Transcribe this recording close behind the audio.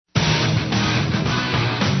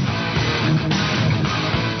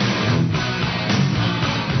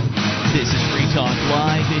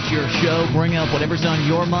It's your show. Bring up whatever's on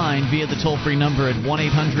your mind via the toll-free number at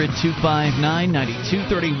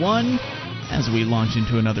 1-800-259-9231. As we launch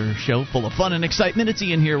into another show full of fun and excitement, it's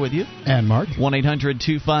Ian here with you. And Mark.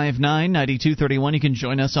 1-800-259-9231. You can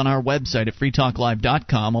join us on our website at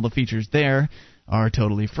freetalklive.com. All the features there are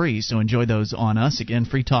totally free, so enjoy those on us. Again,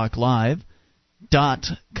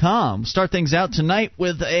 freetalklive.com. Start things out tonight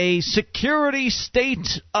with a security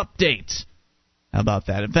state update. How about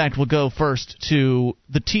that? In fact, we'll go first to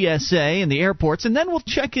the TSA and the airports, and then we'll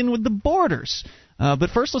check in with the borders. But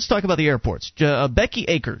first, let's talk about the airports. Becky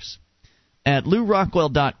Akers at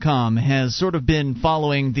LouRockwell.com has sort of been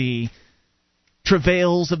following the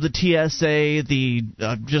travails of the TSA,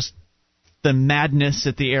 just the madness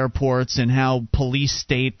at the airports and how police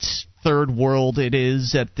state third world it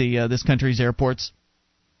is at this country's airports,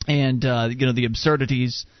 and the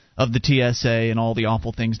absurdities of the TSA and all the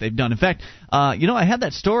awful things they've done. In fact, I had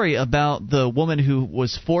that story about the woman who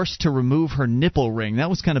was forced to remove her nipple ring. That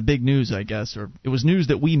was kind of big news, I guess, or it was news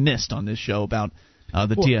that we missed on this show about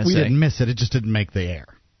the TSA. We didn't miss it. It just didn't make the air.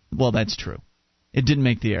 Well, that's true. It didn't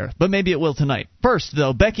make the air, but maybe it will tonight. First,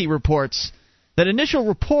 though, Becky reports that initial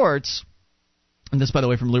reports, and this, by the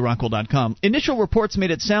way, from LouRockwell.com, initial reports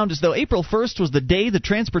made it sound as though April 1st was the day the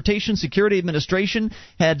Transportation Security Administration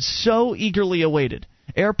had so eagerly awaited.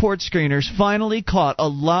 Airport screeners finally caught a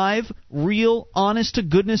live, real,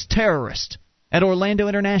 honest-to-goodness terrorist at Orlando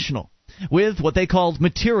International with what they called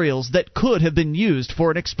materials that could have been used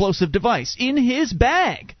for an explosive device in his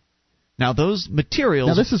bag. Now, those materials...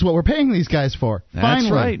 Now, this is what we're paying these guys for.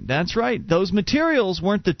 That's right. Those materials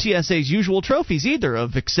weren't the TSA's usual trophies either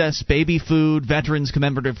of excess baby food, veterans'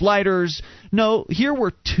 commemorative lighters. No, here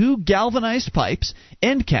were 2 galvanized pipes,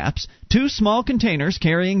 end caps, 2 small containers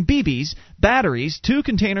carrying BBs, batteries, 2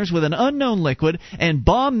 containers with an unknown liquid, and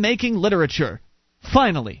bomb-making literature.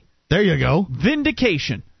 Finally. There you go.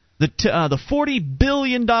 Vindication. The $40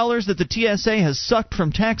 billion that the TSA has sucked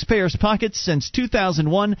from taxpayers' pockets since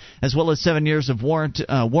 2001, as well as 7 years of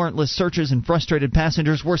warrantless searches and frustrated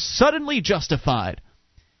passengers, were suddenly justified.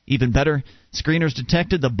 Even better, screeners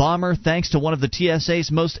detected the bomber thanks to one of the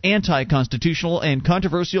TSA's most anti-constitutional and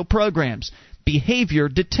controversial programs, behavior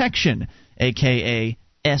detection, a.k.a.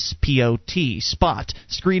 SPOT,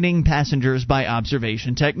 screening passengers by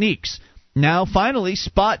observation techniques. Now, finally,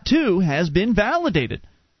 Spot 2 has been validated.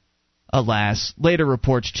 Alas, later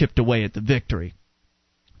reports chipped away at the victory.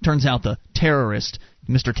 Turns out the terrorist,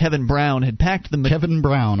 Mr. Kevin Brown, had packed the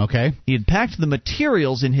He had packed the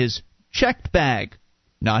materials in his checked bag,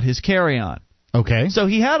 not his carry-on. Okay. So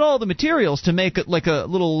he had all the materials to make it like a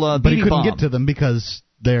little BB bomb. But he couldn't get to them because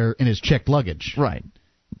they're in his checked luggage. Right.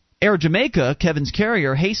 Air Jamaica, Kevin's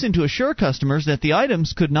carrier, hastened to assure customers that the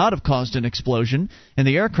items could not have caused an explosion, and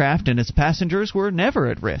the aircraft and its passengers were never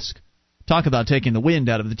at risk. Talk about taking the wind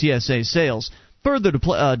out of the TSA's sails. Further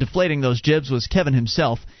deflating those jibs was Kevin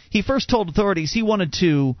himself. He first told authorities he wanted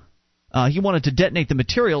to detonate the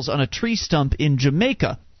materials on a tree stump in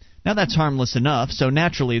Jamaica. Now that's harmless enough, so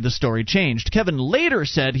naturally the story changed. Kevin later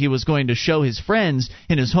said he was going to show his friends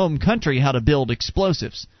in his home country how to build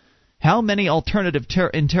explosives. How many alternative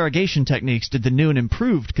interrogation techniques did the new and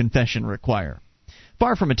improved confession require?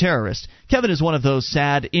 Far from a terrorist, Kevin is one of those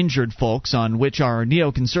sad, injured folks on which our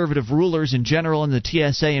neoconservative rulers in general and the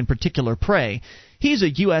TSA in particular prey. He's a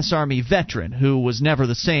U.S. Army veteran who was never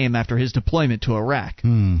the same after his deployment to Iraq.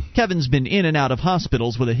 Kevin's been in and out of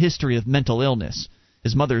hospitals with a history of mental illness.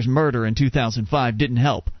 His mother's murder in 2005 didn't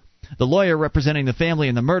help. The lawyer representing the family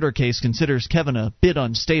in the murder case considers Kevin a bit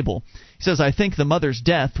unstable. He says, "I think the mother's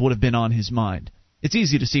death would have been on his mind." It's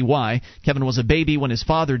easy to see why. Kevin was a baby when his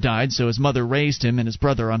father died, so his mother raised him and his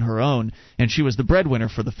brother on her own, and she was the breadwinner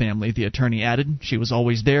for the family, the attorney added. She was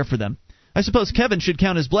always there for them. I suppose Kevin should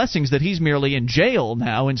count his blessings that he's merely in jail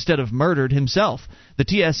now instead of murdered himself. The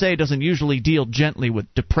TSA doesn't usually deal gently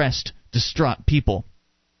with depressed, distraught people.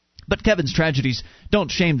 But Kevin's tragedies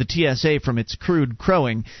don't shame the TSA from its crude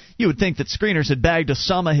crowing. You would think that screeners had bagged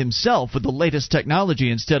Osama himself with the latest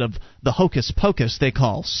technology instead of the hocus-pocus they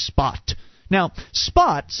call Spot. Now,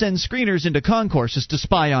 Spot sends screeners into concourses to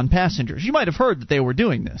spy on passengers. You might have heard that they were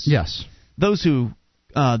doing this. Yes. Those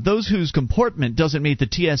whose comportment doesn't meet the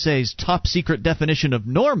TSA's top-secret definition of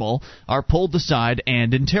normal are pulled aside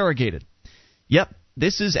and interrogated. Yep,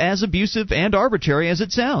 this is as abusive and arbitrary as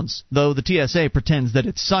it sounds, though the TSA pretends that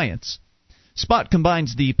it's science. Spot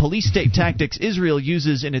combines the police-state tactics Israel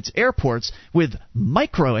uses in its airports with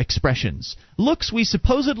micro-expressions, looks we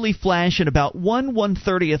supposedly flash in about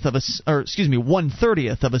 1/130th of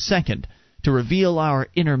a second to reveal our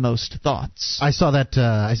innermost thoughts. I saw that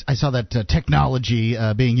technology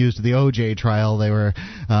being used at the OJ trial.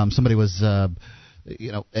 Somebody was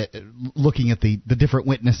looking at the different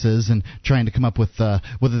witnesses and trying to come up with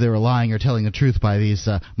whether they were lying or telling the truth by these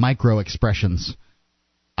micro expressions.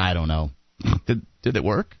 I don't know. Did it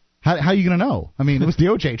work? How are you going to know? I mean, it was the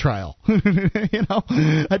O.J. trial. Do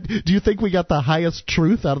you think we got the highest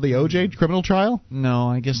truth out of the O.J. criminal trial? No,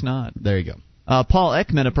 I guess not. There you go. Paul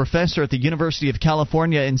Ekman, a professor at the University of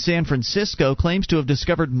California in San Francisco, claims to have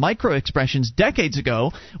discovered micro-expressions decades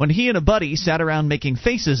ago when he and a buddy sat around making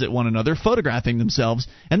faces at one another, photographing themselves,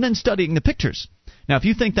 and then studying the pictures. Now, if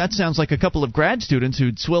you think that sounds like a couple of grad students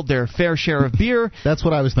who'd swilled their fair share of beer... That's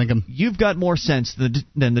what I was thinking. You've got more sense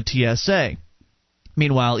than the TSA.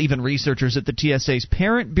 Meanwhile, even researchers at the TSA's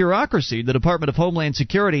parent bureaucracy, the Department of Homeland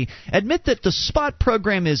Security, admit that the SPOT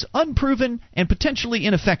program is unproven and potentially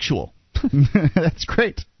ineffectual. That's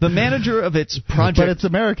great. The manager of its project... But it's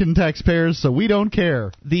American taxpayers, so we don't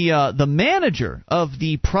care. The manager of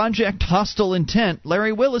the Project Hostile Intent,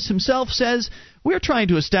 Larry Willis himself, says, "We're trying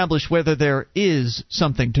to establish whether there is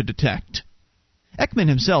something to detect." Ekman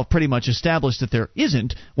himself pretty much established that there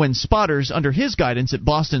isn't when spotters under his guidance at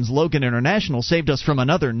Boston's Logan International saved us from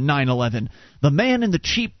another 9/11. The man in the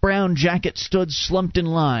cheap brown jacket stood slumped in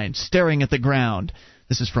line, staring at the ground.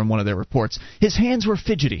 This is from one of their reports. His hands were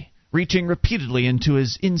fidgety, reaching repeatedly into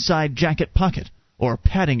his inside jacket pocket, or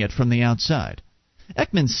patting it from the outside.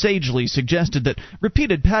 Ekman sagely suggested that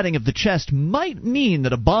repeated patting of the chest might mean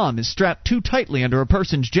that a bomb is strapped too tightly under a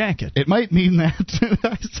person's jacket. It might mean that.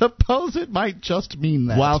 I suppose it might just mean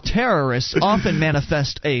that. While terrorists often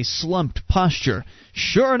manifest a slumped posture.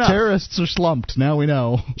 Sure enough... Terrorists are slumped, now we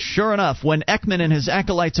know. Sure enough, when Ekman and his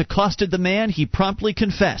acolytes accosted the man, he promptly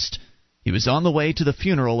confessed. He was on the way to the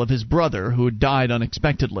funeral of his brother, who had died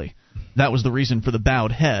unexpectedly. That was the reason for the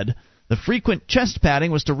bowed head. The frequent chest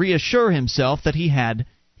patting was to reassure himself that he had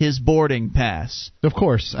his boarding pass. Of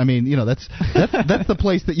course. I mean, that's the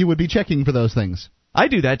place that you would be checking for those things. I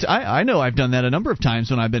do that. I know I've done that a number of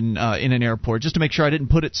times when I've been in an airport, just to make sure I didn't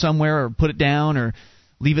put it somewhere or put it down or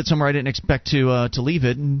leave it somewhere I didn't expect to leave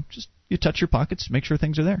it. And just you touch your pockets, make sure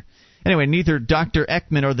things are there. Anyway, neither Dr.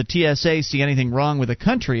 Ekman or the TSA see anything wrong with a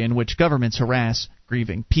country in which governments harass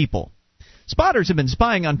grieving people. Spotters have been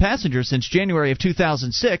spying on passengers since January of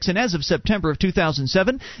 2006, and as of September of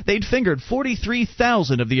 2007, they'd fingered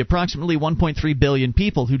 43,000 of the approximately 1.3 billion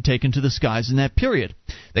people who'd taken to the skies in that period.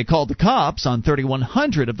 They called the cops on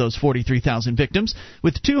 3,100 of those 43,000 victims,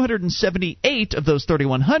 with 278 of those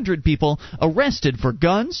 3,100 people arrested for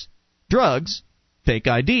guns, drugs, fake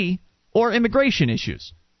ID, or immigration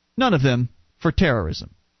issues. None of them for terrorism.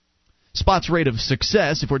 Spot's rate of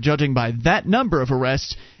success, if we're judging by that number of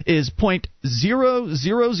arrests, is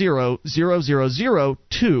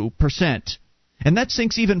 0.0000002%. And that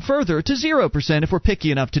sinks even further to 0% if we're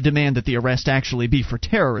picky enough to demand that the arrest actually be for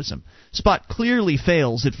terrorism. Spot clearly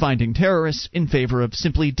fails at finding terrorists in favor of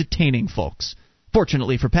simply detaining folks.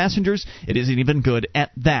 Fortunately for passengers, it isn't even good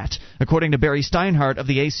at that. According to Barry Steinhardt of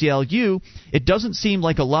the ACLU, it doesn't seem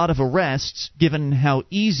like a lot of arrests given how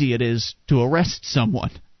easy it is to arrest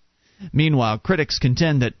someone. Meanwhile, critics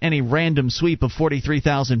contend that any random sweep of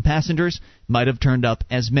 43,000 passengers might have turned up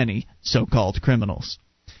as many so-called criminals.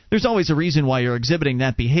 There's always a reason why you're exhibiting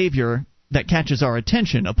that behavior that catches our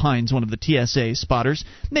attention, opines one of the TSA spotters.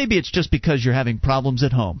 Maybe it's just because you're having problems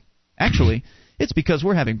at home. Actually, it's because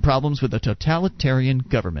we're having problems with a totalitarian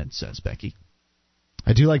government, says Becky.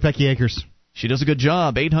 I do like Becky Akers. She does a good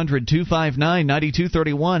job.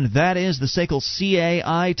 800-259-9231. That is the SACL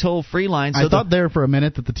CAI toll-free line. So I thought there for a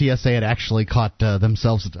minute that the TSA had actually caught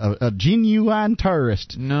themselves a genuine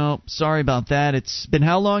terrorist. No, sorry about that. It's been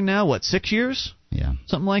how long now? What, 6 years? Yeah.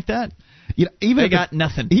 Something like that? Even they got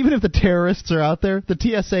nothing. Even if the terrorists are out there, the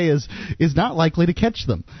TSA is not likely to catch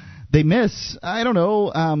them. They miss, I don't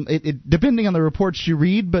know, depending on the reports you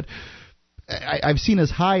read, but I've seen as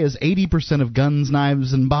high as 80% of guns,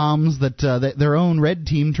 knives, and bombs that their own red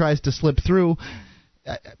team tries to slip through.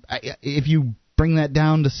 If you bring that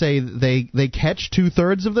down to say they catch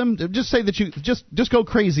 2/3 of them, just say that you just go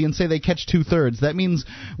crazy and say they catch 2/3. That means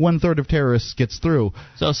 1/3 of terrorists gets through.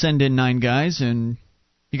 So send in 9 guys and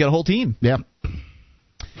you got a whole team. Yeah.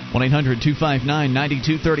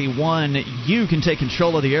 1-800-259-9231. You can take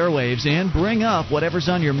control of the airwaves and bring up whatever's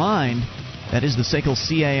on your mind. That is the SACL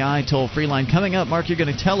CAI toll-free line. Coming up, Mark, you're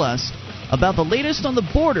going to tell us about the latest on the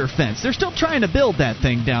border fence. They're still trying to build that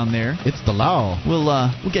thing down there. It's the law.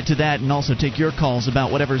 We'll get to that and also take your calls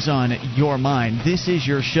about whatever's on your mind. This is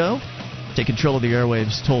your show. Take control of the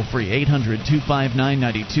airwaves toll-free.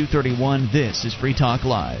 800-259-9231. This is Free Talk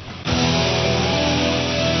Live.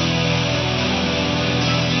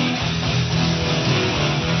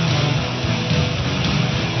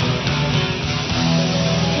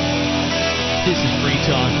 This is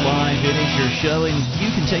your show, and you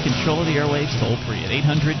can take control of the airwaves toll-free at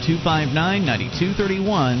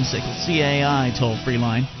 800-259-9231, SACL CAI toll-free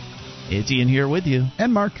line. It's Ian here with you.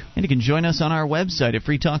 And Mark. And you can join us on our website at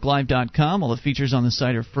freetalklive.com. All the features on the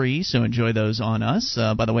site are free, so enjoy those on us.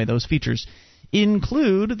 By the way, those features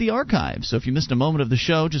include the archive. So if you missed a moment of the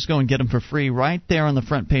show, just go and get them for free right there on the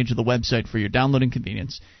front page of the website for your downloading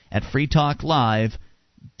convenience at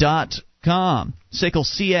freetalklive.com. SACL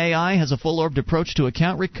CAI has a full-orbed approach to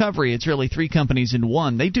account recovery. It's really three companies in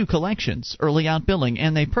one. They do collections, early out billing,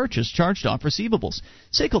 and they purchase charged-off receivables.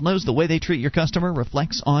 SACL knows the way they treat your customer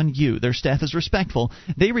reflects on you. Their staff is respectful.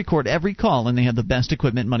 They record every call, and they have the best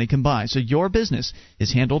equipment money can buy, so your business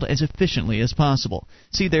is handled as efficiently as possible.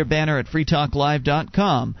 See their banner at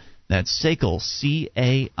freetalklive.com. That's SACL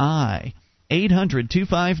CAI.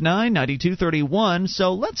 800-259-9231.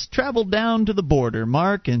 So let's travel down to the border,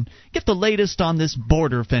 Mark, and get the latest on this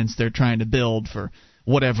border fence they're trying to build for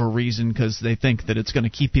whatever reason, because they think that it's going to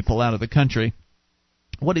keep people out of the country.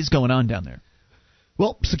 What is going on down there?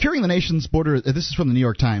 Well, securing the nation's border, this is from the New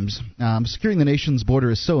York Times. Securing the nation's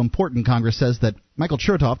border is so important, Congress says, that Michael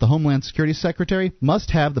Chertoff, the Homeland Security Secretary,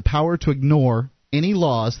 must have the power to ignore any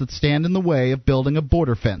laws that stand in the way of building a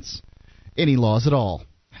border fence. Any laws at all.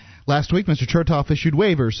 Last week, Mr. Chertoff issued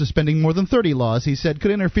waivers suspending more than 30 laws he said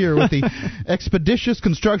could interfere with the expeditious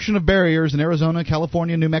construction of barriers in Arizona,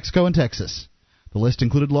 California, New Mexico, and Texas. The list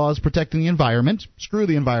included laws protecting the environment, screw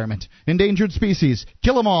the environment, endangered species,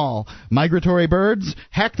 kill them all, migratory birds,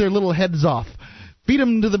 hack their little heads off, feed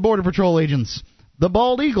them to the Border Patrol agents, the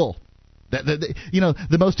bald eagle,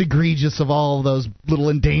 the most egregious of all those little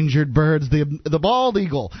endangered birds, the bald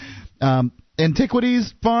eagle.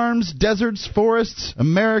 Antiquities, farms, deserts, forests,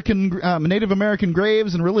 Native American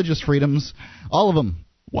graves, and religious freedoms, all of them.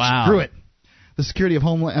 Wow. Screw it. The Secretary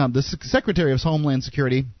of Homeland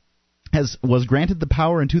Security was granted the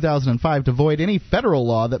power in 2005 to void any federal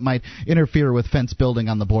law that might interfere with fence building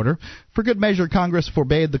on the border. For good measure, Congress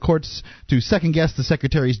forbade the courts to second-guess the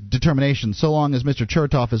Secretary's determination. So long as Mr.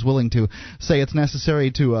 Chertoff is willing to say it's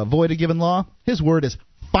necessary to avoid a given law, his word is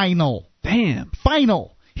final. Damn.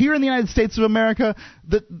 Final. Here in the United States of America,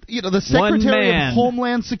 the Secretary of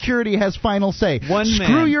Homeland Security has final say.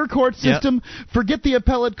 Screw your court system. Yep. Forget the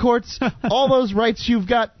appellate courts. All those rights you've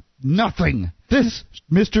got, nothing. This,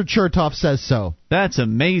 Mr. Chertoff says so. That's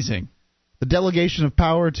amazing. The delegation of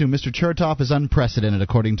power to Mr. Chertoff is unprecedented,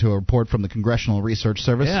 according to a report from the Congressional Research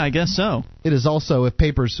Service. Yeah, I guess so. It is also, if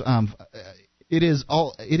papers filed in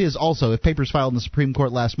the Supreme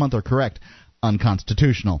Court last month are correct,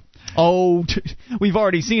 unconstitutional. Oh, we've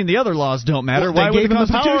already seen the other laws don't matter. Well, why would the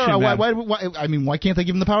Constitution matter? Why can't they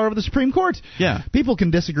give them the power of the Supreme Court? Yeah. People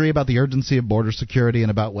can disagree about the urgency of border security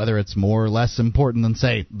and about whether it's more or less important than,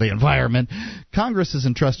 say, the environment. Congress is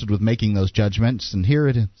entrusted with making those judgments, and here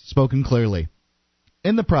it is spoken clearly.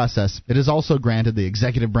 In the process, it has also granted the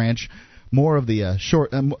executive branch more of the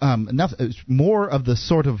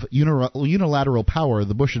sort of unilateral power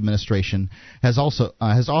the Bush administration has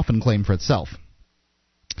often claimed for itself.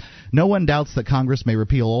 No one doubts that Congress may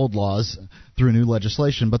repeal old laws through new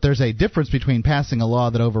legislation, but there's a difference between passing a law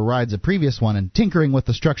that overrides a previous one and tinkering with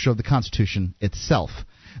the structure of the Constitution itself.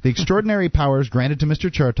 The extraordinary powers granted to Mr.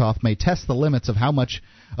 Chertoff may test the limits of how much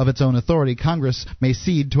of its own authority Congress may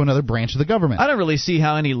cede to another branch of the government. I don't really see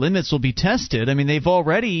how any limits will be tested. I mean, they've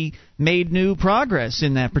already made new progress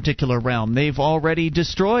in that particular realm. They've already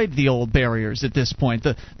destroyed the old barriers at this point.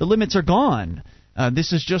 The limits are gone.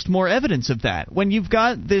 This is just more evidence of that. When you've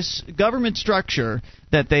got this government structure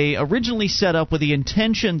that they originally set up with the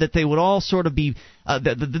intention that they would all sort of be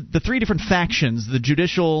the three different factions, the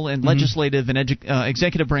judicial and legislative and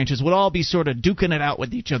executive branches, would all be sort of duking it out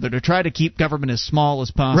with each other to try to keep government as small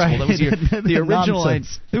as possible. Right. That was the original. It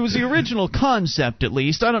was the original concept, at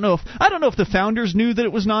least. I don't know if the founders knew that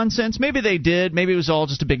it was nonsense. Maybe they did. Maybe it was all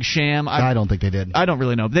just a big sham. I don't think they did. I don't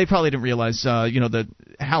really know. They probably didn't realize,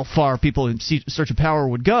 how far people in search of power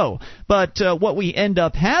would go. But what we end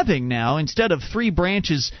up having now, instead of three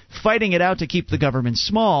branches fighting it out to keep the government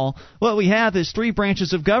small, what we have is three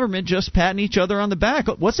branches of government just patting each other on the back.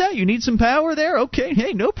 What's that? You need some power there? Okay,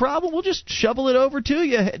 hey, no problem. We'll just shovel it over to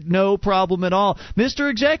you. No problem at all.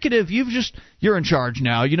 Mr. Executive, you're in charge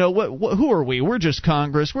now. You know what? Who are we? We're just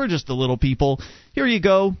Congress. We're just the little people. Here you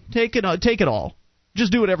go. Take it all.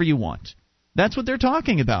 Just do whatever you want. That's what they're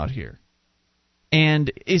talking about here.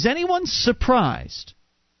 And is anyone surprised?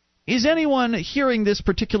 Is anyone hearing this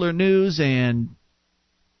particular news and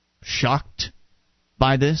shocked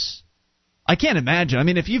by this? I can't imagine. I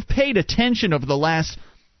mean, if you've paid attention over the last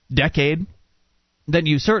decade, then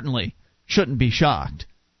you certainly shouldn't be shocked.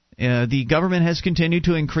 The government has continued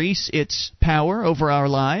to increase its power over our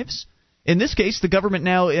lives. In this case, the government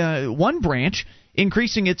now, one branch,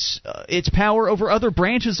 increasing its power over other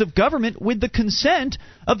branches of government with the consent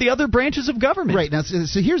of the other branches of government. Right. Now,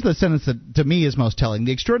 so here's the sentence that to me is most telling.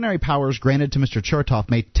 The extraordinary powers granted to Mr. Chertoff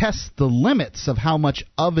may test the limits of how much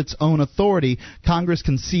of its own authority Congress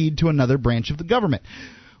can cede to another branch of the government.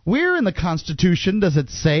 Where in the Constitution does it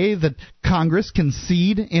say that Congress can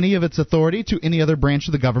cede any of its authority to any other branch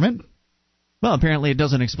of the government? Well, apparently it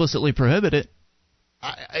doesn't explicitly prohibit it.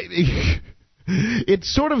 It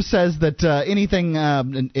sort of says that anything.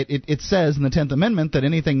 It says in the 10th Amendment that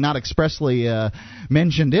anything not expressly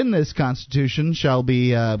mentioned in this Constitution shall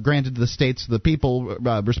be granted to the states, the people,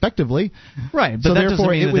 respectively. Right, but so that therefore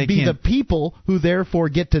doesn't mean it that would they be can't. the people who therefore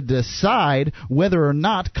get to decide whether or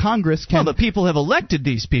not Congress can. Well, the people have elected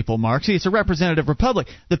these people, Mark. See, it's a representative republic.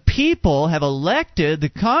 The people have elected the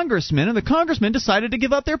congressmen, and the congressmen decided to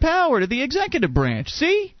give up their power to the executive branch.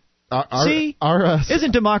 See?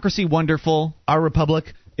 Isn't democracy wonderful? Our republic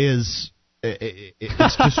is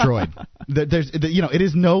it's destroyed. It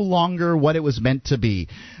is no longer what it was meant to be.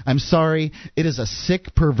 I'm sorry, it is a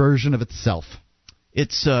sick perversion of itself.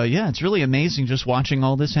 It's really amazing just watching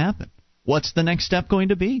all this happen. What's the next step going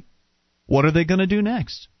to be? What are they going to do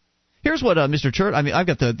next? Here's what Mr. Chertoff. I've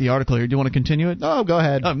got the article here. Do you want to continue it? Oh, go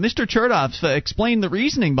ahead. Mr. Chertoff explained the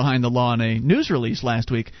reasoning behind the law in a news release last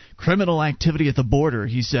week. Criminal activity at the border,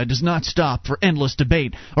 he said, does not stop for endless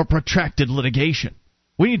debate or protracted litigation.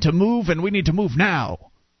 We need to move, and we need to move now.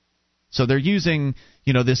 So they're using,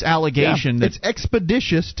 this allegation that it's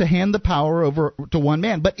expeditious to hand the power over to one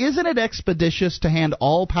man. But isn't it expeditious to hand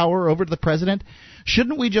all power over to the president?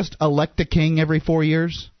 Shouldn't we just elect a king every 4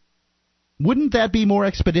 years? Wouldn't that be more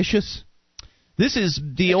expeditious? This is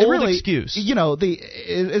the old excuse.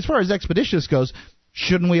 As far as expeditious goes,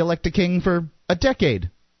 shouldn't we elect a king for a decade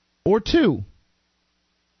or two?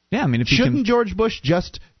 Yeah, shouldn't George Bush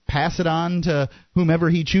just pass it on to whomever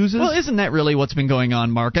he chooses? Well, isn't that really what's been going on,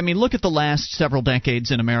 Mark? Look at the last several decades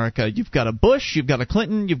in America. You've got a Bush, you've got a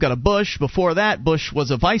Clinton, you've got a Bush. Before that, Bush was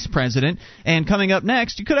a vice president, and coming up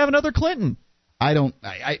next, you could have another Clinton.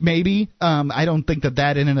 Maybe. I don't think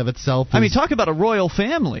that in and of itself is... talk about a royal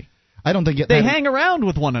family. I don't think they hang around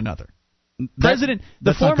with one another. That's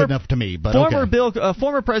not good enough to me, but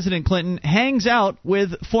former President Clinton hangs out with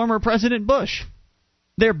former President Bush.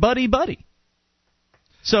 They're buddy-buddy.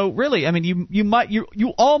 So really,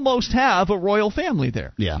 you almost have a royal family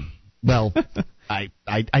there. Yeah. Well, I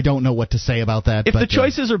don't know what to say about that. If the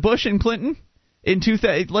choices are Bush and Clinton...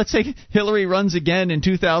 let's say Hillary runs again in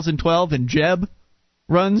 2012 and Jeb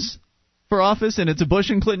runs for office and it's a Bush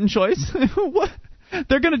and Clinton choice. What?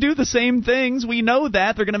 They're going to do the same things. We know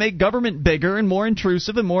that. They're going to make government bigger and more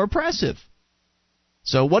intrusive and more oppressive.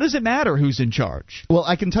 So what does it matter who's in charge? Well,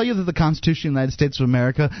 I can tell you that the Constitution of the United States of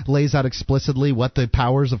America lays out explicitly what the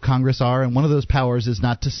powers of Congress are, and one of those powers is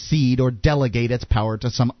not to cede or delegate its power to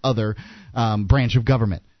some other branch of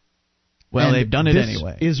government. Well, and they've done it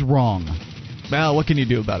anyway. This is wrong. Well, what can you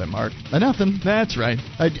do about it, Mark? Nothing. That's right.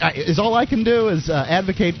 All I can do is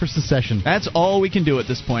advocate for secession. That's all we can do at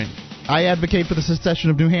this point. I advocate for the secession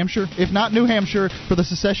of New Hampshire. If not New Hampshire, for the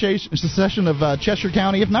secession of Cheshire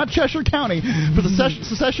County. If not Cheshire County, for the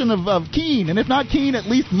secession of Keene. And if not Keene, at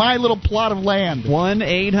least my little plot of land.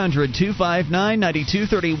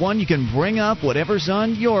 1-800-259-9231. You can bring up whatever's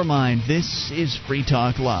on your mind. This is Free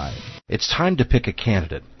Talk Live. It's time to pick a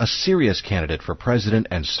candidate, a serious candidate for president,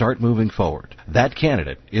 and start moving forward. That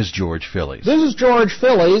candidate is George Phillies. This is George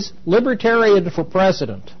Phillies, Libertarian for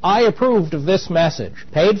President. I approved of this message.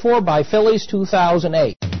 Paid for by Phillies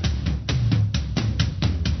 2008.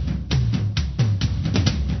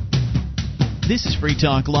 This is Free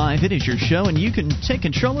Talk Live. It is your show, and you can take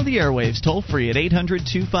control of the airwaves toll-free at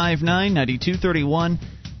 800-259-9231.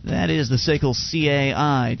 That is the SACL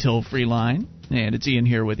CAI toll-free line. And it's Ian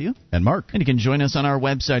here with you. And Mark. And you can join us on our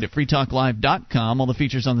website at freetalklive.com. All the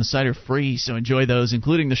features on the site are free, so enjoy those,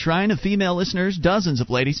 including the Shrine of Female Listeners, dozens of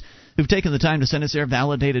ladies who've taken the time to send us their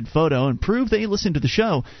validated photo and prove they listen to the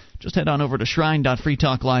show. Just head on over to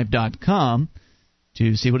shrine.freetalklive.com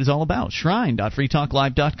to see what it's all about.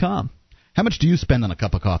 Shrine.freetalklive.com. How much do you spend on a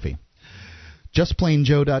cup of coffee?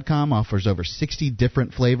 JustPlainJoe.com offers over 60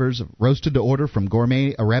 different flavors of roasted to order from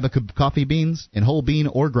gourmet Arabica coffee beans in whole bean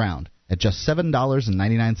or ground at just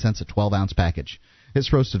 $7.99 a 12-ounce package.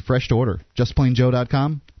 It's roasted fresh to order.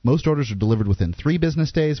 JustPlainJoe.com. Most orders are delivered within 3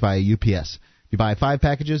 business days via UPS. If you buy 5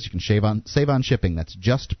 packages, you can save on shipping. That's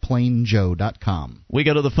JustPlainJoe.com. We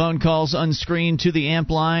go to the phone calls unscreened to the amp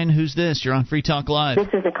line. Who's this? You're on Free Talk Live. This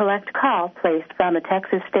is a collect call placed from a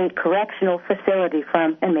Texas State Correctional Facility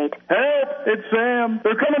from inmate. Hey, it's Sam.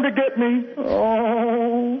 They're coming to get me.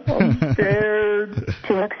 Oh, I'm scared.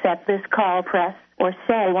 To accept this call, press or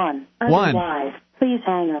say 1. Otherwise, please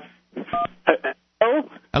hang up. Hello?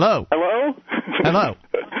 Hello. Hello? Hello.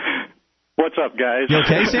 What's up, guys? You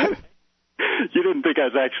okay, Sam? You didn't think I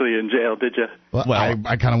was actually in jail, did you? Well,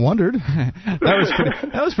 I kind of wondered.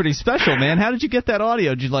 That was pretty special, man. How did you get that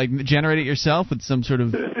audio? Did you generate it yourself with some sort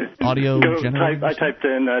of audio generator? I typed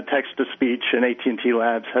in text-to-speech, and AT&T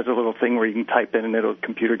Labs has a little thing where you can type in and it'll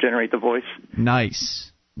computer generate the voice. Nice.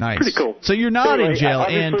 Pretty cool. So you're not in jail.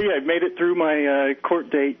 Obviously, I made it through my court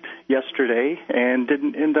date yesterday and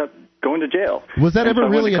didn't end up going to jail. Was that ever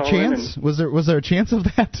really a chance? Was there a chance of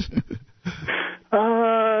that?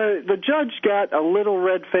 The judge got a little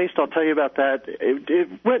red-faced, I'll tell you about that. It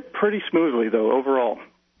went pretty smoothly, though, overall.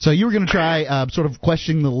 So you were going to try sort of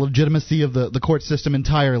questioning the legitimacy of the court system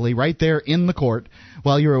entirely right there in the court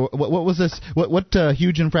while you were... What was this? What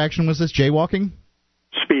huge infraction was this? Jaywalking?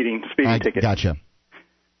 Speeding ticket. Gotcha.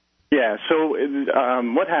 Yeah, so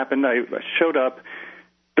what happened, I showed up.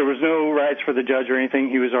 There was no rights for the judge or anything.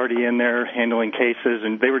 He was already in there handling cases,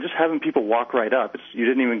 and they were just having people walk right up. You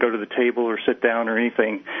didn't even go to the table or sit down or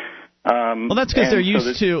anything. Well, that's because they're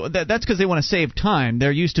used to. That's because they want to save time. They're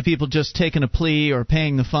used to people just taking a plea or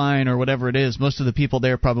paying the fine or whatever it is. Most of the people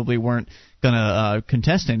there probably weren't going to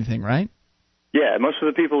contest anything, right? Yeah, most of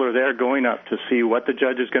the people are there going up to see what the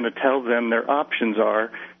judge is going to tell them their options are,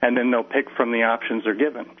 and then they'll pick from the options they're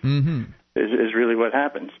given. Mm-hmm. Is really what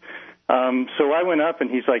happens. So I went up, and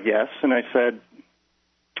he's like, yes. And I said,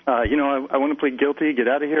 I want to plead guilty, get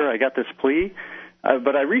out of here. I got this plea.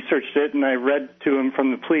 But I researched it, and I read to him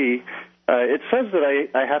from the plea. It says that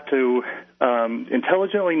I have to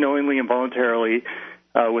intelligently, knowingly, and voluntarily,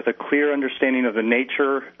 with a clear understanding of the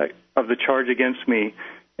nature of the charge against me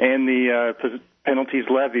and the penalties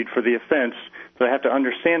levied for the offense, that I have to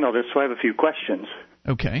understand all this, so I have a few questions.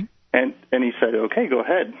 Okay. And he said, okay, go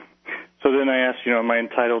ahead. So then I asked, am I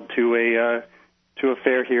entitled to a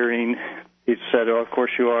fair hearing? He said, oh, of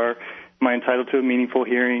course you are. Am I entitled to a meaningful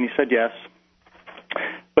hearing? He said, yes.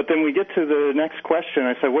 But then we get to the next question.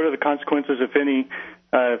 I said, what are the consequences, if any,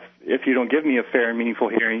 if you don't give me a fair and meaningful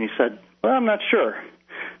hearing? He said, well, I'm not sure.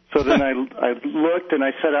 So then I looked and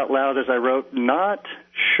I said out loud as I wrote, not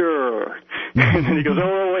sure. And then he goes,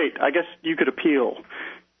 oh, wait, I guess you could appeal.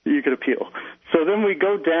 You could appeal. So then we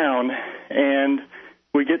go down and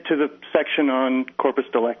we get to the section on corpus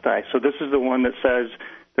delicti. So this is the one that says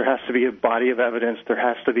there has to be a body of evidence, there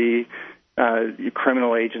has to be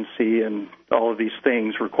criminal agency, and all of these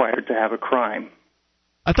things required to have a crime.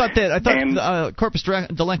 I thought corpus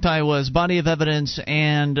delicti was body of evidence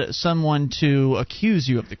and someone to accuse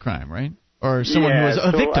you of the crime, right? Or someone who was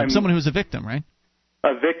a victim. Someone who was a victim, right?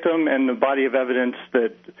 A victim and the body of evidence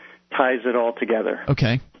that ties it all together.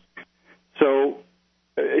 Okay. So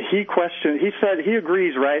he said he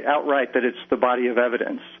agrees outright that it's the body of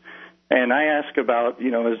evidence. And I ask about,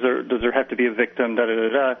 does there have to be a victim,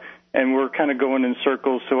 da-da-da-da, and we're kind of going in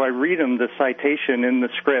circles. So I read him the citation in the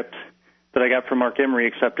script that I got from Mark Emery,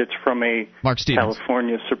 except it's from a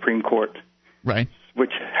California Supreme Court, right,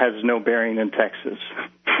 which has no bearing in Texas.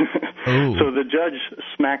 So the judge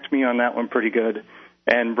smacked me on that one pretty good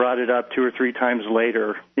and brought it up 2 or 3 times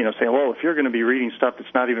later, saying, well, if you're going to be reading stuff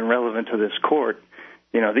that's not even relevant to this court,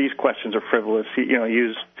 these questions are frivolous. He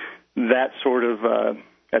used that sort of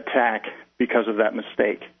attack because of that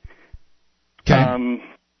mistake. Okay.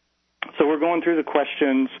 So we're going through the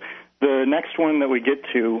questions. The next one that we get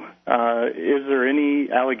to, is there any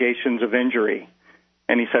allegations of injury?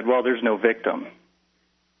 And he said, well, there's no victim.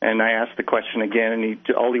 And I asked the question again,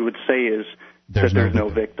 and all he would say is that there's no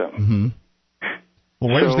victim. Mm-hmm.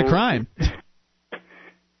 Well, where's the crime?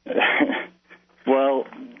 Well,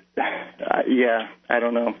 yeah, I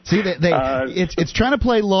don't know. See, it's trying to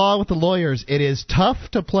play law with the lawyers. It is tough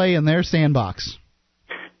to play in their sandbox.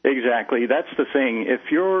 Exactly. That's the thing.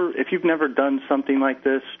 If you've never done something like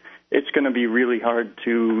this, it's going to be really hard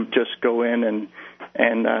to just go in and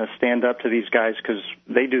stand up to these guys, because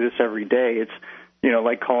they do this every day. It's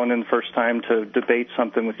like calling in the first time to debate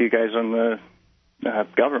something with you guys on the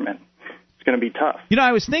government. It's going to be tough.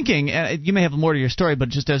 I was thinking, you may have more to your story, but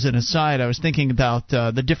just as an aside, I was thinking about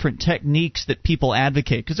the different techniques that people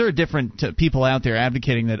advocate, because there are different people out there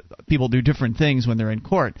advocating that people do different things when they're in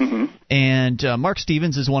court. Mm-hmm. And Mark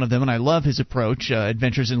Stevens is one of them, and I love his approach.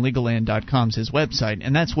 AdventuresinLegalLand.com is his website,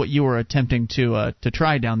 and that's what you were attempting to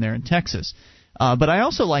try down there in Texas. But I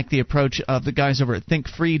also like the approach of the guys over at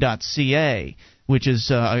thinkfree.ca, which is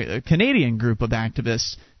a Canadian group of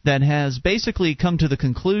activists that has basically come to the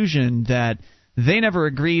conclusion that they never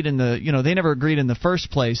agreed in the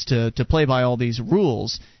first place to play by all these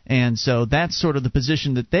rules, and so that's sort of the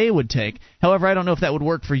position that they would take. However, I don't know if that would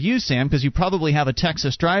work for you, Sam, because you probably have a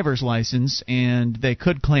Texas driver's license, and they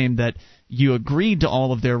could claim that you agreed to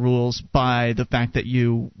all of their rules by the fact that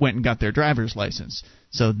you went and got their driver's license.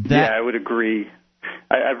 So that, yeah, I would agree.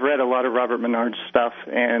 I've read a lot of Robert Menard's stuff,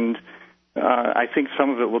 and I think some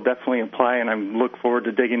of it will definitely apply, and I look forward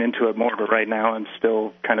to digging into it more, but right now I'm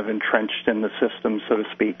still kind of entrenched in the system, so to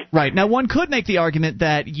speak. Right. Now, one could make the argument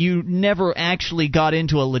that you never actually got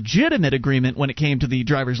into a legitimate agreement when it came to the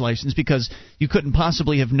driver's license because you couldn't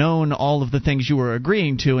possibly have known all of the things you were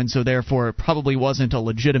agreeing to, and so therefore it probably wasn't a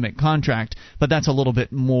legitimate contract, but that's a little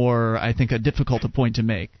bit more, I think, a difficult point to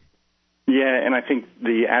make. Yeah, and I think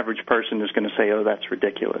the average person is going to say, oh, that's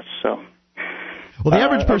ridiculous, so... Well, the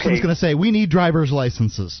average person is going to say, we need driver's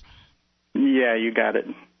licenses. Yeah, you got it.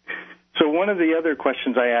 So one of the other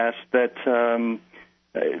questions I asked that,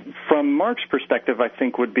 from Mark's perspective, I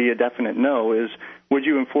think would be a definite no, is would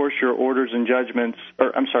you enforce your orders and judgments,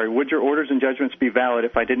 would your orders and judgments be valid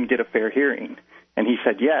if I didn't get a fair hearing? And he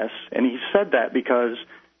said yes, and he said that because,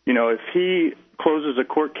 if he closes a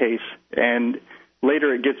court case and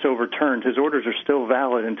later it gets overturned, his orders are still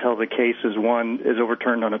valid until the case is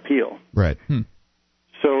overturned on appeal. Right.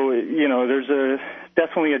 So, there's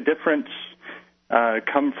definitely a difference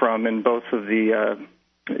come from in both of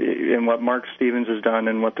in what Mark Stevens has done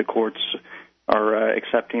and what the courts are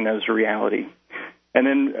accepting as a reality. And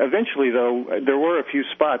then eventually, though, there were a few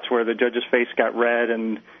spots where the judge's face got red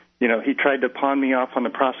and, he tried to pawn me off on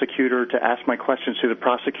the prosecutor to ask my questions to the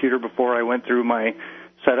prosecutor before I went through my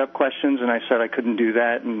setup questions, and I said I couldn't do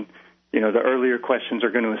that. And, the earlier questions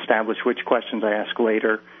are going to establish which questions I ask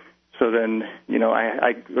later. So then,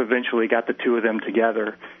 I eventually got the two of them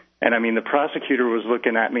together. And, the prosecutor was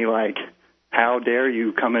looking at me like, how dare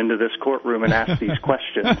you come into this courtroom and ask these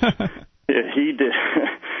questions? He did.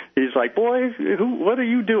 He's like, boy, what are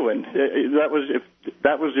you doing? That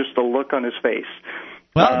was just the look on his face.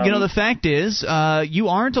 Well, the fact is, you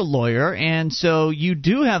aren't a lawyer, and so you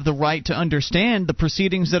do have the right to understand the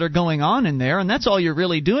proceedings that are going on in there, and that's all you're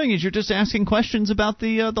really doing is you're just asking questions about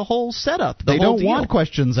the whole setup. They don't want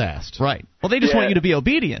questions asked. Right. Well, they just want you to be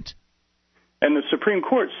obedient. And the Supreme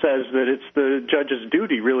Court says that it's the judge's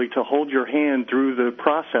duty, really, to hold your hand through the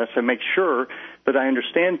process and make sure that I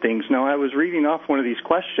understand things. Now, I was reading off one of these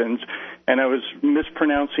questions, and I was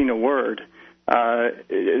mispronouncing a word.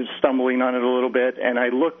 Stumbling on it a little bit, and I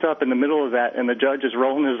looked up in the middle of that, and the judge is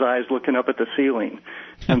rolling his eyes looking up at the ceiling.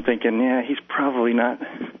 I'm thinking, yeah, he's probably not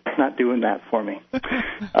doing that for me.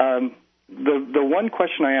 The one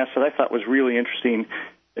question I asked that I thought was really interesting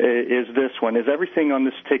is this one. Is everything on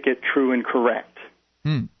this ticket true and correct?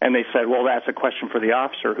 And they said, well, that's a question for the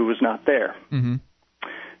officer who was not there. Mm-hmm.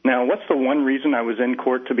 Now, what's the one reason I was in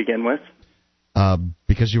court to begin with?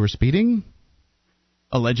 Because you were speeding?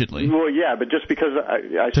 Allegedly. Well, yeah, but just because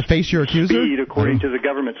I to face your accuser? Speed according to the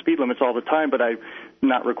government speed limits all the time, but I'm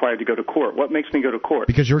not required to go to court. What makes me go to court?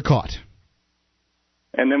 Because you're caught.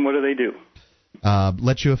 And then what do?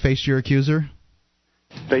 Let you face your accuser?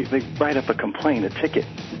 They write up a complaint, a ticket.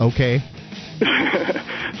 Okay.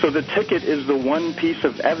 So the ticket is the one piece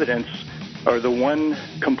of evidence or the one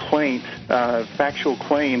complaint, factual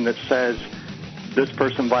claim that says this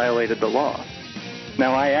person violated the law.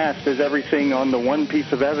 Now, I asked, is everything on the one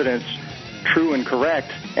piece of evidence true and correct?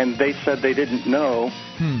 And they said they didn't know.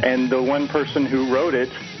 And the one person who wrote it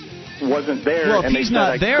wasn't there. Well, if and he's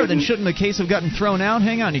not there, then shouldn't the case have gotten thrown out?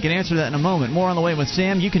 Hang on, you can answer that in a moment. More on the way with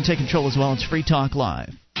Sam. You can take control as well. It's Free Talk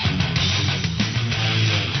Live.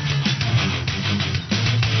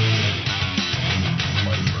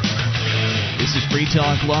 This is Free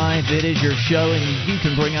Talk Live. It is your show, and you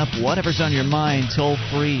can bring up whatever's on your mind.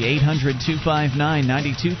 Toll-free,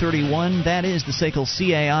 800-259-9231. That is the SACL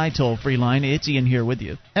CAI toll-free line. It's Ian here with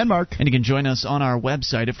you. And Mark. And you can join us on our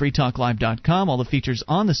website at freetalklive.com. All the features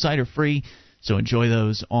on the site are free, so enjoy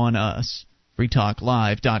those on us.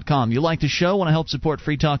 freetalklive.com. You like the show, want to help support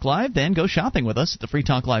Free Talk Live? Then go shopping with us at the Free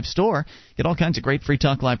Talk Live store. Get all kinds of great Free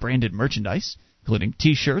Talk Live branded merchandise, including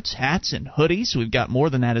T-shirts, hats, and hoodies. We've got more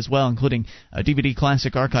than that as well, including DVD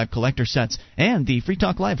Classic Archive collector sets and the Free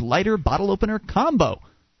Talk Live lighter bottle opener combo.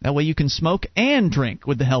 That way you can smoke and drink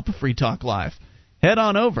with the help of Free Talk Live. Head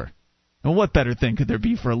on over. And what better thing could there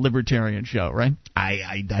be for a libertarian show, right?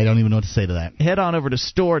 I don't even know what to say to that. Head on over to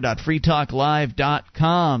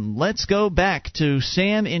store.freetalklive.com. Let's go back to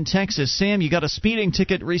Sam in Texas. Sam, you got a speeding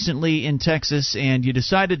ticket recently in Texas, and you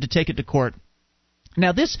decided to take it to court.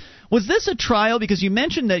 Now, was this a trial? Because you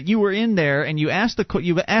mentioned that you were in there and you asked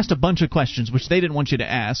a bunch of questions, which they didn't want you to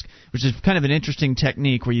ask, which is kind of an interesting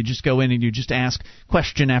technique where you just go in and you just ask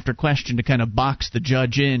question after question to kind of box the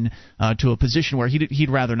judge in to a position where he'd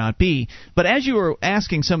rather not be. But as you were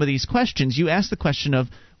asking some of these questions, you asked the question of,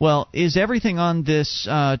 well, is everything on this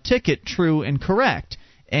ticket true and correct?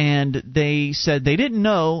 And they said they didn't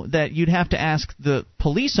know that you'd have to ask the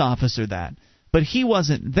police officer that. But he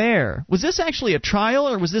wasn't there. Was this actually a trial,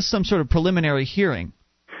 or was this some sort of preliminary hearing?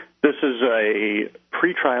 This is a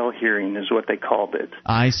pretrial hearing, is what they called it.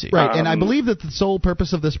 I see. Right, and I believe that the sole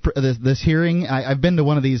purpose of this hearing, I've been to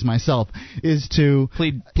one of these myself, is to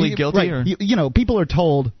plead guilty. Right, or? You know, people are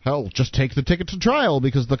told, hell, just take the ticket to trial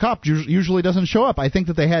because the cop usually doesn't show up. I think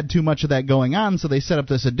that they had too much of that going on, so they set up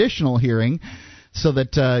this additional hearing. So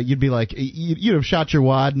that you'd be like, you'd have shot your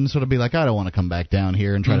wad and sort of be like, I don't want to come back down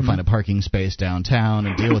here and try to find a parking space downtown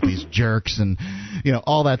and deal with these jerks and,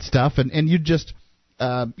 all that stuff. And you'd just,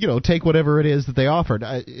 take whatever it is that they offered.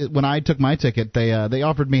 When I took my ticket, they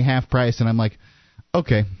offered me half price, and I'm like,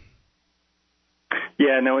 okay.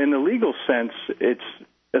 Yeah, no, in the legal sense, it's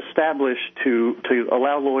established to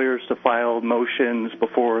allow lawyers to file motions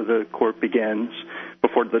before the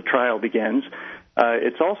trial begins.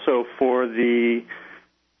 It's also for the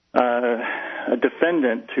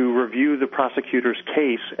defendant to review the prosecutor's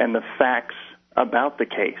case and the facts about the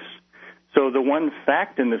case. So the one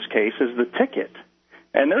fact in this case is the ticket.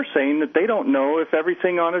 And they're saying that they don't know if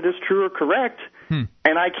everything on it is true or correct, and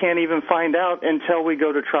I can't even find out until we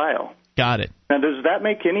go to trial. Got it. Now, does that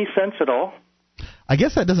make any sense at all? I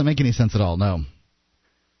guess that doesn't make any sense at all, no.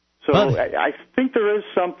 So I think there is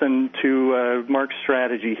something to Mark's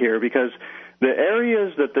strategy here, because the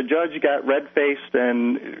areas that the judge got red-faced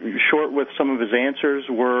and short with some of his answers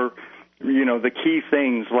were, the key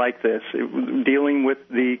things like this, dealing with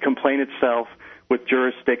the complaint itself, with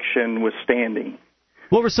jurisdiction, with standing.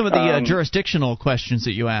 What were some of the jurisdictional questions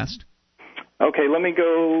that you asked? Okay, let me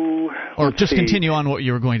go. Or just continue on what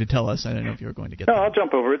you were going to tell us. I don't know if you were going to get No, that. I'll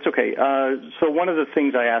jump over. It's okay. So one of the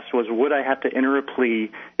things I asked was, would I have to enter a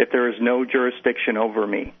plea if there is no jurisdiction over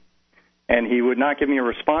me? And he would not give me a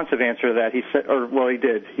responsive answer to that. He said, he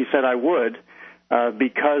did. He said I would,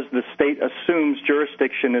 because the state assumes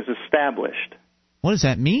jurisdiction is established. What does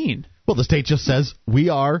that mean? Well, the state just says, we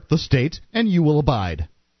are the state, and you will abide.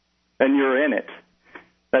 And you're in it.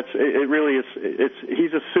 It really is.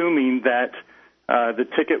 He's assuming that the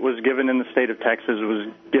ticket was given in the state of Texas, was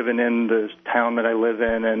given in the town that I live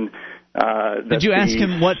in, and did you ask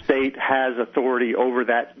him what state has authority over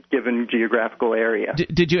that given geographical area.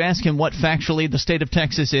 Did you ask him what factually the state of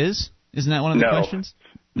Texas is? Isn't that one of the questions?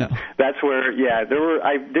 No. That's where,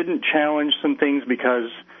 I didn't challenge some things because,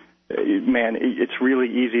 man, it's really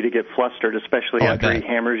easy to get flustered, especially after he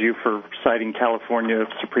hammers you for citing California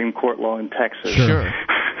Supreme Court law in Texas. Sure.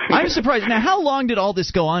 I'm surprised. Now, how long did all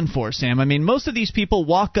this go on for, Sam? I mean, most of these people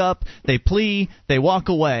walk up, they plea, they walk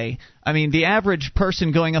away. I mean, the average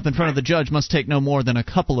person going up in front of the judge must take no more than a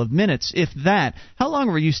couple of minutes, if that. How long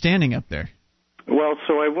were you standing up there? Well,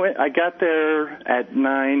 so I got there at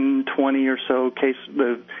 9:20 or so.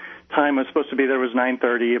 The time I was supposed to be there was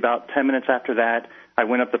 9:30. About 10 minutes after that, I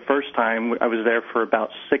went up the first time. I was there for about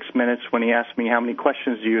 6 minutes when he asked me, how many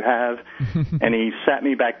questions do you have? And he sat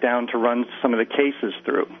me back down to run some of the cases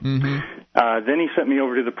through. Then he sent me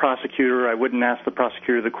over to the prosecutor. I wouldn't ask the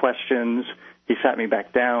prosecutor the questions. He sat me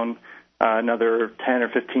back down. Another 10 or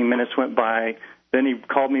 15 minutes went by. Then he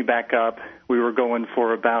called me back up. We were going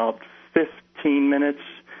for about 15 minutes,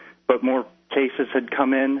 but more cases had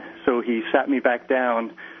come in, so he sat me back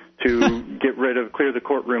down to clear the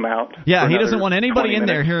courtroom out. Yeah, he doesn't want anybody in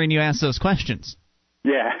there hearing you ask those questions.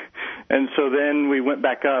 Yeah, and so then we went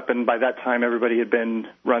back up, and by that time everybody had been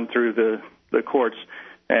run through the courts,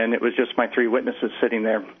 and it was just my three witnesses sitting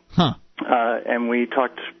there. Huh. And we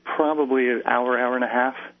talked probably an hour and a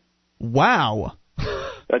half. Wow.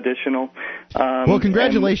 Additional. Well,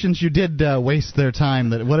 congratulations! You did waste their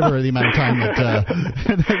time. That whatever the amount of time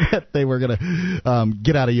that they were going to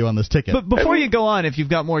get out of you on this ticket. But before you go on, if you've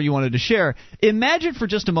got more you wanted to share, imagine for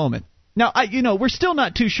just a moment. Now, we're still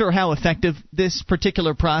not too sure how effective this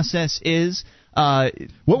particular process is.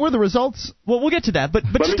 What were the results? Well, we'll get to that. But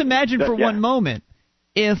just imagine for one moment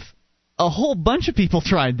if a whole bunch of people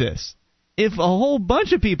tried this. If a whole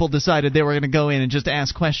bunch of people decided they were going to go in and just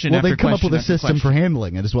ask question after question. Well, they'd come up with a system for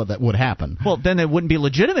handling it, is what that would happen. Well, then it wouldn't be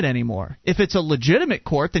legitimate anymore. If it's a legitimate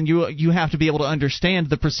court, then you have to be able to understand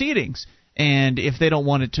the proceedings. And if they don't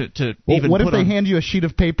want it to even what put if they on... hand you a sheet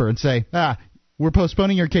of paper and say, we're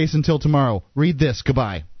postponing your case until tomorrow. Read this.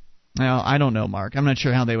 Goodbye. Well, I don't know, Mark. I'm not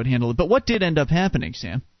sure how they would handle it. But what did end up happening,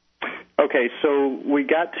 Sam? Okay, so we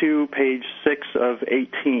got to page 6 of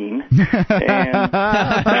 18, and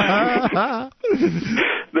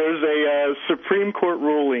there's a Supreme Court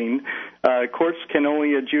ruling. Courts can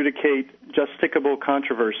only adjudicate justicable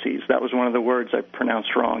controversies. That was one of the words I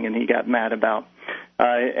pronounced wrong, and he got mad about.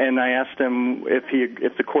 And I asked him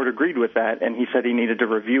if the court agreed with that, and he said he needed to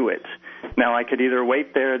review it. Now, I could either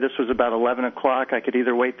wait there. This was about 11 o'clock. I could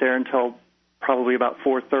either wait there until probably about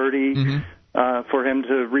 4:30 for him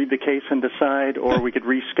to read the case and decide, or we could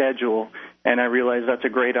reschedule. And I realized that's a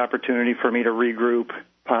great opportunity for me to regroup,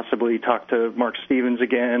 possibly talk to Mark Stevens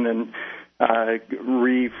again, and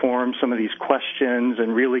reform some of these questions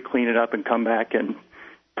and really clean it up and come back and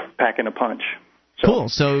pack in a punch. So cool.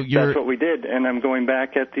 So that's what we did, and I'm going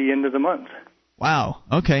back at the end of the month. Wow.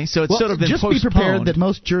 Okay. So it's sort of been just postponed. Be prepared that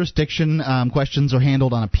most jurisdiction questions are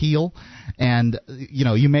handled on appeal, and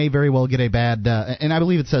you may very well get a bad. And I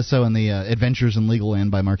believe it says so in the Adventures in Legal Land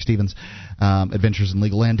by Mark Stevens,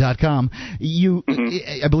 adventuresinlegalland.com.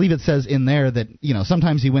 I believe it says in there that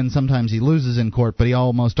sometimes he wins, sometimes he loses in court, but he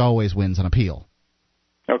almost always wins on appeal.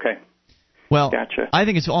 Okay. Well, gotcha. I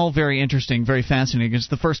think it's all very interesting, very fascinating. It's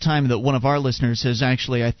the first time that one of our listeners has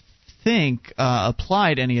actually, I think,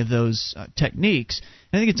 applied any of those techniques.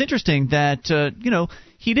 And I think it's interesting that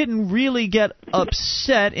he didn't really get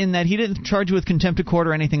upset in that he didn't charge you with contempt of court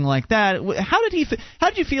or anything like that. How did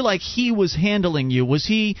you feel like he was handling you? Was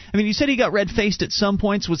he? I mean, you said he got red-faced at some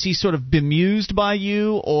points. Was he sort of bemused by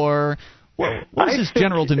you, or what was his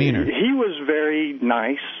general demeanor? He was very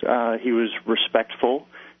nice. He was respectful.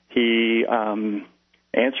 He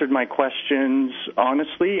answered my questions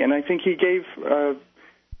honestly, and I think he gave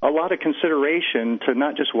a lot of consideration to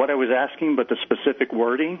not just what I was asking, but the specific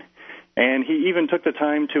wording. And he even took the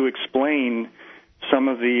time to explain some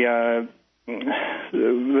of the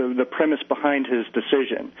premise behind his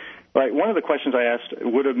decision. Like, one of the questions I asked,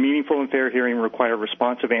 would a meaningful and fair hearing require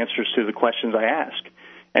responsive answers to the questions I ask?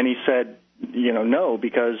 And he said, no,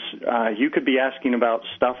 because you could be asking about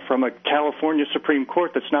stuff from a California Supreme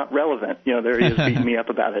Court that's not relevant. There he is beating me up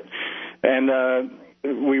about it. And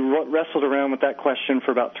we wrestled around with that question for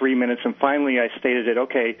about 3 minutes, and finally I stated it,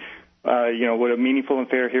 okay, would a meaningful and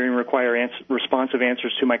fair hearing require responsive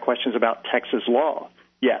answers to my questions about Texas law?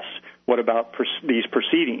 Yes. What about these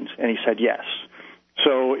proceedings? And he said yes.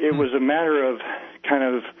 So it was a matter of kind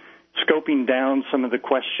of scoping down some of the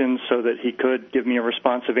questions so that he could give me a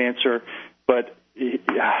responsive answer, but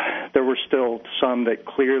there were still some that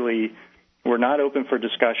clearly were not open for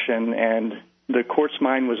discussion, and the court's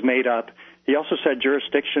mind was made up. He also said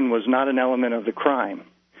jurisdiction was not an element of the crime.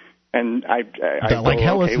 And I like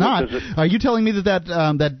hell it's not. Are you telling me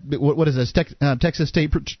that what is this, Texas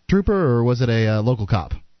State Trooper, or was it a local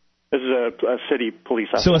cop? This is a city police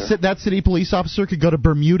officer. So that city police officer could go to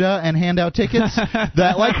Bermuda and hand out tickets?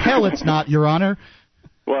 That like hell it's not, Your Honor.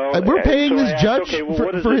 Well, we're paying this judge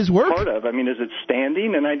for his work. Part of? I mean, is it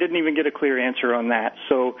standing? And I didn't even get a clear answer on that.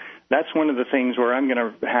 So that's one of the things where I'm going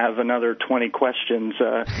to have another 20 questions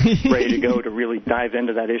ready to go to really dive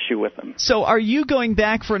into that issue with them. So are you going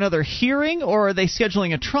back for another hearing, or are they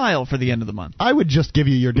scheduling a trial for the end of the month? I would just give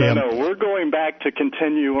you your damn... No, we're going back to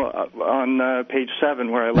continue on page 7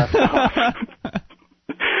 where I left off.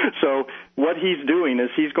 So what he's doing is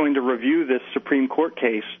he's going to review this Supreme Court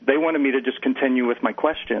case. They wanted me to just continue with my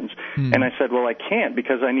questions. And I said, well, I can't,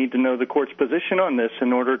 because I need to know the court's position on this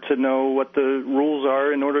in order to know what the rules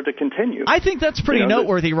are in order to continue. I think that's pretty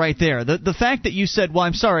noteworthy right there. The fact that you said, well,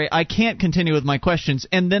 I'm sorry, I can't continue with my questions,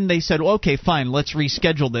 and then they said, well, okay, fine, let's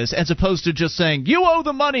reschedule this, as opposed to just saying, you owe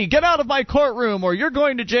the money, get out of my courtroom, or you're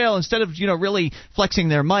going to jail, instead of really flexing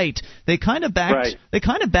their might. They kind of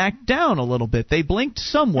backed down a little bit. They blinked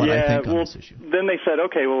somewhat, I think, on this issue. Then they said,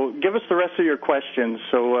 okay, well, give us the rest of your questions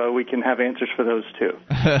so we can have answers for those too.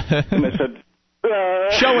 And I said,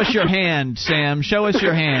 show us your hand, Sam. Show us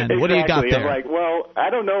your hand. Exactly. What do you got there? I'm like, well, I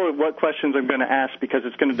don't know what questions I'm going to ask, because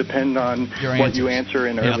it's going to depend on what you answer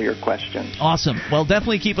in earlier questions. Awesome. Well,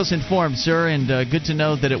 definitely keep us informed, sir, and good to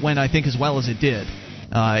know that it went, I think, as well as it did.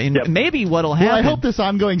 Maybe what'll happen... Well, I hope this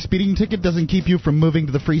ongoing speeding ticket doesn't keep you from moving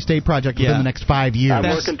to the Free State Project within the next 5 years. I'm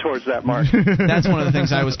working towards that, Mark. That's one of the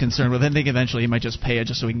things I was concerned with. I think eventually he might just pay it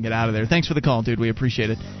just so we can get out of there. Thanks for the call, dude. We appreciate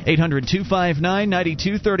it.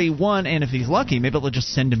 800-259-9231. And if he's lucky, maybe they'll just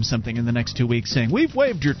send him something in the next 2 weeks saying, we've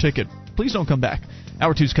waived your ticket. Please don't come back.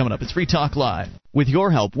 Hour 2's coming up. It's Free Talk Live. With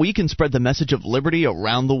your help, we can spread the message of liberty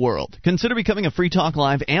around the world. Consider becoming a Free Talk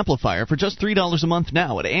Live amplifier for just $3 a month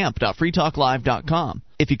now at amp.freetalklive.com.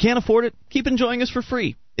 If you can't afford it, keep enjoying us for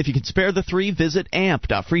free. If you can spare the $3, visit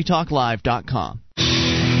amp.freetalklive.com.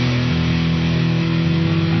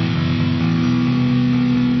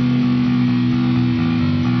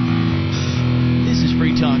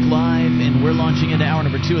 launching into hour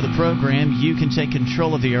number 2 of the program. You can take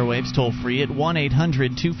control of the airwaves toll-free at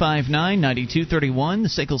 1-800-259-9231, the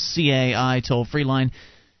SACL CAI toll-free line,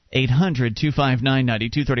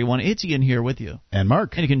 800-259-9231. It's Ian here with you. And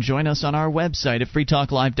Mark. And you can join us on our website at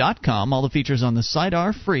freetalklive.com. All the features on the site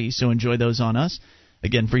are free, so enjoy those on us.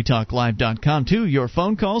 Again, freetalklive.com. To your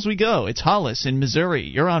phone calls we go. It's Hollis in Missouri.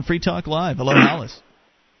 You're on Free Talk Live. Hello, Hollis.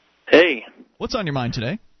 Hey. What's on your mind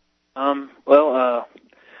today?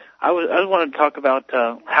 I wanted to talk about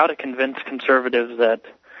how to convince conservatives that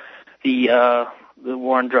the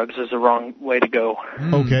war on drugs is the wrong way to go.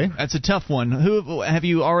 Okay. That's a tough one. Have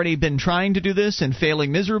you already been trying to do this and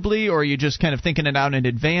failing miserably, or are you just kind of thinking it out in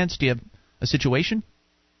advance? Do you have a situation?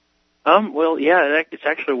 It's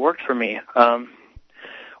actually worked for me.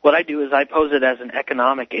 What I do is I pose it as an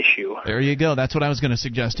economic issue. There you go. That's what I was going to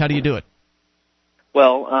suggest. How do you do it?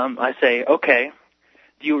 Well, I say, okay,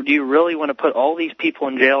 do you really want to put all these people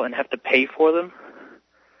in jail and have to pay for them?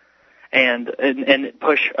 And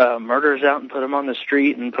push murderers out and put them on the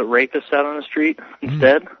street and put rapists out on the street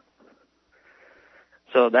instead?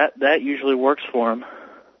 So that usually works for them.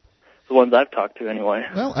 The ones I've talked to, anyway.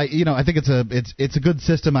 Well, I think it's a good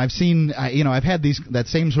system. I've seen, I've had that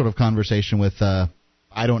same sort of conversation with, I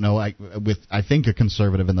think a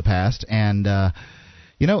conservative in the past, and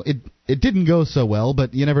it didn't go so well. But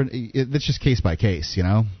it's just case by case,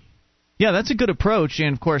 Yeah, that's a good approach,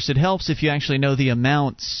 and of course it helps if you actually know the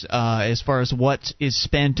amounts as far as what is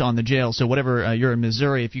spent on the jail. So whatever you're in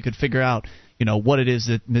Missouri, if you could figure out what it is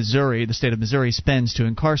that the state of Missouri spends to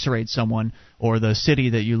incarcerate someone, or the city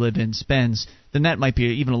that you live in spends, then that might be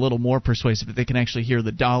even a little more persuasive if they can actually hear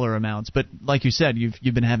the dollar amounts. But like you said,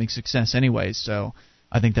 you've been having success anyways, so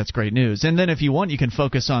I think that's great news. And then if you want, you can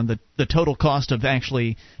focus on the total cost of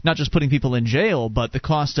actually not just putting people in jail, but the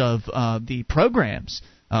cost of the programs.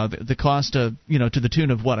 The cost of, to the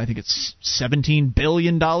tune of what? I think it's $17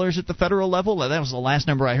 billion at the federal level. That was the last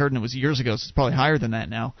number I heard, and it was years ago, so it's probably higher than that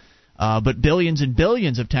now. But billions and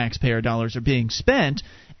billions of taxpayer dollars are being spent,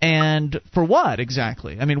 and for what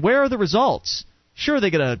exactly? I mean, where are the results? Sure, they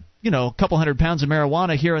get a couple 100 pounds of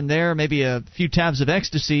marijuana here and there, maybe a few tabs of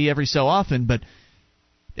ecstasy every so often, but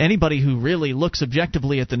anybody who really looks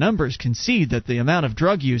objectively at the numbers can see that the amount of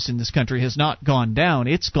drug use in this country has not gone down,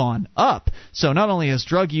 it's gone up. So not only has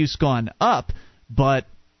drug use gone up, but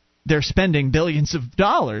they're spending billions of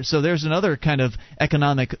dollars. So there's another kind of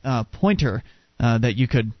economic pointer that you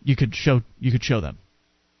could show them.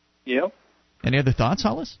 Yep. Any other thoughts,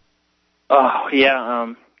 Hollis? Oh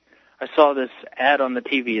yeah. I saw this ad on the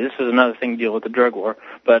TV. This is another thing to deal with the drug war.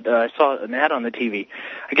 But I saw an ad on the TV.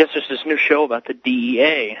 I guess there's this new show about the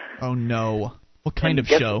DEA. Oh no! What kind of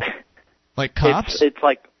show? Like cops? It's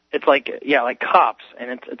like cops,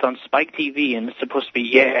 and it's on Spike TV, and it's supposed to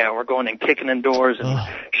be we're going and kicking in doors and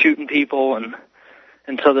shooting people, and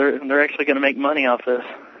so they're actually going to make money off this.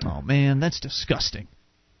 Oh man, that's disgusting.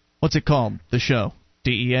 What's it called? The show?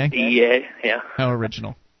 DEA? DEA, yeah. How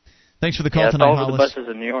original. Thanks for the call tonight, all Hollis. the buses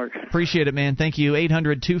in New York. Appreciate it, man. Thank you.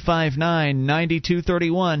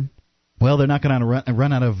 800-259-9231. Well, they're not going to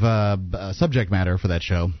run out of subject matter for that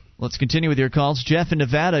show. Let's continue with your calls. Jeff in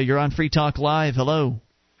Nevada, you're on Free Talk Live. Hello.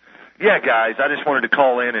 Yeah, guys, I just wanted to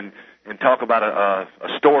call in and talk about a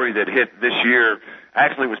story that hit this year.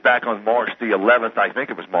 Actually, it was back on March the 11th. I think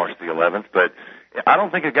it was March the 11th, but I don't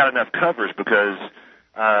think it got enough coverage because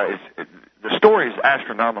the story is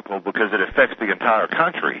astronomical because it affects the entire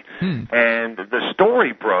country. And the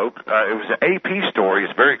story broke. It was an AP story.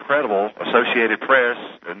 It's very credible, Associated Press,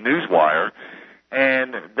 Newswire,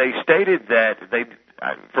 and they stated that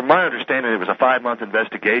from my understanding, it was a 5-month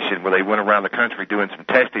investigation where they went around the country doing some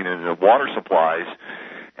testing in the water supplies,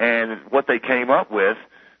 and what they came up with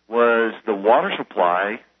was the water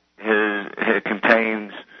supply it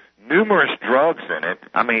contains numerous drugs in it.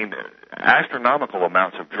 I mean, astronomical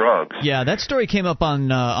amounts of drugs. Yeah, that story came up on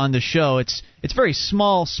the show. It's very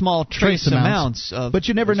small trace amounts of but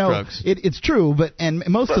you never know. Drugs. It's true, and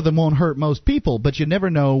most of them won't hurt most people, but you never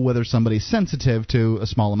know whether somebody's sensitive to a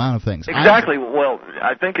small amount of things. Exactly. Well,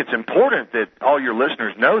 I think it's important that all your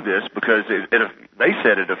listeners know this because they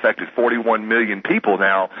said it affected 41 million people.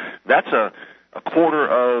 Now, that's a quarter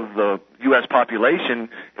of the U.S. population,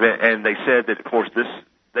 and they said that, of course,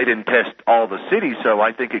 they didn't test all the cities, so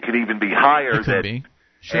I think it could even be higher. It could be.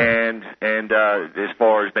 Sure. And as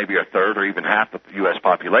far as maybe a third or even half the U.S.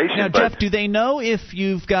 population. Now, Jeff, do they know if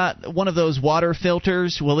you've got one of those water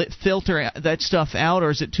filters? Will it filter that stuff out,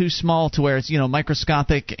 or is it too small to where it's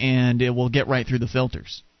microscopic and it will get right through the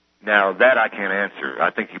filters? Now, that I can't answer.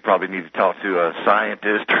 I think you probably need to talk to a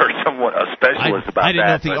scientist or someone, a specialist about that. I didn't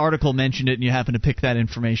know if the article mentioned it and you happen to pick that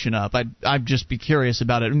information up. I'd just be curious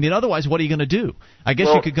about it. I mean, otherwise, what are you going to do? I guess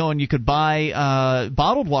you could go and you could buy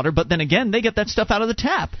bottled water, but then again, they get that stuff out of the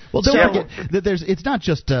tap. Well, don't forget that it's not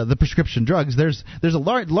just the prescription drugs. There's a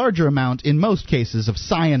larger amount, in most cases, of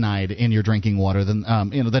cyanide in your drinking water than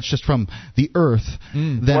that's just from the earth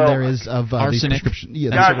than there is of arsenic. Prescription.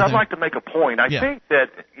 Guys, I'd like to make a point. I think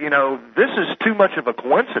that this is too much of a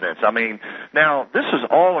coincidence. I mean, now, this is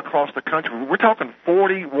all across the country. We're talking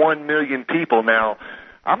 41 million people now.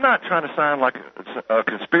 I'm not trying to sound like a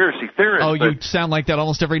conspiracy theorist. Oh, you sound like that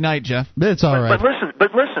almost every night, Jeff. It's all right.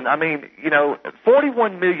 But listen, I mean,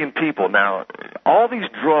 41 million people now, all these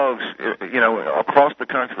drugs, across the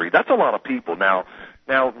country, that's a lot of people. Now,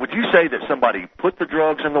 would you say that somebody put the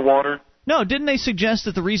drugs in the water? No, didn't they suggest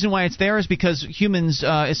that the reason why it's there is because humans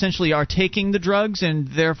essentially are taking the drugs and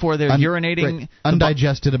therefore they're urinating... Right.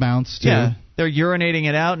 Undigested amounts, too. Yeah, they're urinating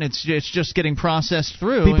it out and it's just getting processed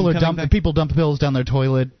through. People dump pills down their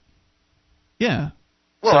toilet. Yeah.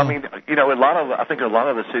 Well, I mean, I think a lot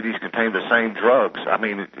of the cities contain the same drugs. I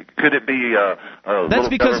mean, could it be That's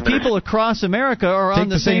because people across America are on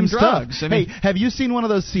the same drugs. I mean, hey, have you seen one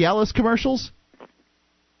of those Cialis commercials?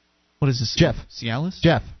 What is this? Jeff. Cialis?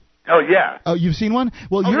 Jeff. Oh, yeah. Oh, you've seen one?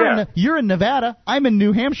 Well, you're in Nevada. I'm in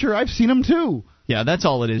New Hampshire. I've seen them, too. Yeah, that's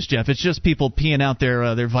all it is, Jeff. It's just people peeing out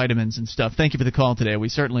their vitamins and stuff. Thank you for the call today. We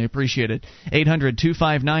certainly appreciate it.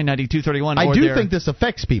 800-259-9231. I do think this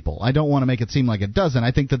affects people. I don't want to make it seem like it doesn't.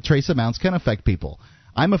 I think that trace amounts can affect people.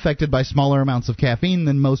 I'm affected by smaller amounts of caffeine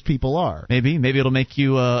than most people are. Maybe it'll make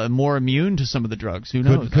you more immune to some of the drugs. Who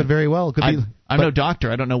knows? Could very well. I'm no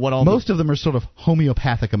doctor. I don't know what all. Most of them are sort of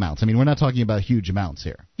homeopathic amounts. I mean, we're not talking about huge amounts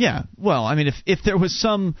here. Yeah. Well, I mean, if there was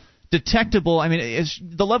some detectable, I mean,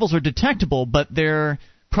 the levels are detectable, but they're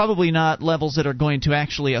probably not levels that are going to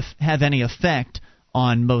actually have any effect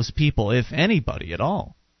on most people, if anybody at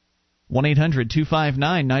all.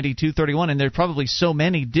 1-800-259-9231, and there are probably so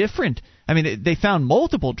many different. I mean, they found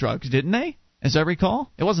multiple drugs, didn't they? As I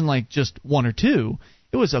recall, it wasn't like just one or two.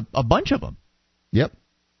 It was a bunch of them. Yep.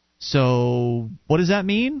 So what does that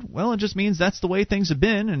mean? Well, it just means that's the way things have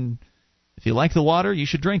been, and if you like the water, you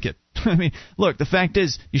should drink it. I mean, look, the fact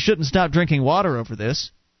is, you shouldn't stop drinking water over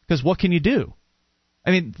this, because what can you do?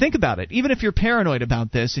 I mean, think about it. Even if you're paranoid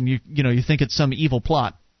about this and you think it's some evil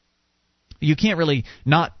plot, you can't really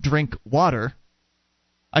not drink water.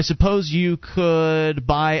 I suppose you could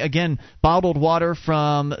buy, again, bottled water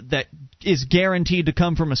that is guaranteed to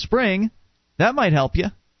come from a spring. That might help you.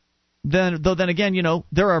 Then again,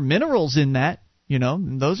 there are minerals in that.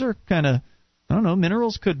 And those are kind of, I don't know,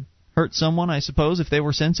 minerals could hurt someone, I suppose, if they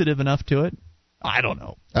were sensitive enough to it. I don't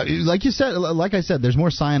know. Like I said, there's more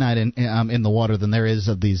cyanide in the water than there is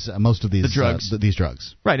of most of these drugs. These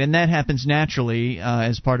drugs. Right, and that happens naturally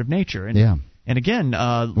as part of nature. And, yeah. And again,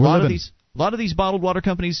 a lot of these bottled water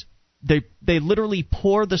companies, they literally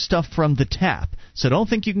pour the stuff from the tap. So don't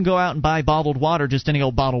think you can go out and buy bottled water, just any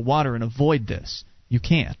old bottled water, and avoid this. You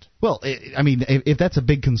can't. Well, I mean, if that's a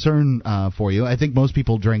big concern for you, I think most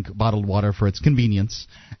people drink bottled water for its convenience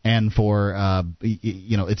and for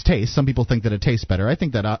its taste. Some people think that it tastes better. I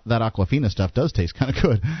think that Aquafina stuff does taste kind of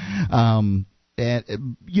good.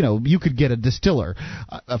 And you could get a distiller.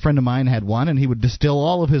 A friend of mine had one, and he would distill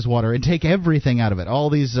all of his water and take everything out of it. All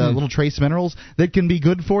these little trace minerals that can be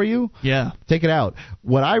good for you. Yeah. Take it out.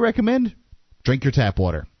 What I recommend: drink your tap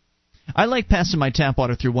water. I like passing my tap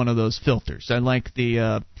water through one of those filters. I like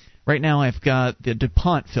the right now I've got the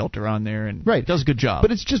DuPont filter on there, and it does a good job.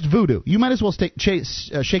 But it's just voodoo. You might as well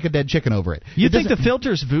shake a dead chicken over it. You think the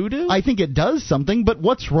filter's voodoo? I think it does something, but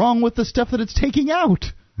what's wrong with the stuff that it's taking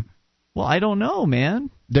out? Well, I don't know, man.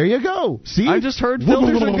 There you go. See? I just heard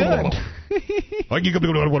filters are good.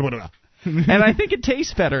 And I think it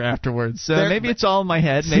tastes better afterwards. Maybe it's all in my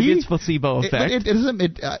head. Maybe it's placebo effect.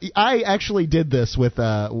 I actually did this with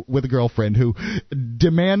a girlfriend who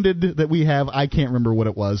demanded that we have. I can't remember what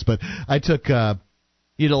it was, but I took.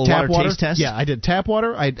 You did a tap water taste test? Yeah, I did tap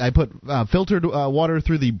water. I put filtered water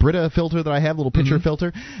through the Brita filter that I have, little pitcher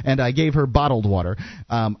filter, and I gave her bottled water.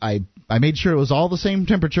 I made sure it was all the same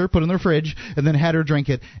temperature, put it in the fridge, and then had her drink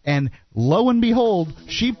it. And lo and behold,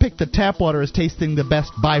 she picked the tap water as tasting the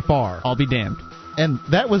best by far. I'll be damned. And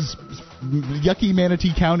that was yucky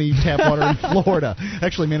Manatee County tap water in Florida.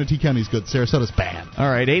 Actually, Manatee County's good. Sarasota's bad. All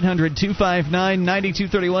right,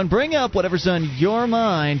 800-259-9231. Bring up whatever's on your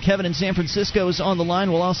mind. Kevin in San Francisco is on the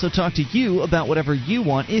line. We'll also talk to you about whatever you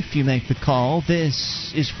want if you make the call.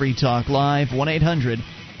 This is Free Talk Live,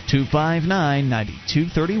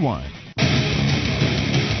 1-800-259-9231.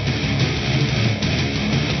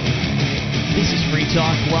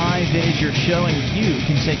 Talk Live is your show, and you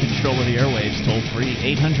can take control of the airwaves toll-free.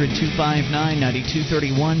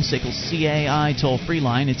 800-259-9231, SACL CAI toll-free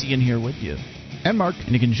line. It's Ian here with you. And Mark.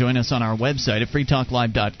 And you can join us on our website at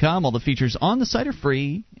freetalklive.com. All the features on the site are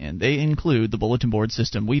free, and they include the bulletin board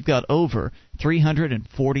system. We've got over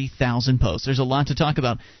 340,000 posts. There's a lot to talk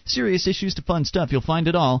about. Serious issues to fun stuff. You'll find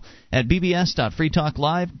it all at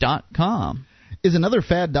bbs.freetalklive.com. Is another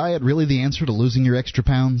fad diet really the answer to losing your extra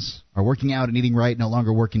pounds? Are working out and eating right no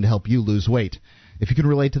longer working to help you lose weight? If you can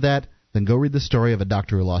relate to that, then go read the story of a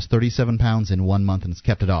doctor who lost 37 pounds in 1 month and has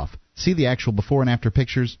kept it off. See the actual before and after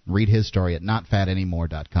pictures. Read his story at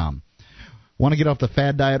notfatanymore.com. Want to get off the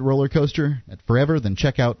fad diet roller coaster at forever? Then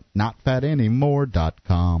check out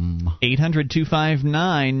notfatanymore.com.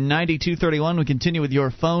 800-259-9231. We continue with your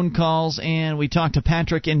phone calls, and we talk to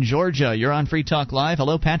Patrick in Georgia. You're on Free Talk Live.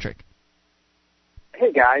 Hello, Patrick.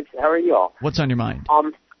 Hey guys, how are you all? What's on your mind?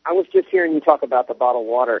 I was just hearing you talk about the bottled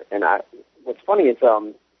water, and what's funny is,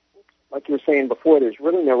 like you were saying before, there's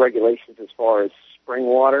really no regulations as far as spring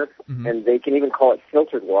water, and they can even call it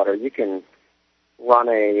filtered water. You can run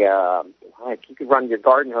you could run your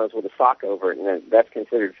garden hose with a sock over it, and that's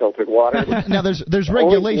considered filtered water. Now there's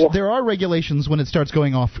regulation. There are regulations when it starts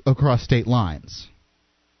going off across state lines.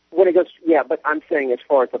 When it goes, yeah, but I'm saying as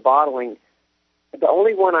far as the bottling. The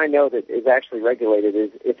only one I know that is actually regulated is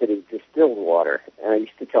if it is distilled water. And I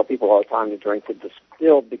used to tell people all the time to drink the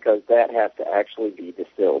distilled because that has to actually be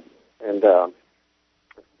distilled. And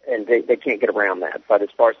they can't get around that. But as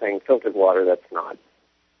far as saying filtered water, that's not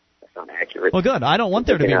accurate. Well, good. I don't want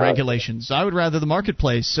there to be regulations. I would rather the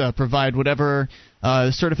marketplace provide whatever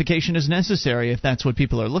certification is necessary if that's what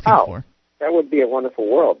people are looking for. That would be a wonderful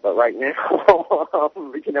world. But right now,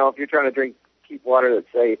 if you're trying to drink cheap water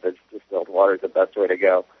that's safe, it's distilled water is the best way to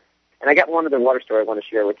go. And I got one other water story I want to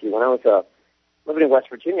share with you. When I was living in West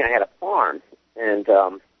Virginia, I had a farm, and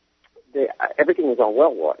everything was on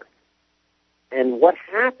well water. And what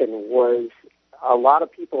happened was a lot of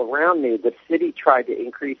people around me, the city tried to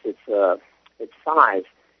increase its size,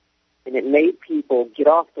 and it made people get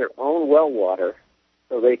off their own well water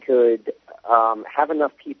so they could have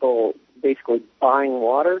enough people basically buying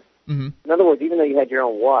water. In other words, even though you had your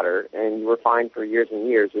own water and you were fine for years and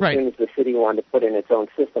years, as soon as the city wanted to put in its own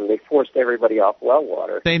system, they forced everybody off well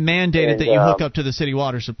water. They mandated that you hook up to the city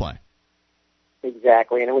water supply.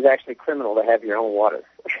 Exactly, and it was actually criminal to have your own water.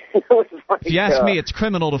 If you ask me, it's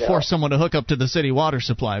criminal to force someone to hook up to the city water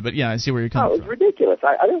supply, but yeah, I see where you're coming from. It was ridiculous.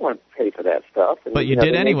 I didn't want to pay for that stuff. And, but you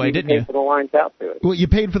did anyway, didn't you? Paid for the lines out to it. Well, you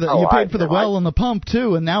paid for the well and the pump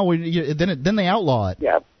too, and now then they outlaw it.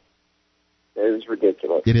 Yeah. It is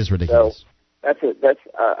ridiculous. It is ridiculous. So that's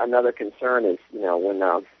another concern is, when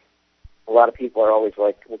a lot of people are always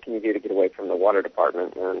like, what can you do to get away from the water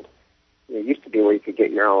department? And it used to be where you could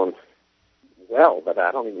get your own well, but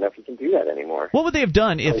I don't even know if you can do that anymore. What would they have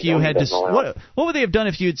done if you had what would they have done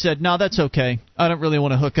if you had said, no, that's okay, I don't really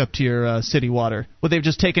want to hook up to your city water? Would they have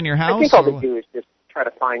just taken your house? I think all they do is just try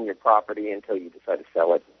to find your property until you decide to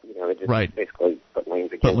sell it. They just basically put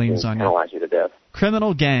liens against you and penalize you to death.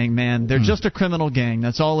 Criminal gang, man. They're just a criminal gang.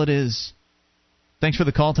 That's all it is. Thanks for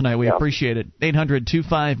the call tonight. We appreciate it.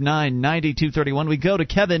 800-259-9231. We go to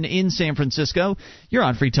Kevin in San Francisco. You're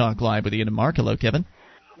on Free Talk Live with Ian and Mark. Hello, Kevin.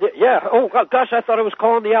 Yeah. Oh, gosh, I thought I was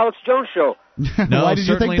calling the Alex Jones Show. No, why did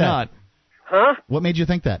you think that? Not. Huh? What made you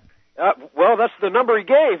think that? Well, that's the number he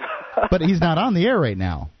gave. But he's not on the air right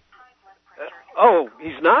now. Oh,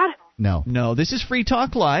 he's not? No, this is Free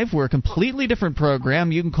Talk Live. We're a completely different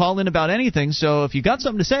program. You can call in about anything, so if you got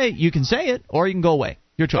something to say, you can say it, or you can go away.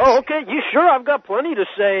 Your choice. Oh, okay. You sure? I've got plenty to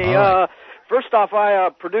say. Right. First off, I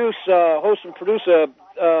host and produce a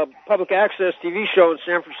public access TV show in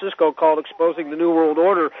San Francisco called Exposing the New World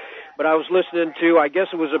Order, but I was listening to, I guess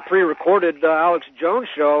it was a pre-recorded Alex Jones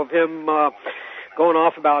show of him going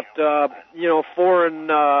off about, foreign,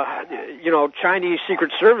 Chinese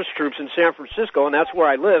Secret Service troops in San Francisco, and that's where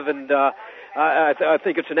I live, and I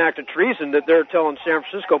think it's an act of treason that they're telling San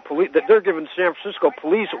Francisco police, that they're giving San Francisco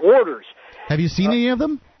police orders. Have you seen any of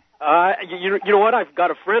them? You know what? I've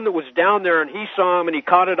got a friend that was down there, and he saw him, and he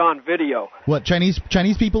caught it on video. What, Chinese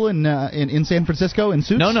people in San Francisco in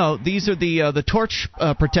suits? No. These are the torch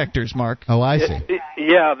protectors, Mark. Oh, I see.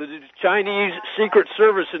 The Chinese Secret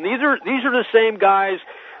Service, and these are the same guys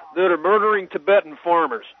that are murdering Tibetan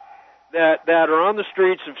farmers that are on the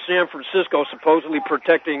streets of San Francisco, supposedly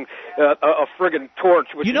protecting a friggin'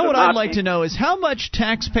 torch. Which you know what I'd like to know is how much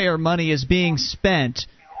taxpayer money is being spent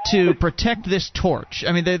to protect this torch?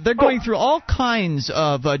 I mean, they're going through all kinds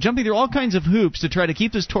of jumping through all kinds of hoops to try to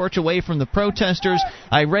keep this torch away from the protesters.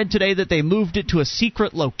 I read today that they moved it to a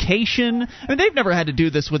secret location. I mean, they've never had to do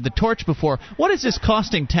this with the torch before. What is this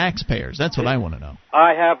costing taxpayers? That's what I want to know.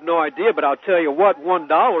 I have no idea, but I'll tell you what,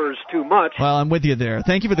 $1 is too much. Well, I'm with you there.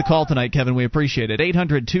 Thank you for the call tonight, Kevin. We appreciate it.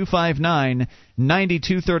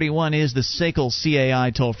 800-259-9231 is the SACL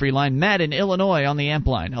CAI toll-free line. Matt in Illinois on the amp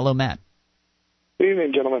line. Hello, Matt. Good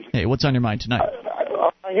evening, gentlemen. Hey, what's on your mind tonight?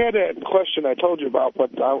 I had a question I told you about,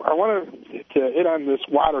 but I wanted to hit on this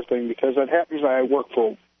water thing because it happens I work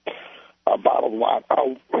for a bottled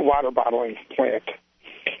water bottling plant.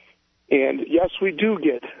 And, yes, we do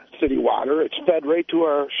get city water. It's fed right to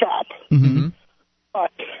our shop. Mm-hmm.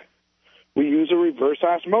 But we use a reverse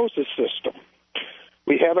osmosis system.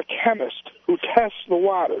 We have a chemist who tests the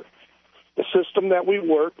water. The system that we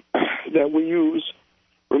use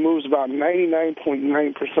removes about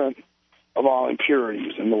 99.9% of all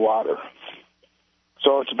impurities in the water.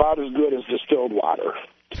 So it's about as good as distilled water.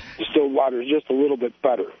 Distilled water is just a little bit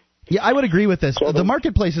better. Yeah, I would agree with this. The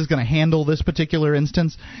marketplace is going to handle this particular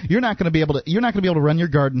instance. You're not going to be able to run your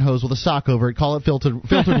garden hose with a sock over it, call it filtered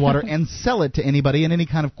water, and sell it to anybody in any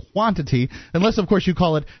kind of quantity, unless of course you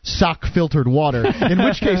call it sock filtered water. In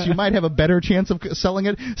which case you might have a better chance of selling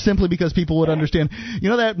it simply because people would understand. You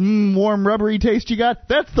know that warm rubbery taste you got?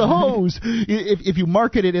 That's the hose. If you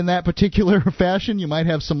market it in that particular fashion, you might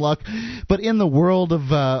have some luck. But in the world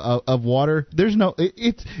of water, there's no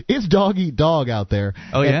it's dog eat dog out there.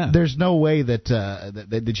 Oh yeah. There's no way that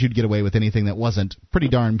you'd get away with anything that wasn't pretty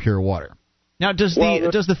darn pure water. Now, does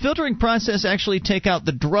the filtering process actually take out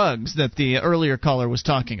the drugs that the earlier caller was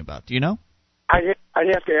talking about? Do you know? I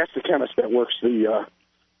have to ask the chemist that works the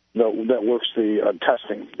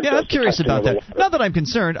testing. Yeah, I'm curious about that. Not that I'm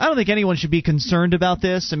concerned. I don't think anyone should be concerned about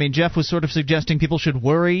this. I mean, Jeff was sort of suggesting people should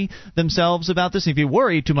worry themselves about this. If you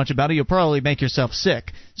worry too much about it, you'll probably make yourself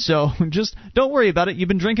sick. So just don't worry about it. You've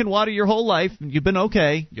been drinking water your whole life. You've been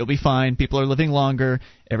okay. You'll be fine. People are living longer.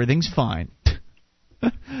 Everything's fine.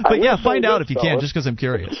 But yeah, find out if you can, just because I'm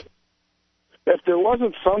curious. If there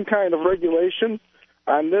wasn't some kind of regulation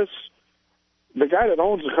on this, the guy that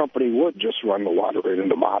owns the company would just run the water right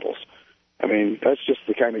into bottles. I mean, that's just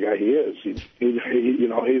the kind of guy he is.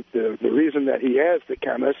 The reason that he has the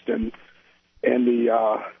chemist and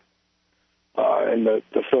the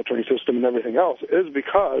filtering system and everything else is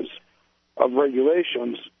because of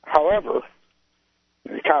regulations. However,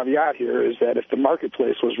 the caveat here is that if the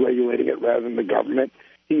marketplace was regulating it rather than the government,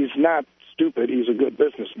 he's not stupid. He's a good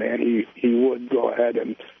businessman. He would go ahead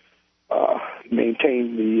and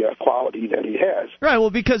maintain the quality that he has. Right, well,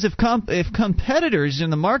 because if competitors in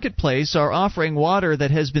the marketplace are offering water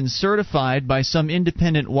that has been certified by some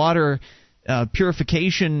independent water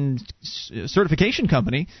purification certification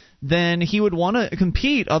company, then he would want to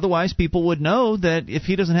compete. Otherwise, people would know that if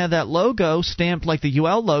he doesn't have that logo stamped like the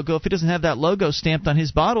UL logo, if he doesn't have that logo stamped on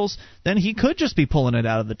his bottles, then he could just be pulling it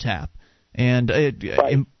out of the tap. And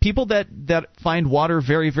people that find water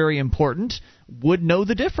very, very important would know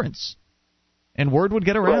the difference. And word would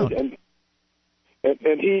get around. Right.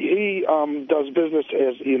 And he does business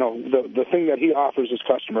as, the thing that he offers is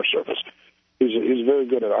customer service. He's very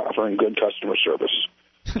good at offering good customer service.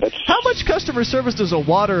 How much customer service does a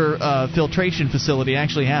water filtration facility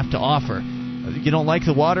actually have to offer? You don't like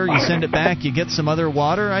the water, you send it back, you get some other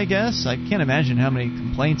water, I guess? I can't imagine how many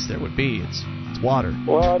complaints there would be. It's water.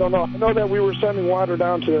 Well, I don't know. I know that we were sending water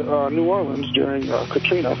down to New Orleans during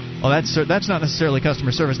Katrina. Well, that's not necessarily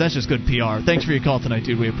customer service. That's just good PR. Thanks for your call tonight,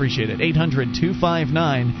 dude. We appreciate it.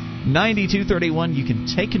 800-259-9231. You can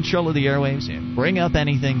take control of the airwaves and bring up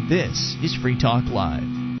anything. This is Free Talk Live.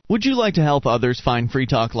 Would you like to help others find Free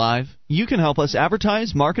Talk Live? You can help us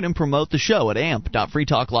advertise, market, and promote the show at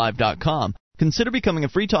amp.freetalklive.com. Consider becoming a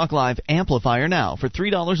Free Talk Live amplifier now for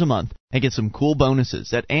 $3 a month and get some cool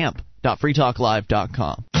bonuses at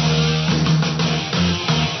amp.freetalklive.com.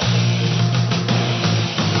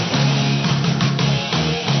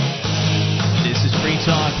 This is Free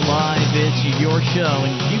Talk Live. It's your show,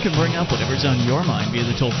 and you can bring up whatever's on your mind via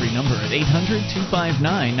the toll-free number at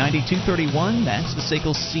 800-259-9231. That's the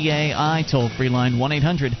SACL CAI toll-free line,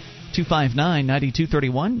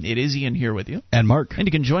 1-800-259-9231. It is Ian here with you. And Mark. And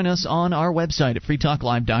you can join us on our website at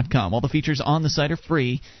freetalklive.com. All the features on the site are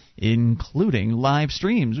free, including live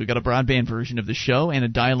streams. We've got a broadband version of the show and a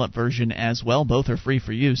dial-up version as well. Both are free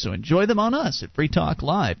for you, so enjoy them on us at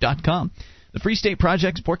freetalklive.com. The Free State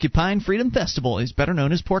Project's Porcupine Freedom Festival is better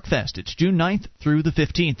known as PorcFest. It's June 9th through the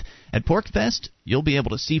 15th. At PorcFest, you'll be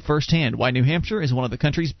able to see firsthand why New Hampshire is one of the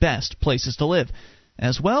country's best places to live.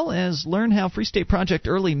 as well as learn how Free State Project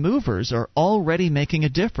early movers are already making a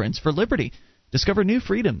difference for liberty. Discover new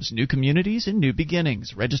freedoms, new communities, and new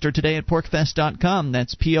beginnings. Register today at porcfest.com.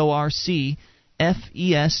 That's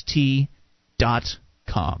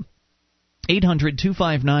porcfest.com.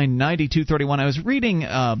 800-259-9231. I was reading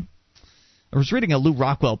a Lou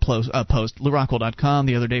Rockwell post, LouRockwell.com,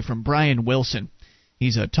 the other day from Brian Wilson.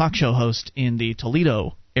 He's a talk show host in the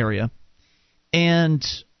Toledo area, and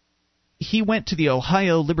he went to the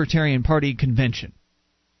Ohio Libertarian Party convention.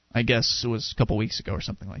 I guess it was a couple weeks ago or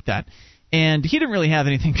something like that, and he didn't really have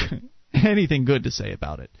anything good to say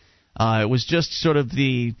about it. It was just sort of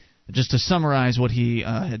just to summarize what he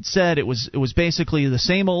had said, it was basically the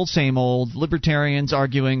same old libertarians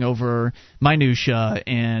arguing over minutia,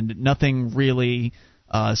 and nothing really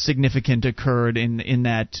significant occurred in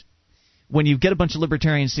that. When you get a bunch of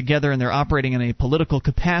libertarians together and they're operating in a political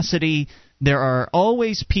capacity, there are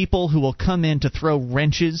always people who will come in to throw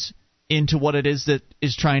wrenches into what it is that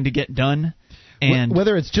is trying to get done. And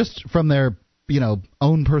whether it's just from their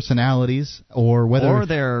own personalities or whether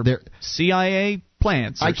their CIA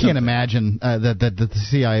plants. I can't imagine that the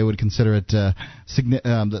CIA would consider it the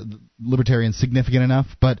libertarians significant enough,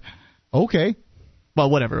 but okay. Well,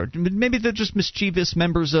 whatever. Maybe they're just mischievous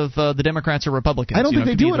members of the Democrats or Republicans. I don't think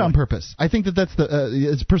they do it on purpose. I think that's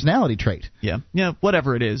it's a personality trait. Yeah,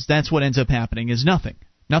 whatever it is, that's what ends up happening is nothing.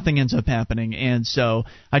 Nothing ends up happening. And so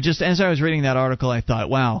as I was reading that article, I thought,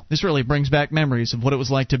 wow, this really brings back memories of what it was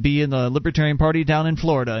like to be in the Libertarian Party down in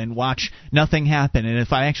Florida and watch nothing happen. And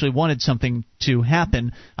if I actually wanted something to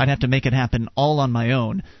happen, I'd have to make it happen all on my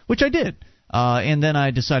own, which I did. And then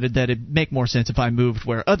I decided that it'd make more sense if I moved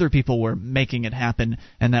where other people were making it happen,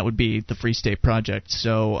 and that would be the Free State Project.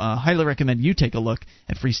 So highly recommend you take a look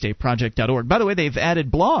at freestateproject.org. By the way, they've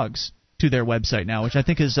added blogs to their website now, which I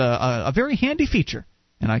think is a very handy feature,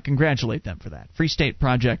 and I congratulate them for that.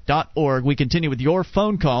 freestateproject.org. We continue with your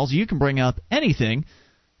phone calls. You can bring up anything.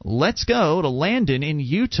 Let's go to Landon in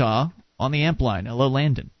Utah on the amp line. Hello,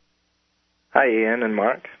 Landon. Hi, Ian and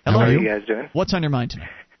Mark. Hello. How are you guys doing? What's on your mind tonight?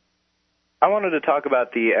 I wanted to talk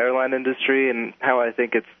about the airline industry and how I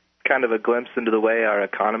think it's kind of a glimpse into the way our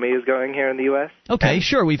economy is going here in the U.S. Okay,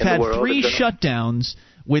 sure. We've had 3 in shutdowns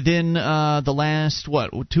within the last,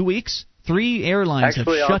 2 weeks? 3 airlines have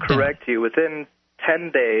shut down. Actually, I'll correct you. Within 10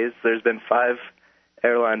 days, there's been 5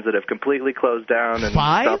 airlines that have completely closed down and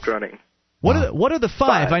stopped running. What are the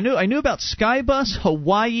 5? I knew about Skybus,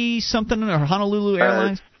 Hawaii something, or Honolulu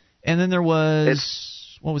Airlines, and then there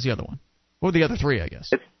was, what was the other one? What were the other 3, I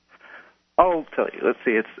guess? I'll tell you. Let's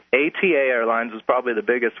see. It's ATA Airlines was probably the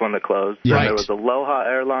biggest one that closed. Right. Then there was Aloha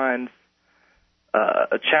Airlines,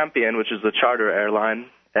 a Champion, which is a charter airline,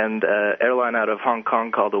 and an airline out of Hong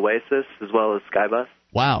Kong called Oasis, as well as Skybus.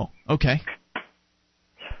 Wow. Okay.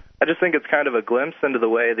 I just think it's kind of a glimpse into the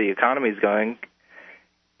way the economy's going,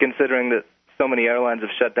 considering that so many airlines have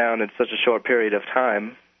shut down in such a short period of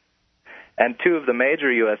time. And 2 of the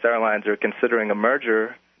major U.S. airlines are considering a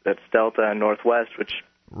merger. That's Delta and Northwest, which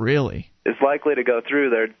really is likely to go through.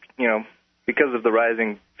 There, because of the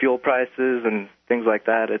rising fuel prices and things like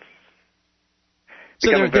that. It's so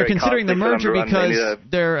they're considering the merger because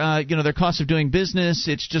their cost of doing business.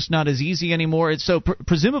 It's just not as easy anymore. It's so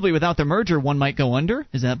presumably without the merger, one might go under.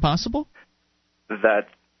 Is that possible?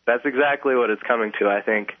 That's exactly what it's coming to, I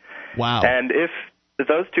think. Wow. And if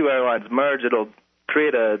those 2 airlines merge, it'll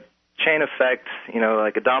create a chain effect,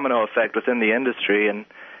 like a domino effect within the industry. And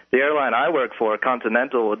the airline I work for,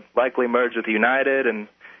 Continental, would likely merge with United, and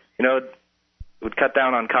it would cut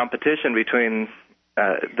down on competition between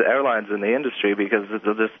the airlines in the industry because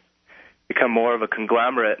it'll just become more of a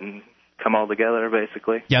conglomerate and come all together,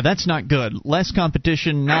 basically. Yeah, that's not good. Less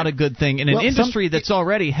competition, not a good thing in an industry that's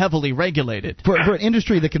already heavily regulated. For an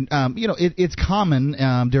industry that can, it's common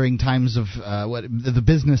during times of the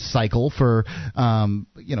business cycle for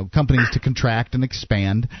companies to contract and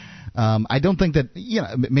expand. I don't think that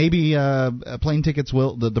maybe plane tickets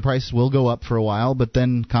the price will go up for a while, but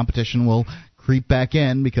then competition will creep back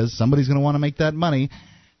in because somebody's going to want to make that money,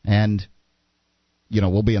 and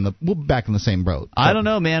we'll be back in the same boat. I don't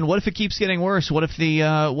know, man. What if it keeps getting worse? What if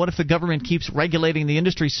the government keeps regulating the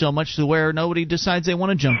industry so much to where nobody decides they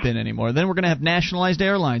want to jump in anymore? Then we're going to have nationalized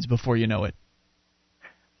airlines before you know it.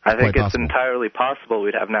 I think it's entirely possible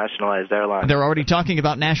we'd have nationalized airlines. They're already talking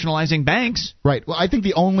about nationalizing banks. Right. Well, I think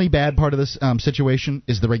the only bad part of this situation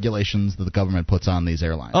is the regulations that the government puts on these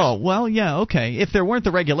airlines. Oh, well, yeah, okay. If there weren't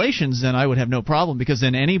the regulations, then I would have no problem because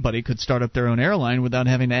then anybody could start up their own airline without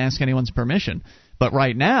having to ask anyone's permission. But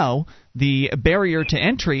right now, the barrier to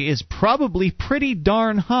entry is probably pretty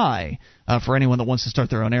darn high for anyone that wants to start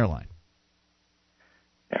their own airline.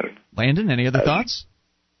 Landon, any other thoughts?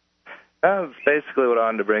 That's basically what I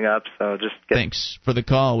wanted to bring up. So Thanks for the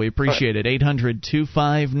call. We appreciate it.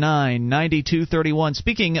 800-259-9231.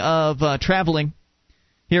 Speaking of traveling,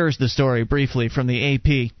 here's the story briefly from the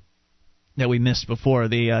AP that we missed before.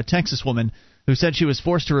 The Texas woman who said she was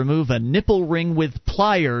forced to remove a nipple ring with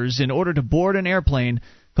pliers in order to board an airplane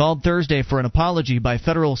called Thursday for an apology by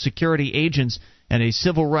federal security agents and a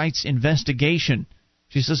civil rights investigation.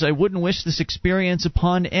 She says, I wouldn't wish this experience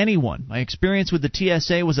upon anyone. My experience with the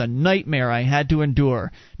TSA was a nightmare I had to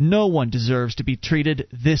endure. No one deserves to be treated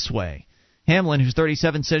this way. Hamlin, who's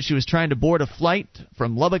 37, says she was trying to board a flight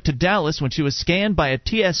from Lubbock to Dallas when she was scanned by a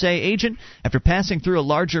TSA agent after passing through a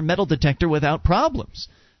larger metal detector without problems.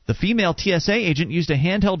 The female TSA agent used a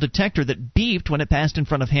handheld detector that beeped when it passed in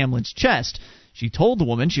front of Hamlin's chest. She told the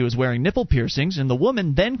woman she was wearing nipple piercings, and the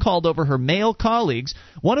woman then called over her male colleagues,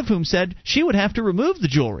 one of whom said she would have to remove the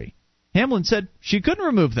jewelry. Hamlin said she couldn't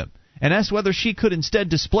remove them, and asked whether she could instead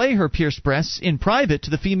display her pierced breasts in private to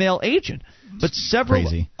the female agent. But several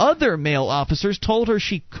other male officers told her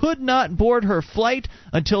she could not board her flight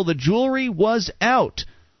until the jewelry was out.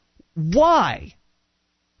 Why?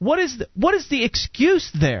 What is the excuse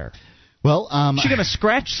there? Well, is she going to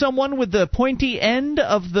scratch someone with the pointy end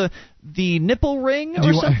of the nipple ring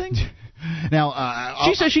or something? Now,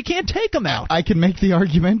 she says she can't take them out. I can make the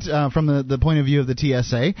argument from the point of view of the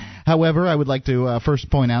TSA. However, I would like to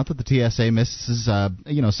first point out that the TSA misses,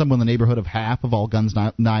 somewhere in the neighborhood of half of all guns,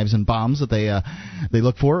 knives, and bombs that they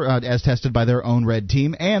look for, as tested by their own red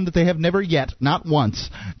team, and that they have never yet, not once,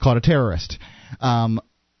 caught a terrorist.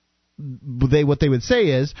 What they would say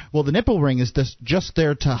is, well, the nipple ring is just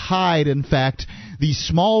there to hide, in fact, the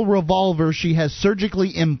small revolver she has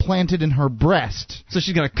surgically implanted in her breast. So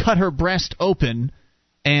she's going to cut her breast open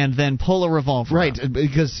and then pull a revolver out. Right,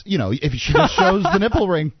 because, if she just shows the nipple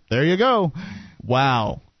ring, there you go.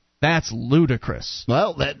 Wow. That's ludicrous.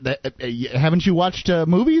 Well, haven't you watched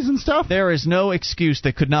movies and stuff? There is no excuse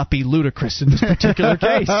that could not be ludicrous in this particular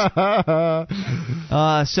case.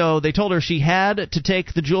 So they told her she had to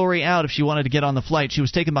take the jewelry out if she wanted to get on the flight. She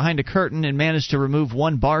was taken behind a curtain and managed to remove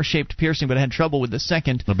one bar-shaped piercing, but had trouble with the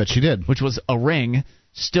second. I bet she did. Which was a ring.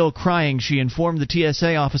 Still crying, she informed the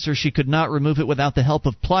TSA officer she could not remove it without the help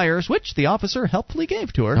of pliers, which the officer helpfully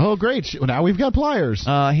gave to her. Oh, great. Now we've got pliers.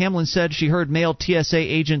 Hamlin said she heard male TSA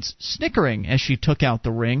agents snickering as she took out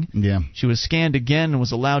the ring. Yeah. She was scanned again and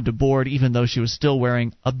was allowed to board, even though she was still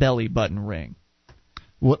wearing a belly button ring.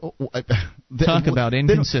 Talk about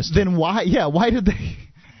inconsistent. Then why? Yeah, why'd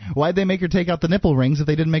they make her take out the nipple rings if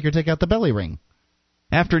they didn't make her take out the belly ring?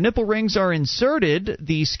 After nipple rings are inserted,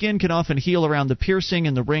 the skin can often heal around the piercing,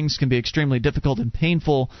 and the rings can be extremely difficult and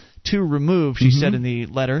painful to remove, she said in the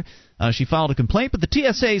letter. She filed a complaint, but the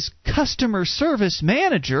TSA's customer service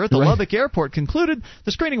manager at the Lubbock airport concluded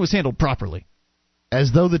the screening was handled properly.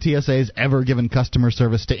 As though the TSA has ever given customer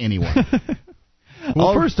service to anyone.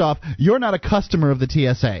 Well, first off, you're not a customer of the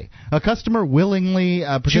TSA. A customer willingly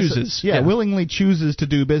willingly chooses to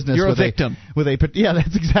do business. You're a victim. Yeah,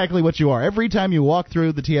 that's exactly what you are. Every time you walk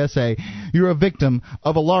through the TSA, you're a victim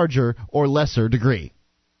of a larger or lesser degree.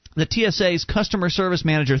 The TSA's customer service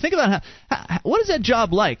manager. Think about what is that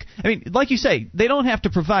job like? I mean, like you say, they don't have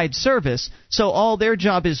to provide service, so all their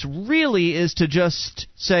job is to just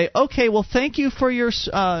say, okay, well, thank you for your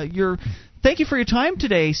time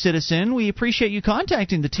today, citizen. We appreciate you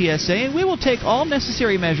contacting the TSA, and we will take all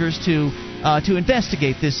necessary measures to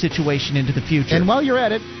investigate this situation into the future. And while you're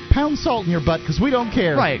at it, pound salt in your butt, because we don't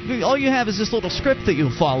care. Right. All you have is this little script that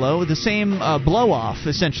you'll follow, the same blow-off,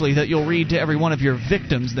 essentially, that you'll read to every one of your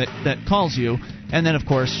victims that calls you, and then, of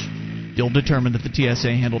course, you'll determine that the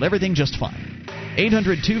TSA handled everything just fine.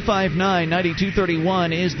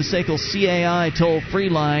 800-259-9231 is the SACL CAI toll-free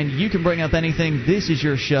line. You can bring up anything. This is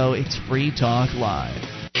your show. It's Free Talk Live.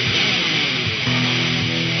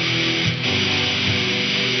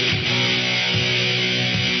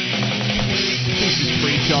 This is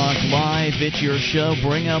Free Talk Live. It's your show.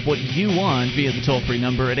 Bring up what you want via the toll-free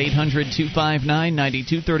number at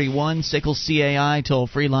 800-259-9231. SACL CAI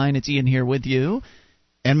toll-free line. It's Ian here with you.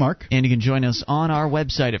 And Mark. And you can join us on our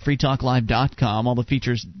website at freetalklive.com. All the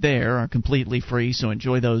features there are completely free, so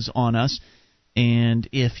enjoy those on us. And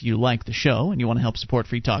if you like the show and you want to help support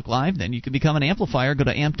Free Talk Live, then you can become an amplifier. Go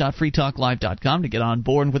to amp.freetalklive.com to get on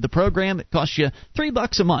board with the program. It costs you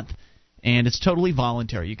 $3 a month, and it's totally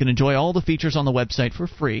voluntary. You can enjoy all the features on the website for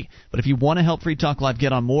free. But if you want to help Free Talk Live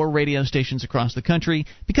get on more radio stations across the country,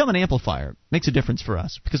 become an amplifier. It makes a difference for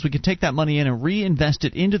us because we can take that money in and reinvest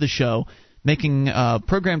it into the show making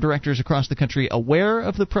program directors across the country aware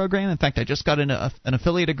of the program. In fact, I just got an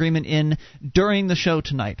affiliate agreement in during the show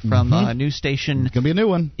tonight from a new station. It's going to be a new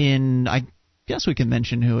one. I guess we can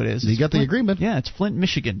mention who it is. You got the agreement. Yeah, it's Flint,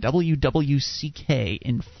 Michigan, WWCK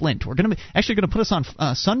in Flint. We're going to put us on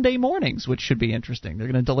Sunday mornings, which should be interesting. They're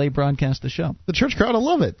going to delay broadcast the show. The church crowd will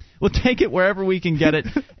love it. We'll take it wherever we can get it,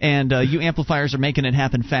 and you amplifiers are making it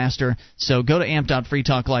happen faster. So go to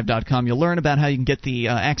amp.freetalklive.com. You'll learn about how you can get the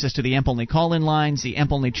access to the AMP-only call-in lines, the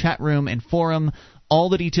AMP-only chat room and forum. All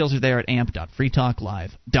the details are there at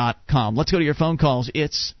amp.freetalklive.com. Let's go to your phone calls.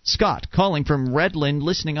 It's Scott calling from Redland,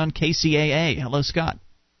 listening on KCAA. Hello, Scott.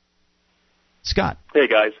 Scott. Hey,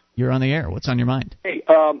 guys. You're on the air. What's on your mind? Hey,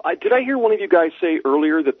 did I hear one of you guys say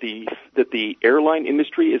earlier that the airline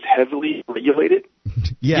industry is heavily regulated?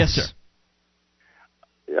 Yes, sir.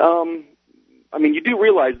 I mean, you do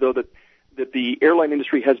realize, though, that the airline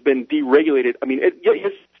industry has been deregulated. I mean,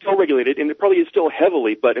 it's still regulated, and it probably is still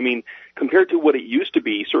heavily, but, I mean, compared to what it used to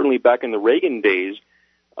be, certainly back in the Reagan days,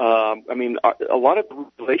 I mean, a lot of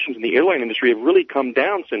regulations in the airline industry have really come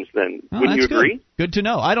down since then. Wouldn't you agree? Good to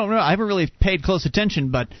know. I don't know. I haven't really paid close attention,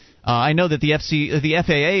 but I know that the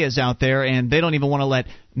FAA is out there, and they don't even want to let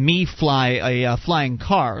me fly a flying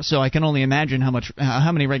car. So I can only imagine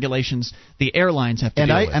how many regulations the airlines have to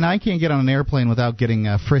deal with. And I can't get on an airplane without getting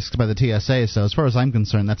frisked by the TSA. So as far as I'm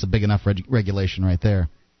concerned, that's a big enough regulation right there.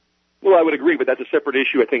 Well, I would agree, but that's a separate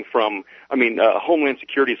issue, I think, from, Homeland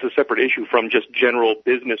Security is a separate issue from just general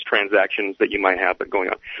business transactions that you might have going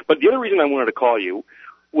on. But the other reason I wanted to call you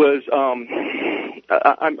was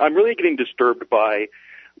I'm really getting disturbed by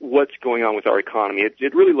what's going on with our economy.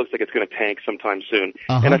 It really looks like it's going to tank sometime soon.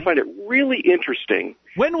 And I find it really interesting.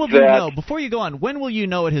 When will you know? Before you go on, when will you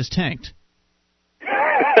know it has tanked?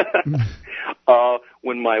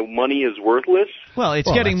 When my money is worthless? Well,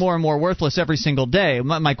 it's getting more and more worthless every single day.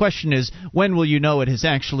 My question is, when will you know it has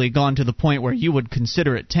actually gone to the point where you would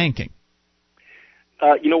consider it tanking?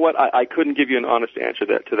 You know what? I couldn't give you an honest answer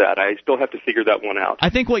to that. I still have to figure that one out. I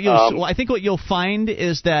think what you'll find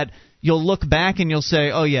is that you'll look back and you'll say,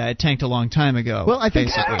 "Oh yeah, it tanked a long time ago." Well, I think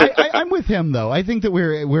I'm with him though. I think that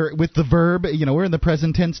we're with the verb. We're in the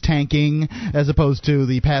present tense, tanking, as opposed to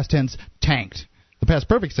the past tense, tanked. The past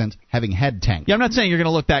perfect sense, having had tanked. Yeah, I'm not saying you're going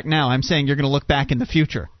to look back now. I'm saying you're going to look back in the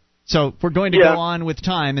future. So we're going to go on with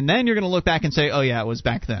time, and then you're going to look back and say, "Oh yeah, it was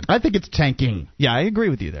back then." I think it's tanking. Yeah, I agree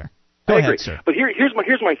with you there. I Go ahead, agree. sir. But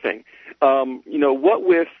here's my thing. What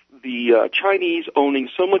with the Chinese owning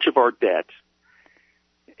so much of our debt,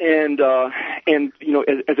 and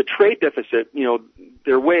as a trade deficit,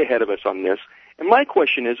 they're way ahead of us on this. And my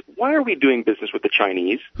question is, why are we doing business with the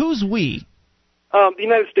Chinese? Who's we? The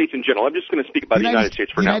United States in general. I'm just going to speak about the United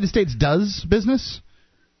States for now. The United States does business?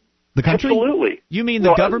 The country? Absolutely. You mean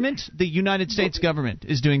the government? The United States government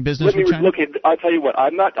is doing business with China? Look, I'll tell you what.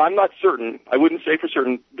 I'm not certain. I wouldn't say for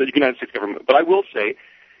certain the United States government, but I will say,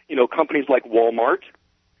 companies like Walmart.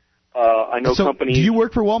 I know companies. Do you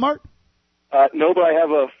work for Walmart? No, but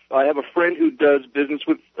I have a friend who does business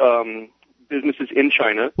with businesses in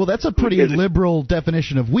China. Well, that's a pretty liberal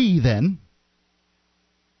definition of we then.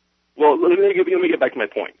 Well, let me get back to my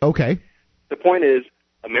point. Okay. The point is,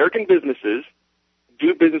 American businesses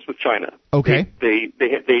do business with China. Okay. They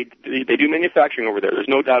do manufacturing over there. There's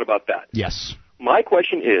no doubt about that. Yes. My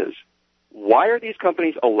question is, why are these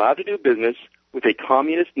companies allowed to do business with a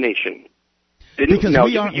communist nation? Because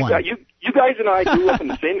we aren't one. You guys and I grew up in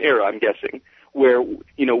the same era, I'm guessing, where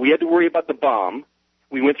we had to worry about the bomb.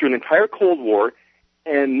 We went through an entire Cold War,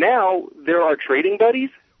 and now there are trading buddies.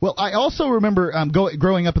 Well, I also remember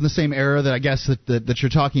growing up in the same era that I guess that you're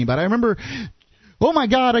talking about. I remember, oh my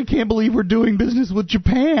God, I can't believe we're doing business with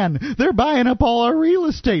Japan. They're buying up all our real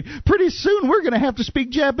estate. Pretty soon we're going to have to speak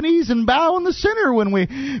Japanese and bow in the center when we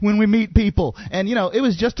meet people. And it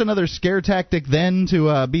was just another scare tactic then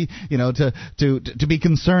to be to be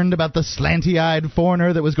concerned about the slanty-eyed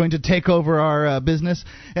foreigner that was going to take over our business.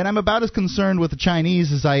 And I'm about as concerned with the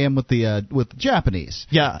Chinese as I am with the Japanese.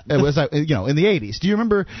 Yeah, it was in the 80s. Do you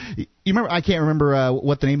remember? I can't remember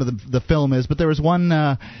what the name of the film is, but there was one.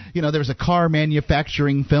 There was a car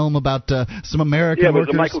manufacturing film about some American workers. Yeah, it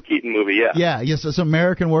was a Michael Keaton movie. Yeah. Yes, some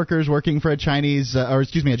American workers working for a Japanese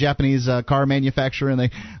car manufacturer, and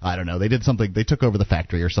they did something. They took over the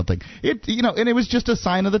factory or something. And it was just a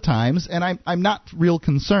sign of the times. And I'm not real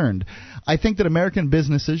concerned. I think that American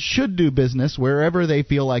businesses should do business wherever they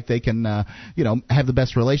feel like they can, have the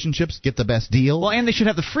best relationships, get the best deal. Well, and they should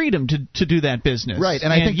have the freedom to do that business. Right,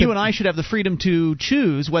 and I think you and I should have the freedom to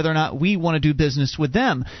choose whether or not we want to do business with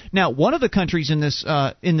them. Now, one of the countries in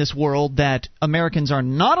this world that Americans are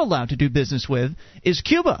not allowed to do business with is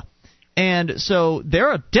Cuba. And so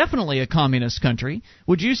they're definitely a communist country.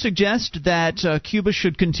 Would you suggest that Cuba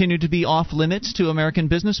should continue to be off limits to American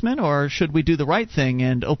businessmen, or should we do the right thing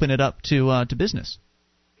and open it up to business?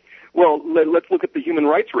 Well, let's look at the human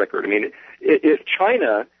rights record. I mean, if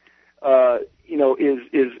China,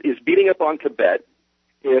 is beating up on Tibet,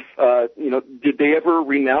 if did they ever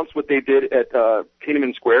renounce what they did at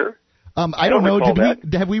Tiananmen Square? I don't know.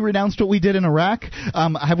 Have we renounced what we did in Iraq?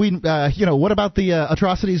 Have we? What about the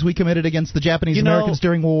atrocities we committed against the Japanese Americans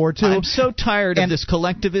during World War II? I'm so tired of this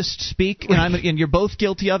collectivist speak, and you're both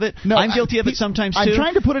guilty of it. No, I'm guilty of it sometimes too. I'm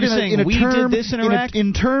trying to put it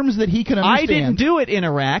in terms that he can understand. I didn't do it in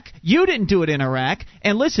Iraq. You didn't do it in Iraq.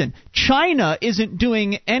 And listen, China isn't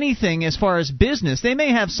doing anything as far as business. They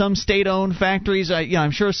may have some state-owned factories.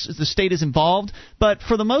 I'm sure the state is involved, but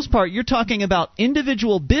for the most part, you're talking about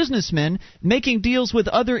individual businessmen making deals with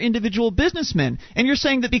other individual businessmen. And you're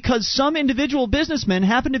saying that because some individual businessmen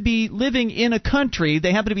happen to be living in a country,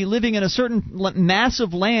 they happen to be living in a certain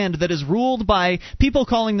massive land that is ruled by people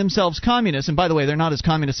calling themselves communists, and by the way, they're not as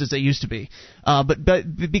communist as they used to be, but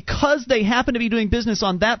because they happen to be doing business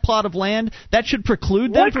on that plot of land, that should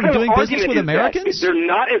preclude them from doing business with Americans? They're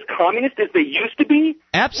not as communist as they used to be?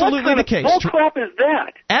 Absolutely the case. What crap is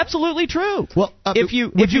that? Absolutely true. Well,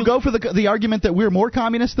 would you go for the argument that we're more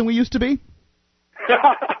communist than we used to be?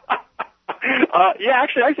 Yeah,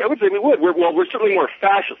 actually, I would say we would. We're certainly more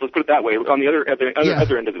fascist. Let's put it that way. On the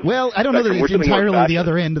other end of the well, I don't know that it's entirely the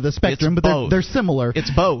other end of the spectrum, but they're similar.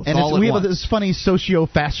 It's both. And we have this funny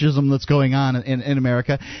socio-fascism that's going on in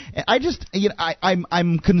America.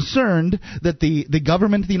 I'm concerned that the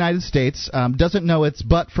government of the United States doesn't know its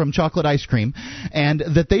butt from chocolate ice cream, and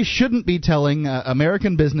that they shouldn't be telling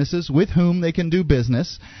American businesses with whom they can do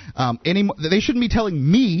business anymore. They shouldn't be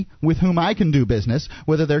telling me with whom I can do business,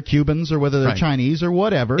 whether they're Cubans or whether they're Chinese or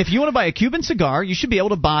whatever. If you want to buy a Cuban cigar, you should be able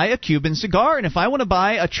to buy a Cuban cigar. And if I want to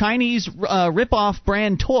buy a Chinese rip-off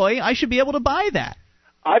brand toy, I should be able to buy that.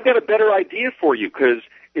 I've got a better idea for you, because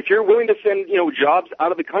if you're willing to send jobs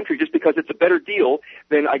out of the country just because it's a better deal,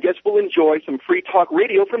 then I guess we'll enjoy some free talk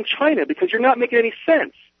radio from China, because you're not making any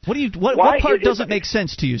sense. What part doesn't make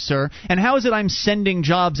sense to you, sir? And how is it I'm sending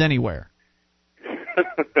jobs anywhere?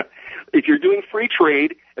 If you're doing free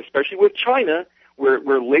trade, especially with China,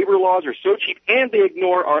 where labor laws are so cheap, and they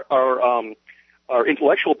ignore our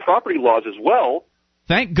intellectual property laws as well.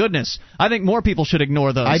 Thank goodness. I think more people should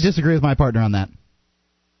ignore those. I disagree with my partner on that.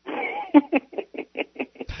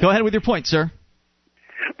 Go ahead with your point, sir.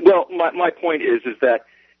 Well, my point is that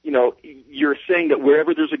you're saying that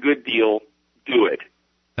wherever there's a good deal, do it.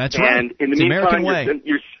 That's right. And in the meantime,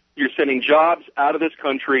 you're sending jobs out of this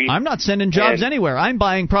country. I'm not sending jobs anywhere. I'm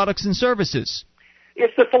buying products and services.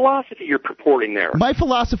 It's the philosophy you're purporting there. My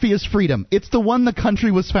philosophy is freedom. It's the one the country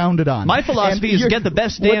was founded on. My philosophy is get the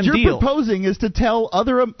best damn deal. What you're proposing is to tell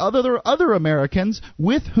other Americans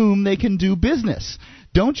with whom they can do business.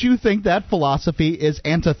 Don't you think that philosophy is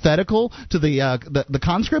antithetical to the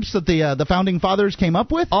conscripts that the founding fathers came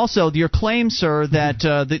up with? Also, your claim, sir,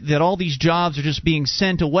 that all these jobs are just being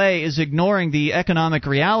sent away is ignoring the economic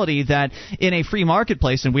reality that in a free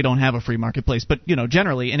marketplace, and we don't have a free marketplace, but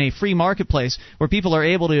generally in a free marketplace where people are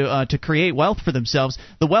able to create wealth for themselves,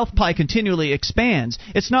 the wealth pie continually expands.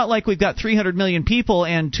 It's not like we've got 300 million people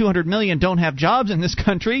and 200 million don't have jobs in this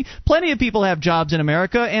country. Plenty of people have jobs in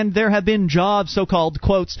America, and there have been jobs, so-called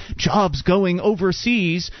quotes, jobs going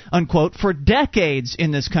overseas, unquote, for decades in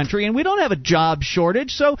this country, and we don't have a job shortage,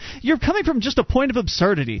 so you're coming from just a point of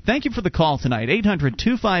absurdity. Thank you for the call tonight,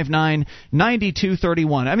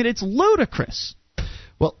 800-259-9231. I mean, it's ludicrous.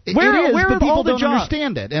 Well, where people don't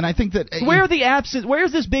understand it, and I think that...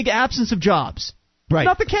 Where's this big absence of jobs? Right.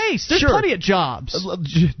 Not the case. There's plenty of jobs.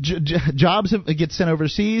 Jobs get sent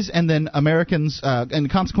overseas, and then Americans, and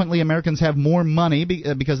consequently Americans have more money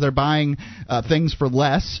because they're buying things for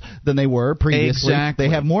less than they were previously. Exactly.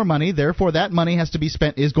 They have more money, therefore that money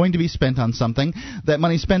is going to be spent on something. That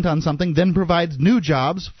money spent on something then provides new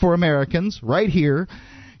jobs for Americans right here.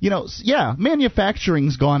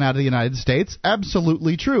 Manufacturing's gone out of the United States.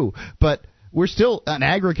 Absolutely true. But we're still an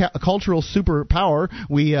agricultural superpower.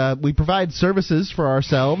 We provide services for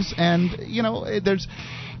ourselves, and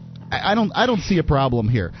I don't see a problem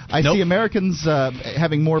here. I see Americans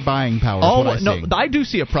having more buying power. I do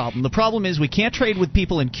see a problem. The problem is we can't trade with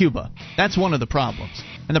people in Cuba. That's one of the problems.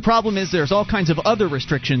 And the problem is there's all kinds of other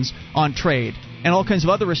restrictions on trade and all kinds of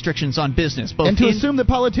other restrictions on business. And to assume that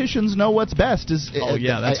politicians know what's best is...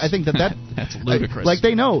 I think that that's ludicrous. Like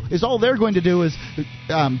they know. Is all they're going to do is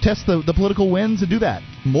test the political winds and do that.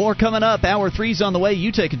 More coming up. Hour 3's on the way.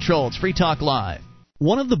 You take control. It's Free Talk Live.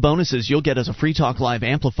 One of the bonuses you'll get as a Free Talk Live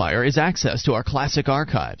amplifier is access to our classic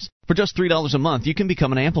archives. For just $3 a month, you can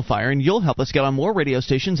become an amplifier, and you'll help us get on more radio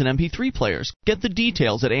stations and MP3 players. Get the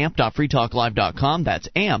details at amp.freetalklive.com. That's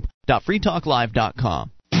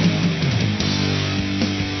amp.freetalklive.com.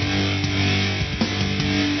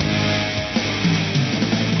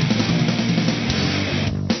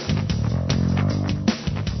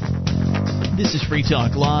 This is Free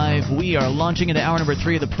Talk Live. We are launching into hour number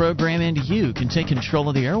 3 of the program, and you can take control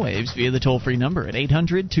of the airwaves via the toll-free number at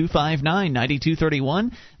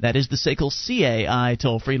 800-259-9231. That is the SACL CAI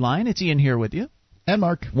toll-free line. It's Ian here with you. And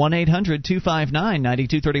Mark.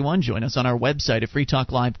 1-800-259-9231. Join us on our website at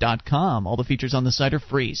freetalklive.com. All the features on the site are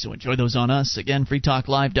free, so enjoy those on us. Again,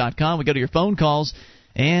 freetalklive.com. We go to your phone calls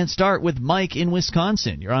and start with Mike in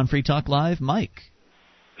Wisconsin. You're on Free Talk Live. Mike.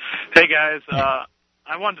 Hey, guys.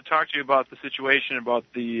 I wanted to talk to you about the situation about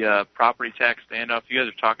the property tax standoff. You guys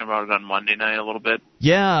are talking about it on Monday night a little bit.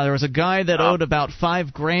 Yeah, there was a guy that owed about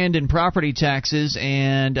 $5,000 in property taxes,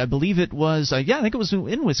 and I believe it was, I think it was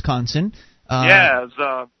in Wisconsin. Yeah, it was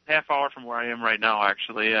a half hour from where I am right now,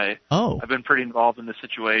 actually. I've been pretty involved in the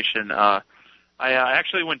situation. I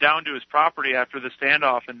actually went down to his property after the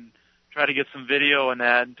standoff and tried to get some video and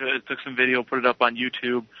that. Took some video, put it up on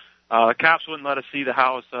YouTube. The cops wouldn't let us see the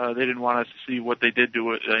house. They didn't want us to see what they did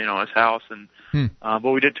to it, his house. And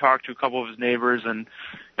but we did talk to a couple of his neighbors and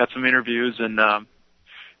got some interviews. And the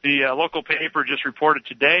local paper just reported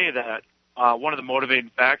today that one of the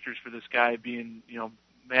motivating factors for this guy being,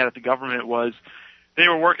 mad at the government was they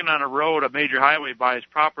were working on a road, a major highway by his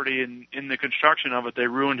property, and in the construction of it, they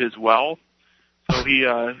ruined his well. So he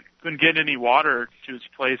couldn't get any water to his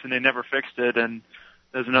place, and they never fixed it. And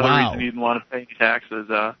there's another reason he didn't want to pay any taxes.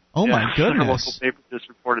 My goodness! The local paper just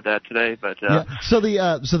reported that today. But so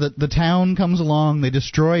the town comes along, they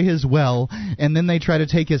destroy his well, and then they try to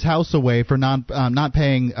take his house away for not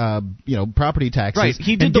paying property taxes. Right,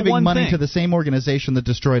 he did and the giving one money thing to the same organization that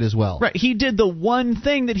destroyed his well. Right, he did the one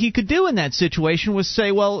thing that he could do in that situation was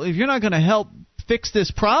say, well, if you're not going to help fix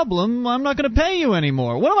this problem, I'm not going to pay you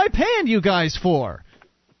anymore. What am I paying you guys for?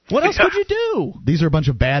 What else would you do? These are a bunch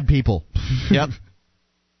of bad people. Yep.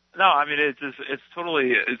 No, I mean it's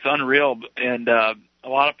unreal, and a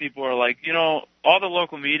lot of people are like, all the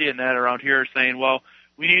local media and that around here are saying, well,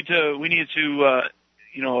 we need to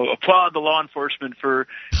applaud the law enforcement for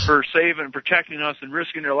saving, protecting us, and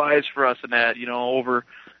risking their lives for us, and that, over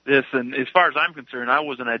this. And as far as I'm concerned, I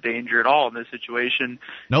wasn't at danger at all in this situation.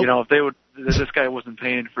 Nope. If this guy wasn't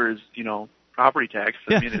paying for his, property tax.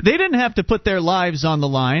 Yeah, they didn't have to put their lives on the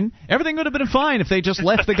line. Everything would have been fine if they just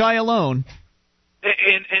left the guy alone.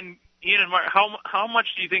 And Ian and Mark, how much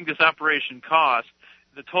do you think this operation cost?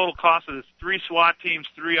 The total cost of this: 3 SWAT teams,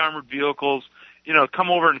 3 armored vehicles.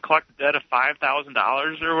 Come over and collect the debt of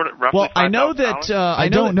 $5,000 or what? Roughly. Well, I know that I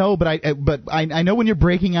don't know, but I know when you're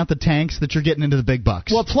breaking out the tanks that you're getting into the big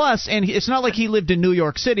bucks. Well, plus, and it's not like he lived in New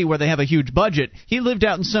York City where they have a huge budget. He lived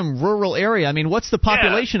out in some rural area. I mean, what's the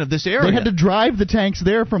population of this area? They had to drive the tanks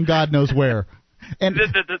there from God knows where. And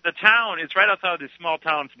the town, it's right outside this small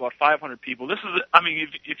town. It's about 500 people. This is, I mean,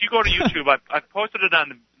 if you go to YouTube, I posted it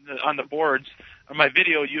on the boards on my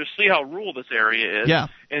video. You'll see how rural this area is. Yeah.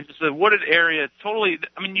 And it's a wooded area. Totally.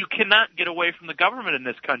 I mean, you cannot get away from the government in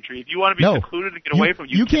this country. If you want to be secluded and get away from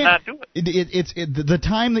it, you cannot do it. The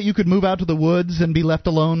time that you could move out to the woods and be left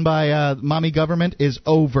alone by mommy government is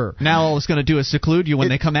over. Now all it's going to do is seclude you when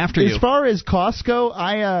they come after you. As far as costs go,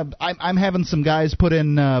 I'm having some guys put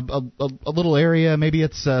in a little area. Maybe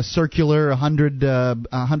it's circular,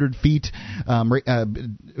 100 feet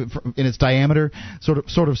in its diameter,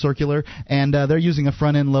 sort of circular, and they're using a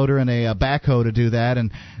front end loader and a backhoe to do that,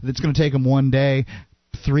 and it's going to take them one day,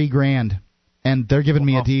 $3,000. And they're giving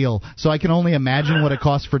me a deal, so I can only imagine what it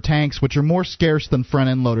costs for tanks, which are more scarce than front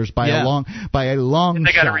end loaders by a long and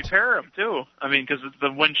they got to shot. repair them too. I mean, because the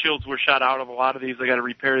windshields were shot out of a lot of these. They got to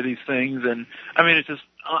repair these things, and I mean, it's just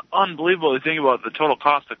unbelievable to think about the total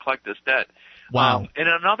cost to collect this debt. Wow. And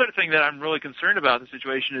another thing that I'm really concerned about the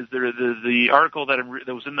situation is the article that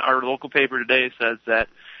was in our local paper today says that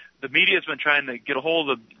the media's been trying to get a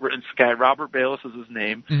hold of this guy, Robert Bayless is his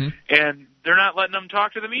name, and they're not letting them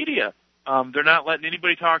talk to the media. They're not letting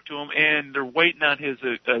anybody talk to him, and they're waiting on his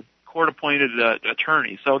court-appointed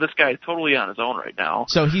attorney. So this guy is totally on his own right now.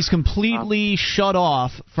 So he's completely shut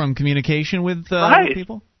off from communication with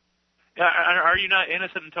people? Are you not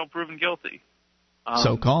innocent until proven guilty?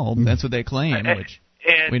 So-called. That's what they claim, which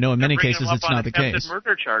we know in many cases it's not the case.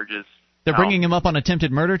 Murder charges. They're bringing him up on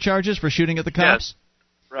attempted murder charges for shooting at the cops? Yes.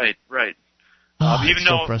 Right. Even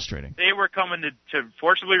so though frustrating. They were coming to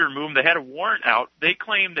forcibly remove him, they had a warrant out. They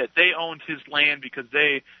claimed that they owned his land because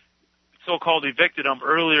they so-called evicted him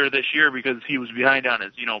earlier this year because he was behind on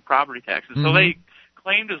his, property taxes. So they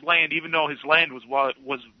claimed his land, even though his land was worth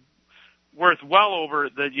well over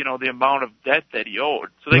the amount of debt that he owed.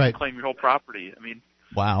 So they can claim your whole property. I mean,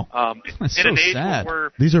 wow, that's in so an age sad.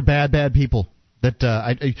 where These are bad people. That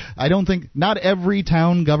I don't think not every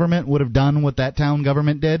town government would have done what that town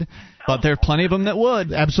government did, but there are plenty of them that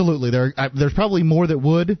would. Absolutely, there's probably more that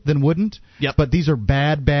would than wouldn't. Yep. But these are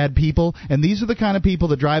bad people, and these are the kind of people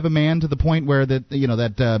that drive a man to the point where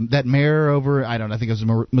that mayor over I think it was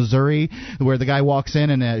Missouri, where the guy walks in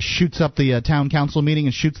and shoots up the town council meeting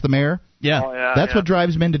and shoots the mayor. Yeah, that's what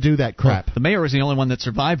drives men to do that crap. Well, the mayor was the only one that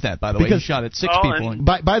survived that, by the way. He shot at 6 people.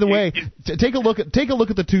 By the way, take a look at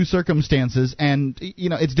the two circumstances, and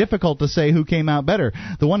it's difficult to say who came out better.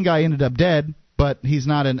 The one guy ended up dead, but he's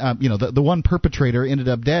not the one perpetrator ended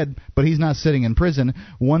up dead, but he's not sitting in prison.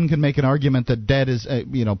 One can make an argument that dead is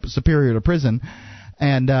superior to prison.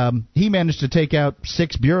 And he managed to take out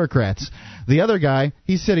 6 bureaucrats. The other guy,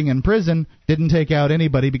 he's sitting in prison, didn't take out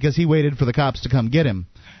anybody because he waited for the cops to come get him.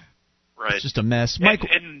 Right. It's just a mess. Mike,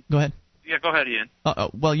 go ahead. Yeah, go ahead, Ian.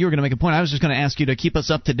 Well, you were going to make a point. I was just going to ask you to keep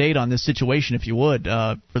us up to date on this situation, if you would.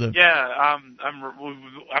 I'm going to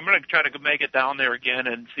try to make it down there again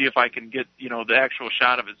and see if I can get the actual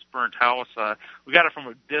shot of his burnt house. We got it from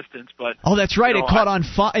a distance, but that's right. It caught on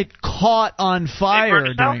fire. It caught on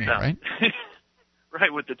fire during it, right?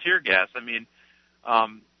 Right, with the tear gas. I mean,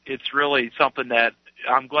 it's really something that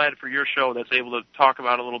I'm glad for your show that's able to talk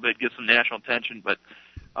about a little bit, get some national attention, but.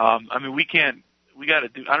 We got to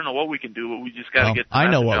do. I don't know what we can do, but we just got to get. I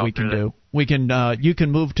know what we can do. We can. You can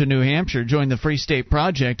move to New Hampshire, join the Free State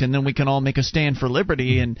Project, and then we can all make a stand for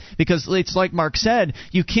liberty. And because it's like Mark said,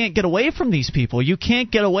 you can't get away from these people. You can't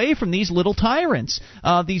get away from these little tyrants.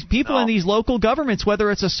 These people in these local governments, whether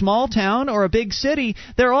it's a small town or a big city,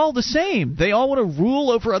 they're all the same. They all want to rule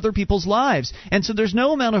over other people's lives. And so there's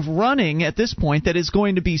no amount of running at this point that is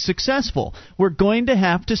going to be successful. We're going to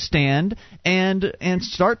have to stand and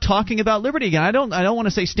start talking about liberty again. I don't want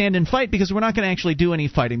to say stand and fight, because we're not going to actually do any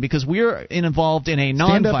fighting, because we're involved in a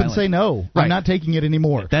non-violent. Stand up and say no. Right. I'm not taking it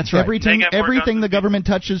anymore. That's right. Everything the government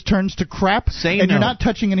touches turns to crap, and you're not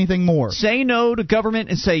touching anything more. Say no to government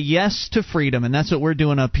and say yes to freedom, and that's what we're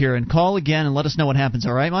doing up here. And call again and let us know what happens.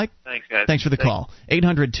 All right, Mike? Thanks, guys. Thanks for the call.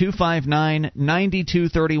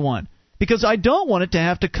 800-259-9231. Because I don't want it to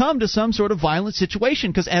have to come to some sort of violent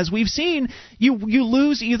situation, because as we've seen, you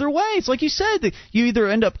lose either way. It's like you said, you either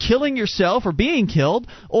end up killing yourself or being killed,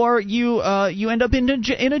 or you end up in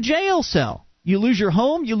a jail cell. You lose your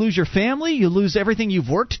home, you lose your family, you lose everything you've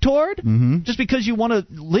worked toward, just because you want to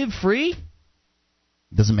live free.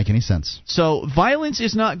 Doesn't make any sense. So violence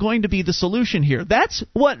is not going to be the solution here. That's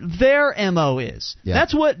what their MO is. Yeah.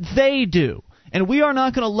 That's what they do. And we are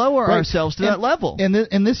not going to lower ourselves to that level.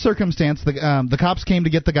 In this circumstance, the cops came to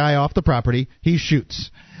get the guy off the property. He shoots.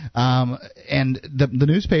 And the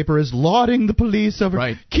newspaper is lauding the police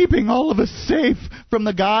over keeping all of us safe from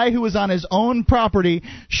the guy who was on his own property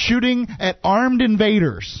shooting at armed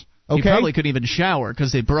invaders. Okay? He probably couldn't even shower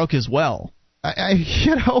because they broke his well.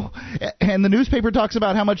 And the newspaper talks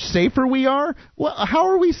about how much safer we are. Well, how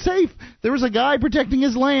are we safe? There was a guy protecting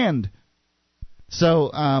his land.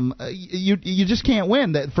 So you just can't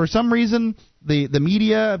win. That for some reason the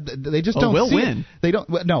media, they just don't see win. It. They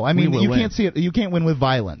don't. No, I mean you can't see it. You can't win with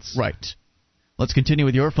violence. Right. Let's continue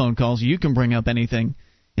with your phone calls. You can bring up anything.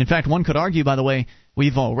 In fact, one could argue, by the way,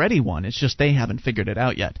 we've already won. It's just they haven't figured it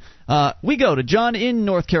out yet. We go to John in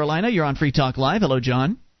North Carolina. You're on Free Talk Live. Hello,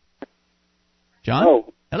 John. John?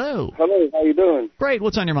 Oh. Hello. Hello. How you doing? Great.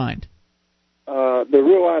 What's on your mind? The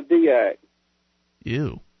Real ID Act.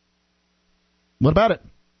 Ew. What about it?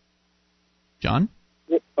 John?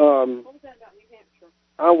 I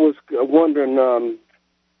was wondering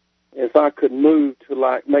if I could move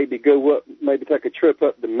to maybe take a trip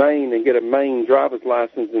up to Maine and get a Maine driver's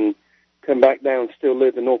license and come back down and still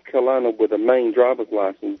live in North Carolina with a Maine driver's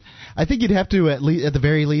license. I think you'd have to at the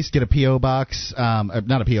very least get a P.O. box,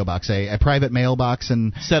 not a P.O. box, a private mailbox,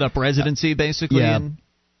 and set up residency basically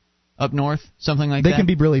up north, something like that. They can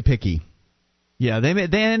be really picky. Yeah, they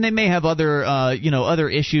may have other other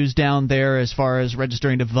issues down there as far as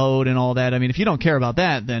registering to vote and all that. I mean, if you don't care about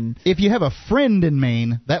that, then if you have a friend in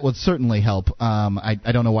Maine, that would certainly help. I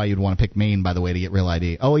don't know why you'd want to pick Maine, by the way, to get Real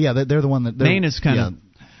ID. Oh yeah, they're the one that Maine is kind of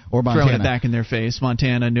or throwing it back in their face.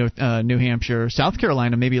 Montana, New Hampshire, South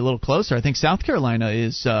Carolina, maybe a little closer. I think South Carolina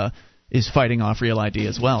is is fighting off Real ID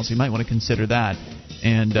as well, so you might want to consider that.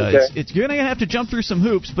 And you're going to have to jump through some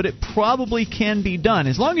hoops, but it probably can be done,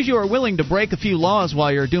 as long as you are willing to break a few laws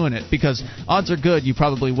while you're doing it, because odds are good you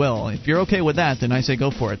probably will. If you're okay with that, then I say go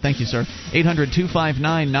for it. Thank you, sir.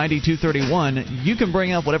 800-259-9231. You can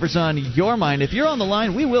bring up whatever's on your mind. If you're on the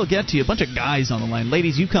line, we will get to you. A bunch of guys on the line.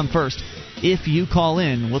 Ladies, you come first. If you call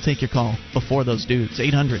in, we'll take your call before those dudes.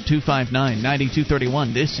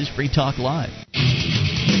 800-259-9231. This is Free Talk Live.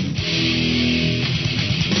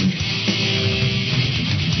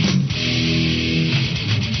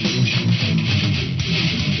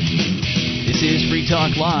 This is Free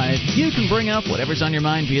Talk Live. You can bring up whatever's on your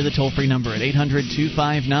mind via the toll-free number at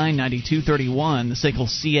 800-259-9231, the SACL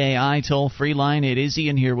CAI toll-free line. It is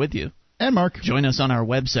Ian here with you. And Mark. Join us on our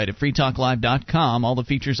website at freetalklive.com. All the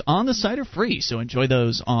features on the site are free, so enjoy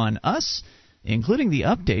those on us, including the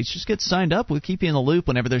updates. Just get signed up. We'll keep you in the loop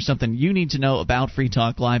whenever there's something you need to know about Free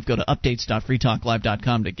Talk Live. Go to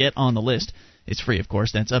updates.freetalklive.com to get on the list. It's free, of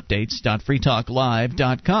course. That's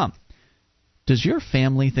updates.freetalklive.com. Does your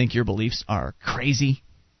family think your beliefs are crazy?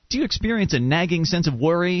 Do you experience a nagging sense of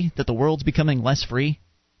worry that the world's becoming less free?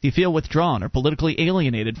 Do you feel withdrawn or politically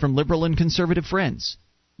alienated from liberal and conservative friends?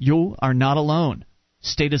 You are not alone.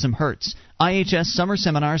 Statism hurts. IHS summer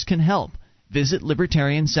seminars can help. Visit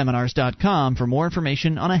libertarianseminars.com for more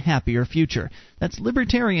information on a happier future. That's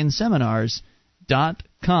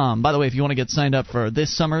libertarianseminars.com. By the way, if you want to get signed up for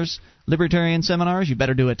this summer's Libertarian Seminars, you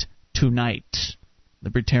better do it tonight.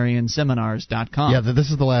 libertarianseminars.com. Yeah, this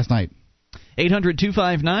is the last night.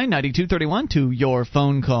 800-259-9231 to your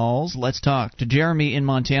phone calls. Let's talk to Jeremy in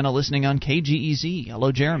Montana listening on KGEZ.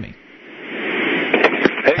 Hello, Jeremy.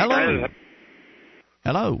 Hello.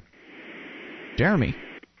 Hello. Jeremy.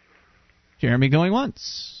 Jeremy going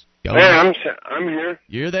once. Hey, I'm here.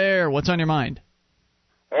 You're there. What's on your mind?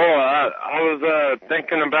 Oh, I was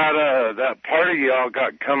thinking about that party y'all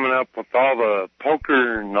got coming up with all the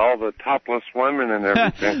poker and all the topless women and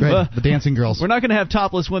everything. Right, the dancing girls. We're not going to have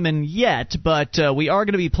topless women yet, but we are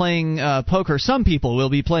going to be playing poker. Some people will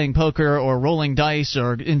be playing poker or rolling dice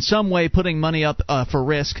or in some way putting money up for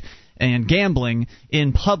risk and gambling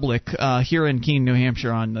in public here in Keene, New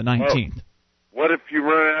Hampshire on the 19th. What if you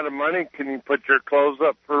run out of money? Can you put your clothes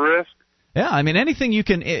up for risk? Yeah, I mean, anything you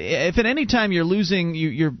can. If at any time you're losing,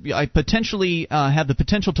 I potentially have the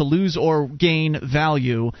potential to lose or gain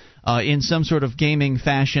value in some sort of gaming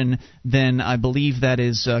fashion, then I believe that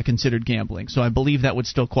is considered gambling. So I believe that would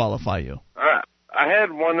still qualify you. I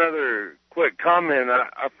had one other quick comment.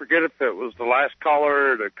 I forget if it was the last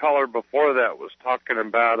caller or the caller before that was talking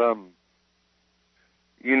about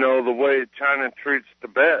the way China treats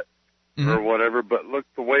Tibet. Or whatever, but look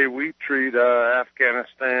the way we treat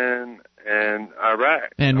Afghanistan and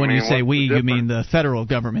Iraq. And when you say we, you mean the federal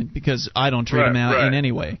government, because I don't treat them out in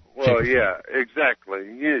any way. Well, yeah, exactly.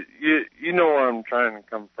 You know where I'm trying to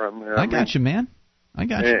come from here. I got you, man. I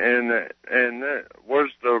got you. And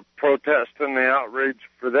where's the protest and the outrage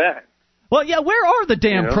for that? Well, yeah, where are the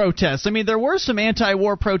damn protests? I mean, there were some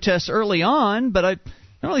anti-war protests early on, but I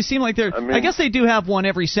don't really seem like they're. I guess they do have one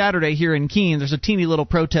every Saturday here in Keene. There's a teeny little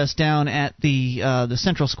protest down at the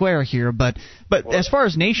Central Square here, but as far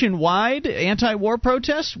as nationwide anti-war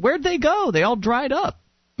protests, where'd they go? They all dried up.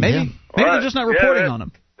 Maybe they're just not reporting on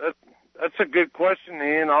them. That's a good question,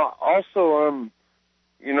 Ian. Also,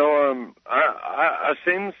 I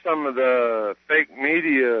seen some of the fake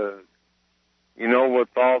media. With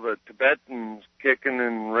all the Tibetans kicking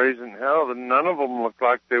and raising hell, none of them looked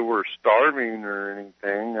like they were starving or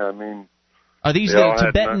anything. I mean, are these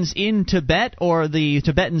the Tibetans in Tibet or the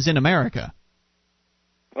Tibetans in America?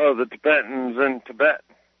 Oh, the Tibetans in Tibet.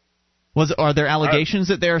 Are there allegations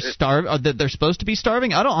that they're that they're supposed to be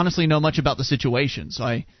starving? I don't honestly know much about the situation, so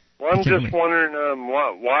I'm just wondering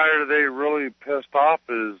why are they really pissed off?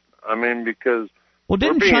 Because. Well,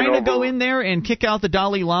 didn't China go in there and kick out the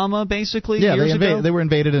Dalai Lama, basically, years ago? They were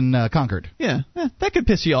invaded and conquered. Yeah, that could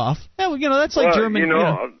piss you off. Yeah, that's like German.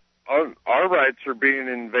 Our rights are being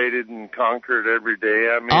invaded and conquered every day.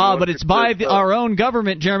 But it's by our own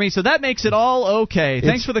government, Jeremy, so that makes it all okay.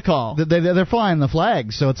 Thanks for the call. They're flying the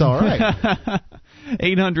flag, so it's all right.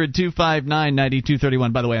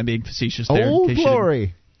 800-259-9231. By the way, I'm being facetious there. Oh, glory.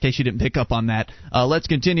 In case you didn't pick up on that. Let's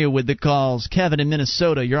continue with the calls. Kevin in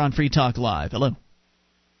Minnesota, you're on Free Talk Live. Hello.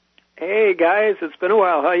 Hey, guys, it's been a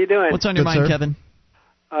while. How you doing? What's on your mind, Kevin?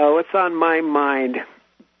 What's on my mind?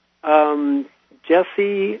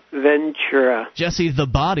 Jesse Ventura. Jesse the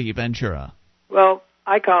Body Ventura. Well,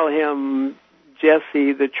 I call him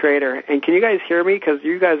Jesse the Traitor. And can you guys hear me? Because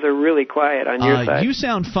you guys are really quiet on your side. You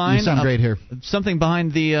sound fine. You sound great here. Something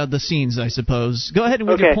behind the scenes, I suppose. Go ahead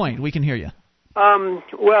with your point. We can hear you.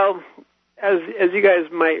 Well, as you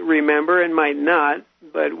guys might remember and might not,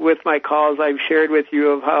 but with my calls I've shared with you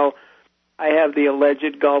of how I have the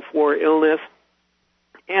alleged Gulf War illness,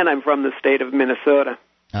 and I'm from the state of Minnesota.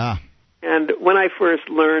 And when I first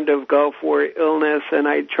learned of Gulf War illness and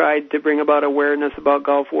I tried to bring about awareness about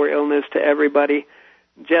Gulf War illness to everybody,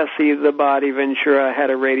 Jesse the Body Ventura had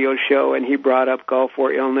a radio show and he brought up Gulf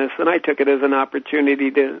War illness, and I took it as an opportunity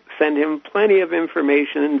to send him plenty of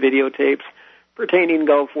information and videotapes pertaining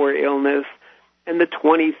Gulf War illness and the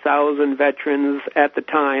 20,000 veterans at the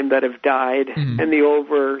time that have died and the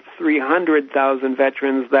over 300,000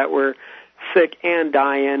 veterans that were sick and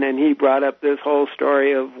dying. And he brought up this whole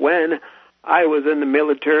story of when I was in the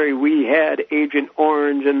military, we had Agent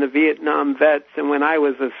Orange and the Vietnam vets, and when I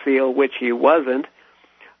was a SEAL, which he wasn't,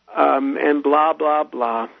 and blah, blah,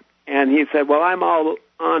 blah. And he said, well, I'm all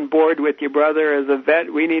on board with you, brother. As a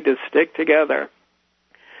vet, we need to stick together.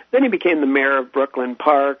 Then he became the mayor of Brooklyn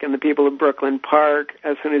Park, and the people of Brooklyn Park,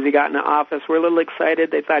 as soon as he got into office, were a little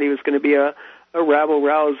excited. They thought he was going to be a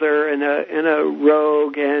rabble-rouser and a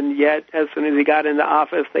rogue, and yet as soon as he got into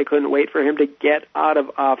office, they couldn't wait for him to get out of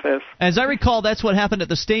office. As I recall, that's what happened at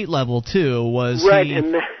the state level, too, was right, he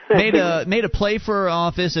made a play for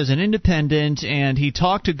office as an independent, and he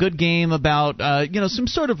talked a good game about, some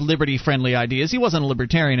sort of liberty-friendly ideas. He wasn't a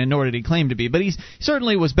libertarian, and nor did he claim to be, but he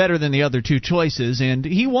certainly was better than the other two choices, and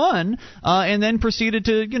he won, and then proceeded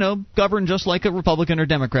to, govern just like a Republican or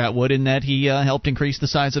Democrat would, in that he helped increase the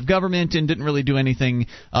size of government and didn't really do anything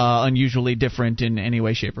unusually different in any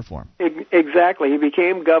way, shape, or form. Exactly. He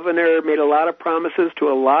became governor, made a lot of promises to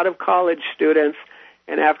a lot of college students,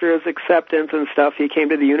 and after his acceptance and stuff, he came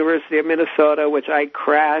to the University of Minnesota, which I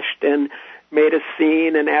crashed and made a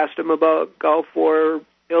scene and asked him about Gulf War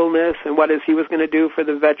illness and what he was going to do for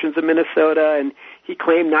the veterans of Minnesota, and he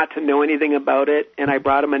claimed not to know anything about it, and I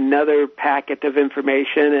brought him another packet of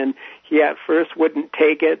information, and he at first wouldn't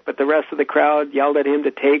take it, but the rest of the crowd yelled at him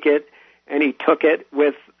to take it, and he took it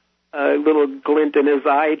with a little glint in his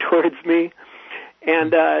eye towards me.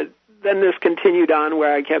 And then this continued on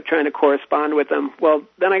where I kept trying to correspond with him. Well,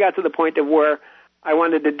 then I got to the point of where I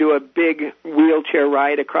wanted to do a big wheelchair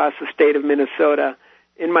ride across the state of Minnesota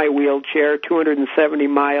in my wheelchair, 270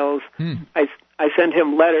 miles. I sent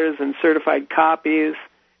him letters and certified copies,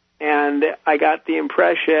 and I got the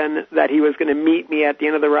impression that he was going to meet me at the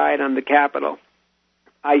end of the ride on the Capitol.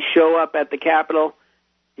 I show up at the Capitol.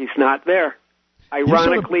 He's not there.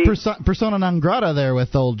 Ironically, you're sort of persona non grata there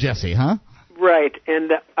with old Jesse, huh? Right,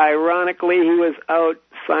 and ironically, he was out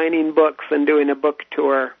signing books and doing a book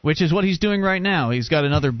tour. Which is what he's doing right now. He's got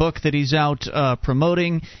another book that he's out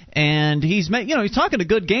promoting, and he's talking a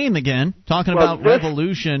good game again, talking about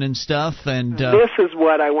revolution and stuff. And this is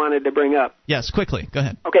what I wanted to bring up. Yes, quickly, go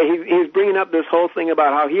ahead. Okay, he's bringing up this whole thing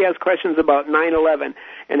about how he has questions about 9/11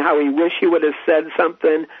 and how he wish he would have said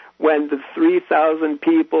something when the 3,000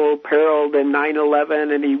 people periled in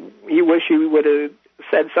 9/11, and he wish he would have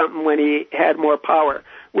said something when he had more power,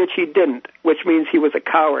 which he didn't, which means he was a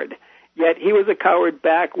coward. Yet he was a coward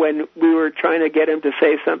back when we were trying to get him to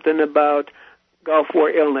say something about Gulf War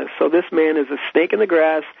illness. So this man is a snake in the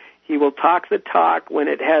grass. He will talk the talk when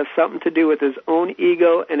it has something to do with his own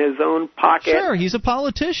ego and his own pocket. Sure, he's a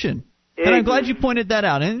politician. And I'm glad you pointed that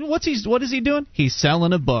out. And what is he doing? He's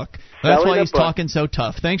selling a book. That's why he's talking so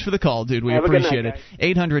tough. Thanks for the call, dude. We appreciate it.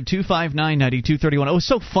 800-259-9231. Oh, it was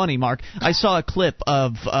so funny, Mark. I saw a clip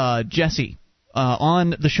of Jesse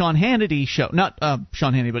on the Sean Hannity show. Not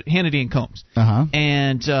Sean Hannity, but Hannity and Combs.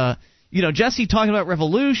 And, Jesse talking about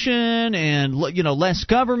revolution and, less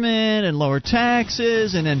government and lower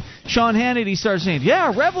taxes. And then Sean Hannity starts saying,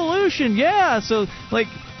 yeah, revolution, yeah. So,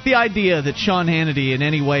 the idea that Sean Hannity in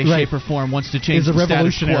any way, shape, or form wants to change the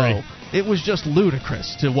status quo. It was just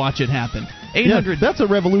ludicrous to watch it happen. 800. That's a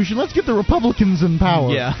revolution. Let's get the Republicans in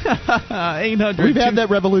power. Yeah. 800. We've had that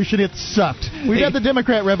revolution. It sucked. We've had the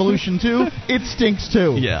Democrat revolution, too. It stinks,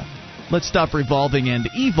 too. Yeah. Let's stop revolving and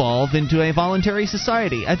evolve into a voluntary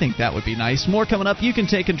society. I think that would be nice. More coming up. You can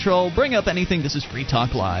take control. Bring up anything. This is Free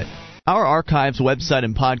Talk Live. Our archives, website,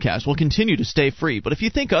 and podcast will continue to stay free. But if you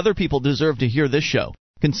think other people deserve to hear this show,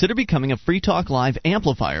 consider becoming a Free Talk Live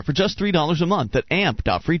amplifier for just $3 a month at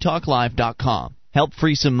amp.freetalklive.com. Help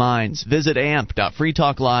free some minds. Visit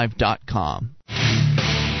amp.freetalklive.com. This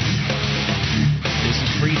is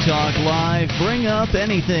Free Talk Live. Bring up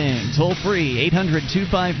anything. Toll free,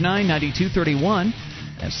 800-259-9231.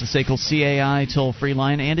 That's the SACL CAI toll-free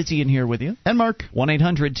line, and it's Ian here with you. And Mark.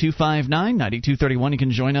 1-800-259-9231. You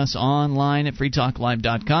can join us online at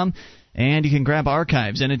freetalklive.com. And you can grab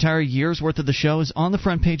archives. An entire year's worth of the show is on the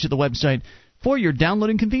front page of the website for your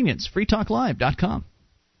downloading convenience, freetalklive.com.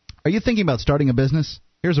 Are you thinking about starting a business?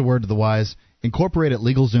 Here's a word to the wise. Incorporate at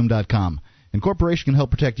LegalZoom.com. Incorporation can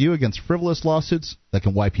help protect you against frivolous lawsuits that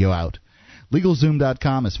can wipe you out.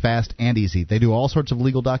 LegalZoom.com is fast and easy. They do all sorts of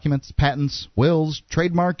legal documents, patents, wills,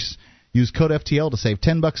 trademarks. Use code FTL to save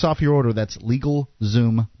 $10 off your order. That's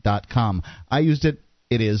LegalZoom.com. I used it.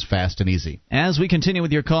 It is fast and easy. As we continue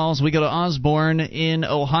with your calls, we go to Osborne in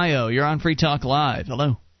Ohio. You're on Free Talk Live.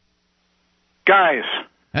 Hello. Guys.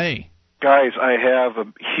 Hey. Guys, I have a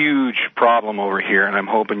huge problem over here, and I'm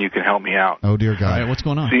hoping you can help me out. Oh, dear God. All right, what's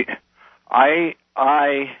going on? See, I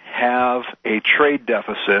have a trade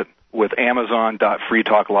deficit with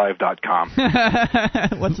Amazon.freetalklive.com.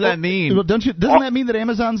 What's that mean? Well, doesn't that mean that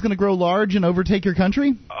Amazon's going to grow large and overtake your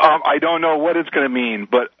country? I don't know what it's going to mean,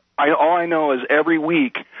 but all I know is every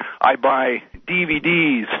week I buy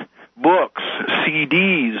DVDs, books,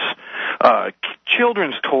 CDs,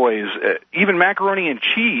 children's toys, even macaroni and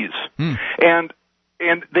cheese, and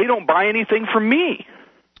they don't buy anything from me.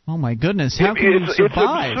 Oh my goodness! How can you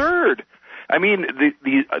survive? It's absurd. I mean,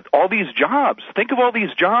 all these jobs. Think of all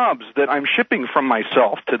these jobs that I'm shipping from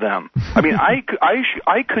myself to them. I mean,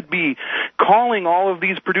 I could be calling all of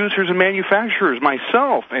these producers and manufacturers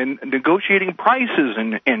myself and negotiating prices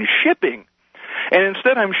and shipping, and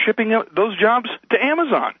instead I'm shipping those jobs to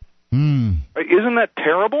Amazon. Isn't that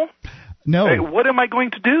terrible? No. What am I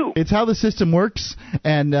going to do? It's how the system works,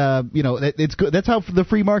 and it's good. That's how the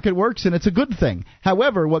free market works, and it's a good thing.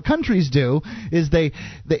 However, what countries do is they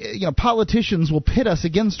politicians will pit us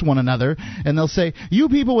against one another, and they'll say, "You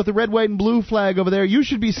people with the red, white, and blue flag over there, you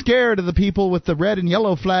should be scared of the people with the red and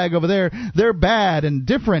yellow flag over there. They're bad and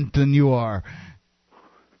different than you are."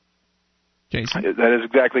 Jason? That is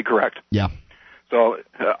exactly correct. Yeah. So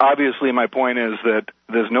obviously my point is that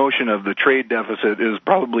this notion of the trade deficit is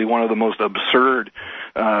probably one of the most absurd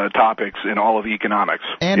topics in all of economics.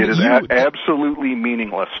 And it is absolutely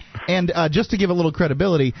meaningless. And just to give a little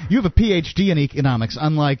credibility, you have a PhD in economics,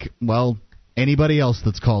 unlike, well, anybody else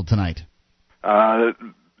that's called tonight.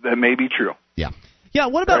 That may be true. Yeah. Yeah,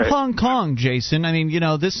 what about Hong Kong, Jason? I mean,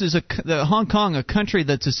 this is Hong Kong, a country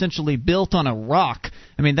that's essentially built on a rock.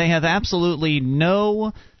 I mean, they have absolutely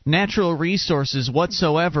no natural resources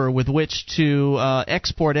whatsoever with which to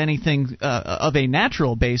export anything of a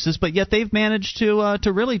natural basis, but yet they've managed to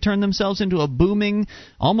really turn themselves into a booming,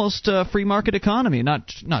 almost free market economy.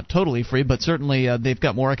 Not totally free, but certainly they've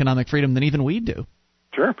got more economic freedom than even we do.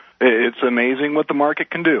 Sure. It's amazing what the market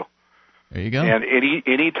can do. There you go. And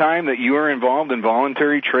any time that you are involved in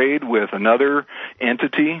voluntary trade with another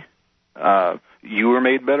entity, you are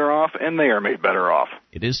made better off, and they are made better off.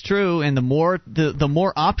 It is true, and the more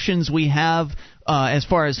options we have as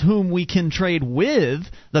far as whom we can trade with,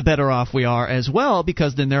 the better off we are as well,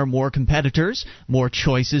 because then there are more competitors, more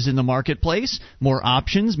choices in the marketplace, more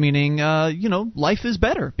options, meaning life is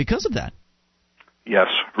better because of that. Yes,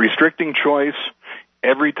 restricting choice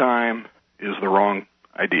every time is the wrong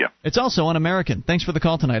idea. It's also un-American. Thanks for the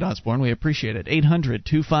call tonight, Osborne. We appreciate it.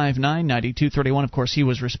 800-259-9231. Of course, he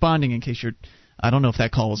was responding, in case you're... I don't know if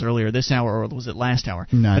that call was earlier this hour or was it last hour.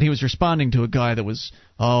 No. But he was responding to a guy that was,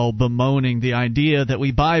 bemoaning the idea that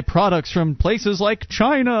we buy products from places like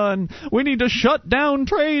China and we need to shut down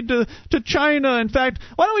trade to China. In fact,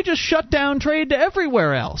 why don't we just shut down trade to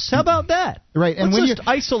everywhere else? How about that? Right, and Let's just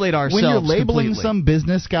isolate ourselves. When you're labeling completely. some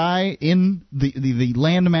business guy in the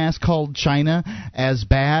landmass called China as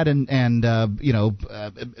bad and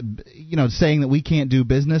saying that we can't do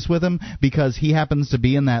business with him because he happens to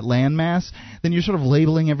be in that landmass, then you're sort of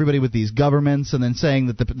labeling everybody with these governments and then saying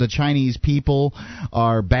that the Chinese people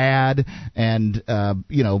are bad and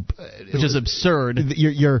which is absurd.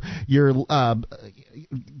 You're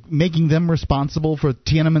making them responsible for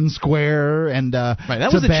Tiananmen Square and right.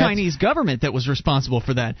 That was the Chinese government that was responsible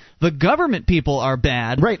for that. The government people are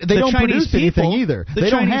bad. Right. They don't Chinese produce anything either. They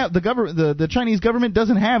don't have the Chinese government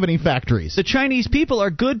doesn't have any factories. The Chinese people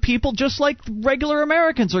are good people, just like regular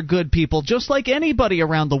Americans are good people, just like anybody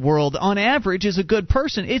around the world on average is a good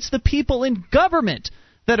person. It's the people in government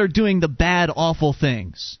that are doing the bad, awful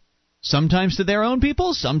things. Sometimes to their own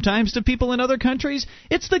people, sometimes to people in other countries.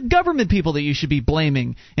 It's the government people that you should be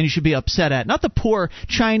blaming and you should be upset at, not the poor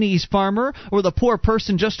Chinese farmer or the poor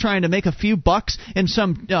person just trying to make a few bucks in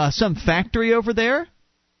some factory over there.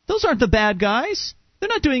 Those aren't the bad guys. They're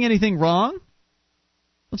not doing anything wrong.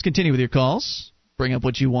 Let's continue with your calls. Bring up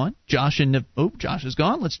what you want. Josh is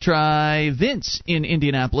gone. Let's try Vince in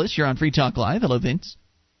Indianapolis. You're on Free Talk Live. Hello, Vince.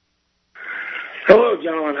 Hello,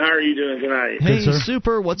 gentlemen. How are you doing tonight? Hey,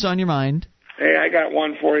 super. What's on your mind? Hey, I got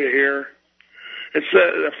one for you here. It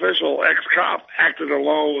says the official ex-cop acted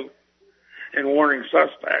alone in warning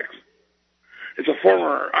suspects. It's a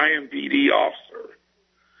former IMPD officer.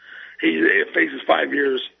 He faces 5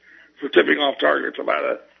 years for tipping off targets about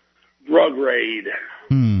a drug raid.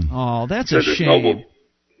 Oh, that's a shame.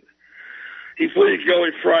 He pleaded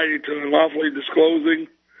guilty Friday to unlawfully disclosing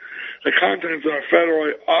the contents of a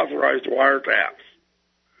federally authorized wiretaps.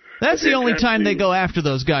 That's the only time they go after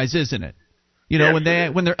those guys, isn't it? You know,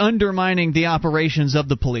 when they're undermining the operations of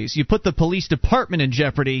the police. You put the police department in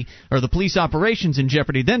jeopardy, or the police operations in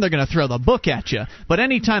jeopardy, then they're going to throw the book at you. But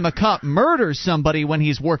anytime a cop murders somebody when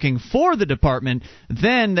he's working for the department,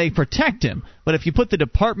 then they protect him. But if you put the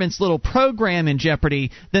department's little program in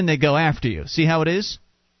jeopardy, then they go after you. See how it is?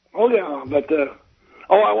 Oh, yeah, but,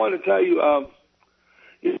 I wanted to tell you,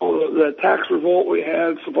 the tax revolt we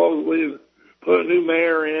had, supposedly put a new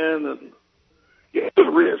mayor in and get a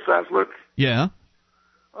reassessment. Yeah.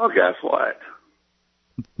 Oh, guess what?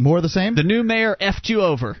 More of the same? The new mayor effed you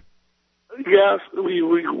over. Yes, we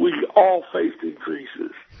all faced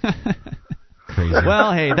increases. Crazy.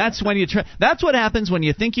 Well, hey, that's when that's what happens when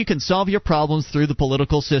you think you can solve your problems through the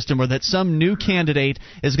political system, or that some new candidate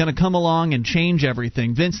is going to come along and change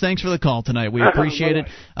everything. Vince, thanks for the call tonight. We appreciate it.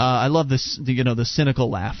 I love this, the cynical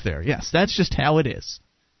laugh there. Yes, that's just how it is.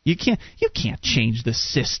 You can't change the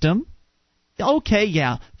system. Okay,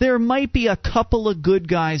 yeah, there might be a couple of good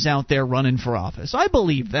guys out there running for office. I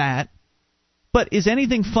believe that. But is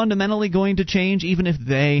anything fundamentally going to change even if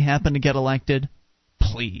they happen to get elected?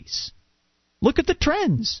 Please. Look at the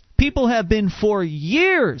trends. People have been for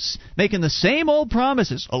years making the same old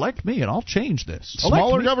promises. Elect me and I'll change this.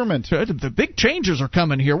 Smaller government. The big changes are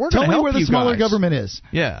coming here. We're going to help you guys. Tell me where the smaller government is.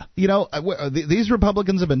 Yeah. These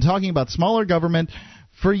Republicans have been talking about smaller government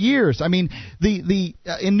for years. I mean,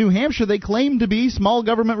 in New Hampshire they claim to be small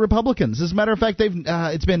government Republicans. As a matter of fact,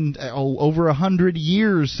 it's been over 100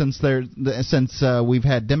 years since we've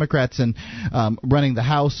had Democrats running the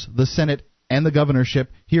House, the Senate, and the governorship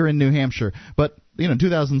here in New Hampshire. But in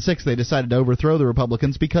 2006 they decided to overthrow the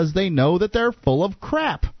Republicans because they know that they're full of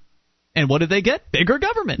crap. And what did they get? Bigger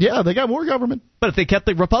government. Yeah, they got more government. But if they kept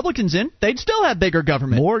the Republicans in, they'd still have bigger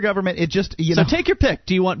government. More government. It just, So take your pick.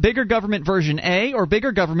 Do you want bigger government version A or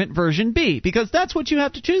bigger government version B? Because that's what you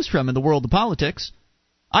have to choose from in the world of politics.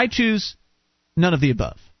 I choose none of the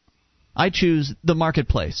above. I choose the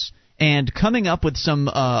marketplace. And coming up with some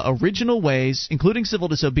original ways, including civil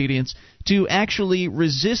disobedience, to actually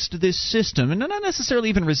resist this system. And not necessarily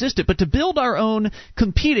even resist it, but to build our own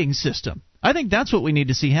competing system. I think that's what we need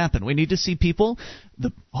to see happen. We need to see people,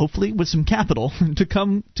 hopefully with some capital, to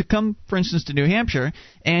come, for instance, to New Hampshire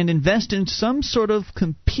and invest in some sort of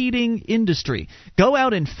competing industry. Go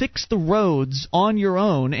out and fix the roads on your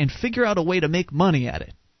own and figure out a way to make money at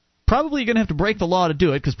it. Probably you're going to have to break the law to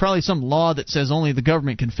do it, because probably some law that says only the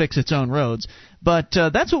government can fix its own roads. But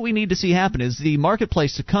that's what we need to see happen, is the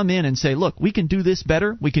marketplace to come in and say, look, we can do this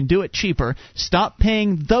better, we can do it cheaper, stop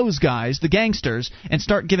paying those guys, the gangsters, and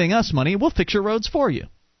start giving us money, and we'll fix your roads for you.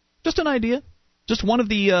 Just an idea. Just one of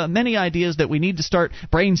the many ideas that we need to start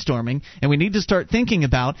brainstorming and we need to start thinking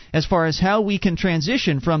about as far as how we can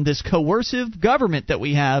transition from this coercive government that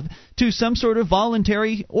we have to some sort of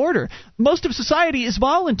voluntary order. Most of society is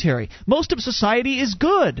voluntary. Most of society is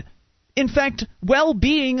good. In fact,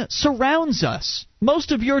 well-being surrounds us.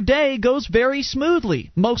 Most of your day goes very smoothly,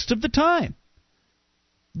 most of the time.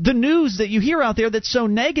 The news that you hear out there that's so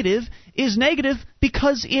negative is negative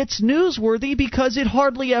because it's newsworthy, because it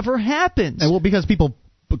hardly ever happens. And because people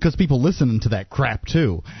listen to that crap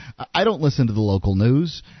too. I don't listen to the local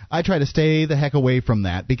news. I try to stay the heck away from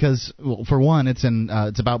that because, well, for one, it's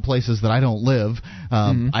about places that I don't live.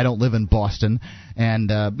 I don't live in Boston, and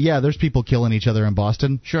there's people killing each other in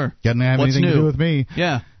Boston. Sure, doesn't have anything to do with me.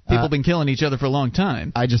 Yeah. People have been killing each other for a long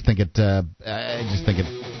time. I just think it's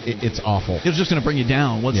awful. It's just going to bring you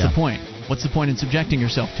down. What's the point? What's the point in subjecting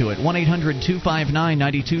yourself to it?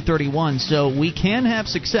 1-800-259-9231. So we can have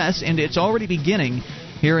success, and it's already beginning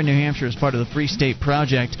here in New Hampshire as part of the Free State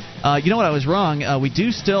Project. You know what? I was wrong. We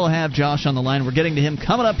do still have Josh on the line. We're getting to him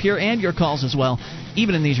coming up here, and your calls as well,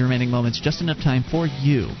 even in these remaining moments. Just enough time for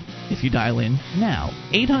you if you dial in now.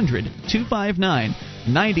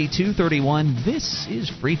 800-259-9231. This is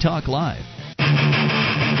Free Talk Live.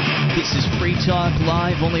 This is Free Talk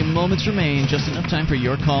Live. Only moments remain. Just enough time for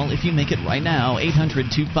your call if you make it right now.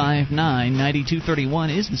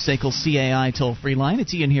 800-259-9231 is the SACL CAI toll-free line.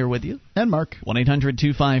 It's Ian here with you. And Mark.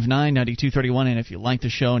 1-800-259-9231. And if you like the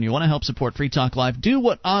show and you want to help support Free Talk Live, do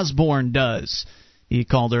what Osborne does. He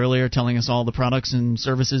called earlier telling us all the products and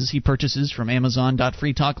services he purchases from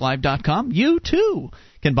Amazon.freetalklive.com. You, too,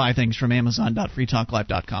 can buy things from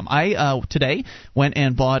Amazon.freetalklive.com. I, today, went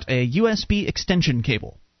and bought a USB extension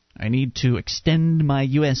cable. I need to extend my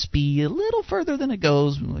USB a little further than it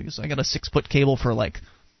goes. I guess I got a 6-foot cable for like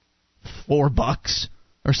 $4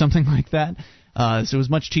 or something like that. So it was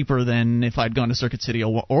much cheaper than if I'd gone to Circuit City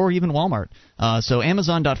or even Walmart. So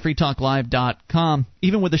Amazon.freetalklive.com,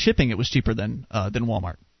 even with the shipping, it was cheaper than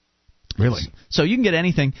Walmart. Really? So you can get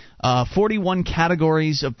anything. 41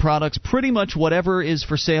 categories of products, pretty much whatever is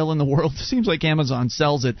for sale in the world. It seems like Amazon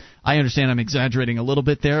sells it. I understand I'm exaggerating a little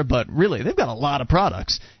bit there, but really, they've got a lot of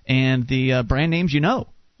products. And the brand names you know.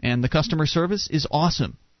 And the customer service is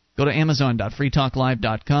awesome. Go to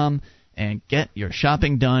Amazon.freetalklive.com and get your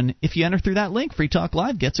shopping done. If you enter through that link, Free Talk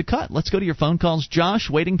Live gets a cut. Let's go to your phone calls. Josh,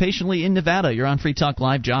 waiting patiently in Nevada. You're on Free Talk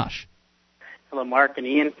Live. Josh. Hello, Mark and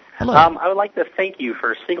Ian. Hello. I would like to thank you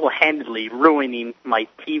for single-handedly ruining my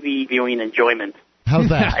TV viewing enjoyment. How's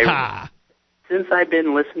that? Since I've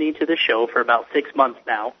been listening to the show for about 6 months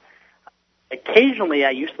now, occasionally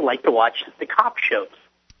I used to like to watch the cop shows.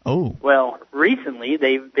 Oh. Well, recently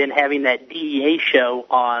they've been having that DEA show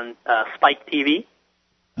on Spike TV.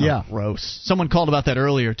 Yeah. Gross. Someone called about that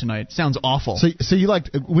earlier tonight. Sounds awful. So you like,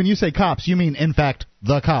 when you say cops, you mean, in fact,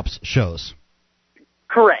 the cops shows?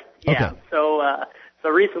 Correct. Yeah. Okay. So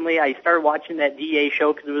recently I started watching that DEA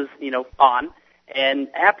show because it was, on. And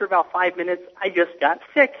after about 5 minutes, I just got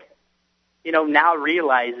sick. Now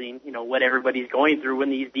realizing, what everybody's going through when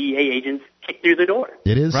these DEA agents kick through the door.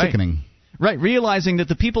 It is sickening. Right, realizing that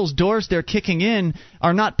the people's doors they're kicking in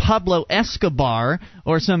are not Pablo Escobar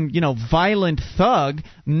or some, violent thug.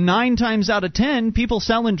 9 times out of 10, people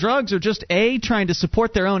selling drugs are just A, trying to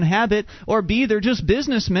support their own habit, or B, they're just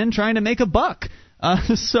businessmen trying to make a buck.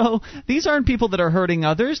 So these aren't people that are hurting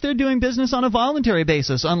others. They're doing business on a voluntary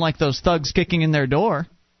basis, unlike those thugs kicking in their door.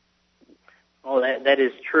 Oh, that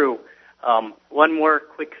is true. One more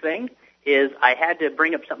quick thing is I had to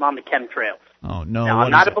bring up something on the chemtrails. Oh, no. Now,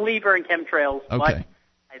 I'm not a believer in chemtrails, but Okay.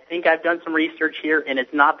 I think I've done some research here, and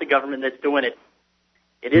it's not the government that's doing it.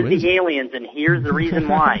 It is the aliens, and here's the reason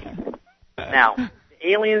why. Now,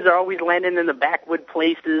 the aliens are always landing in the backwood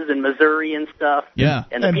places in Missouri and stuff. Yeah.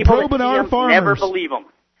 And the And people that probing see our them farmers. never believe them.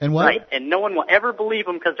 And what? Right, and no one will ever believe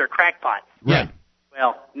them because they're crackpots. Right.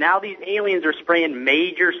 Well, now these aliens are spraying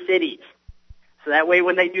major cities. So that way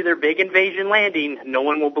when they do their big invasion landing, no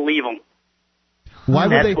one will believe them. Why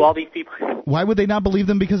would That's they? who all these people... Why would they not believe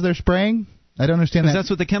them? Because they're spraying? I don't understand that. Because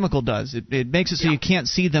that's what the chemical does. It makes it so you can't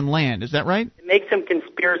see them land. Is that right? It makes them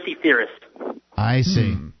conspiracy theorists. I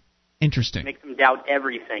see. Interesting. It makes them doubt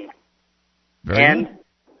everything. Very and good.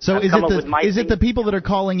 So I've is come it up with my the people that are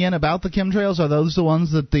calling in about the chemtrails? Are those the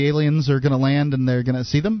ones that the aliens are going to land and they're going to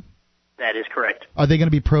see them? That is correct. Are they going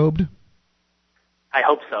to be probed? I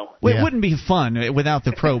hope so. Well, it wouldn't be fun without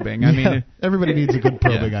the probing. I mean, everybody needs a good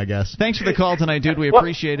probing, I guess. Thanks for the call tonight, dude. We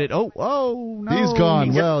appreciate it. Oh, no. He's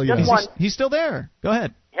gone. He's still there. Go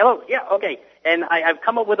ahead. Hello. Yeah. Okay. And I've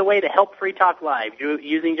come up with a way to help Free Talk Live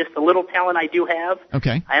using just the little talent I do have.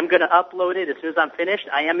 Okay. I am going to upload it as soon as I'm finished.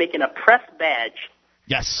 I am making a press badge.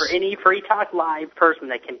 Yes. For any Free Talk Live person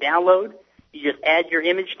that can download. You just add your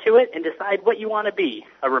image to it and decide what you want to be: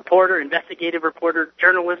 a reporter, investigative reporter,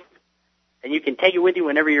 journalist. And you can take it with you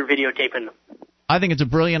whenever you're videotaping them. I think it's a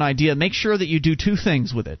brilliant idea. Make sure that you do 2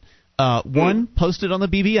 things with it. 1, post it on the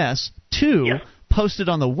BBS. 2, post it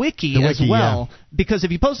on the wiki as well. Yeah. Because if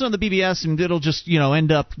you post it on the BBS, and it'll just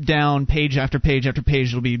end up down page after page after page.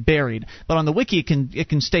 It'll be buried. But on the wiki, it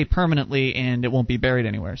can stay permanently and it won't be buried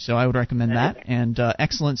anywhere. So I would recommend that. And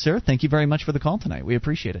excellent, sir. Thank you very much for the call tonight. We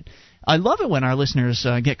appreciate it. I love it when our listeners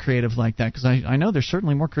get creative like that, because I know they're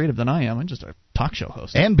certainly more creative than I am. I'm just a talk show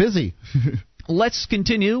host. And busy. Let's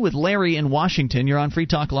continue with Larry in Washington. You're on Free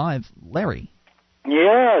Talk Live. Larry.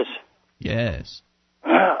 Yes. Yes.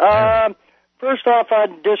 First off, I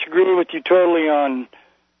disagree with you totally on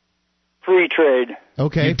free trade.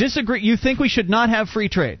 Okay. You disagree? You think we should not have free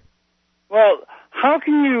trade? Well, how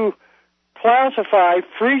can you classify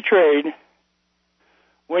free trade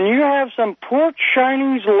when you have some poor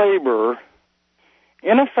Chinese labor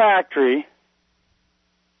in a factory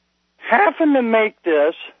having to make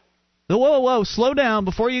this? Whoa, slow down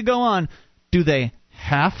before you go on. Do they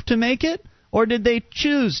have to make it, or did they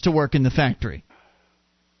choose to work in the factory?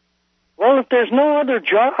 Well, if there's no other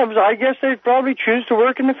jobs, I guess they'd probably choose to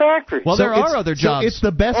work in the factory. Well, there are other jobs. So it's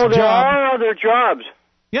the best job. job. There are other jobs.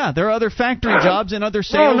 Yeah, there are other factory jobs and other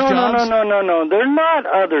sales jobs. No. They're not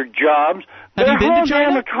other jobs. Have you been to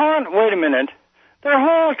China? Wait a minute. Their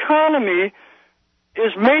whole economy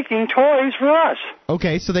is making toys for us.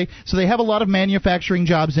 Okay, so they have a lot of manufacturing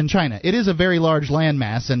jobs in China. It is a very large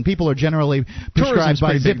landmass, and people are generally prescribed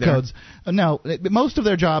by zip codes. No, most of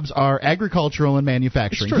their jobs are agricultural and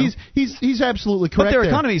manufacturing. It's true. He's absolutely correct. But their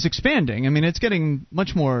there. economy is expanding. I mean, it's getting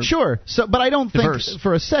much more Sure. So, but I don't diverse. think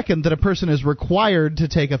for a second that a person is required to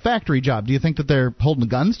take a factory job. Do you think that they're holding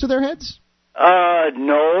guns to their heads?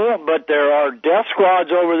 No, but there are death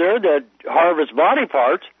squads over there that harvest body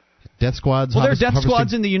parts. Death squads. Well, there are death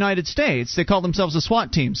squads in the United States. They call themselves a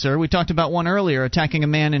SWAT team, sir. We talked about one earlier attacking a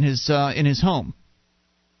man in his home.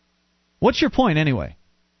 What's your point, anyway?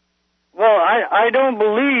 Well, I don't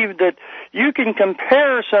believe that you can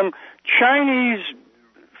compare some Chinese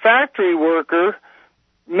factory worker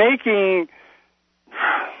making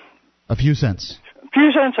a few cents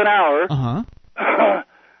an hour,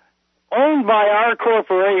 owned by our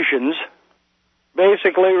corporations.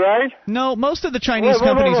 Basically, right? No, most of the Chinese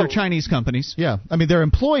companies are Chinese companies. Yeah, I mean they're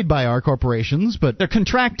employed by our corporations, but they're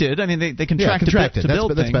contracted. I mean they contract to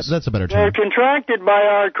build things. That's a better term. They're contracted by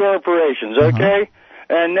our corporations, okay?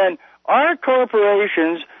 And then our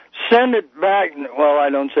corporations send it back. Well, I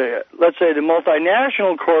don't say it. Let's say the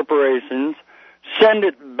multinational corporations send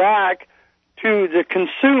it back to the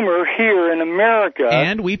consumer here in America,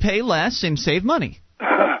 and we pay less and save money.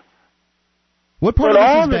 What part but of this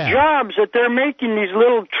all is the bad? jobs that they're making, these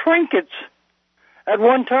little trinkets, at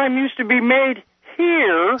one time used to be made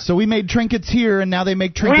here. So we made trinkets here, and now they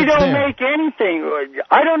make trinkets there. We don't there. make anything.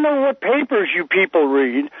 I don't know what papers you people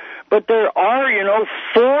read, but there are,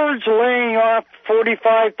 Ford's laying off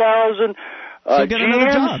 45,000.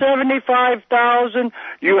 GM 75,000.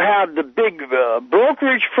 You have the big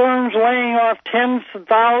brokerage firms laying off tens of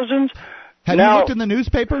thousands. Have you looked in the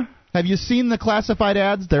newspaper? Have you seen the classified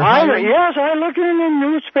ads? They're hiring. Yes, I look in the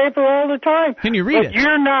newspaper all the time. Can you read it? But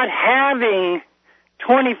you're not having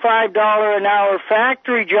 $25 an hour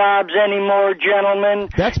factory jobs anymore, gentlemen.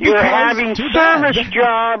 You're having service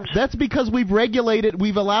jobs. That's because we've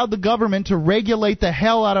allowed the government to regulate the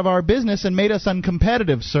hell out of our business and made us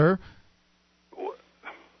uncompetitive, sir.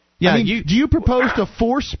 Yeah, I mean, do you propose to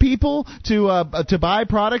force people to buy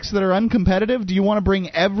products that are uncompetitive? Do you want to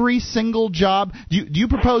bring every single job? Do you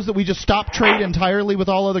propose that we just stop trade entirely with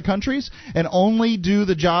all other countries and only do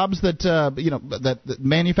the jobs that that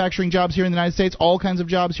manufacturing jobs here in the United States, all kinds of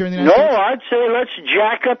jobs here in the United States? No, I'd say let's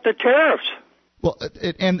jack up the tariffs. Well,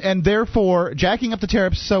 and therefore jacking up the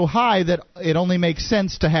tariffs so high that it only makes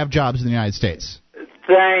sense to have jobs in the United States.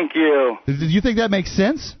 Thank you. Do you think that makes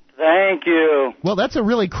sense? Thank you. Well, that's a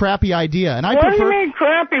really crappy idea, and What do you mean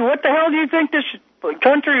crappy? What the hell do you think this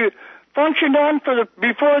country functioned on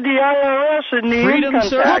before the IRS and the freedom, income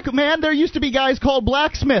sir. tax? Look, man, there used to be guys called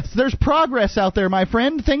blacksmiths. There's progress out there, my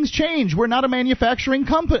friend. Things change. We're not a manufacturing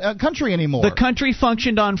country anymore. The country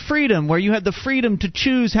functioned on freedom, where you had the freedom to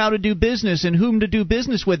choose how to do business and whom to do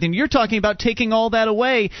business with. And you're talking about taking all that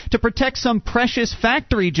away to protect some precious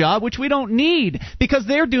factory job, which we don't need, because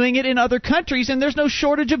they're doing it in other countries, and there's no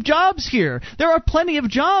shortage of jobs here. There are plenty of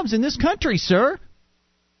jobs in this country, sir.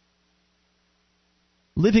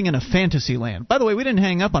 Living in a fantasy land. By the way, we didn't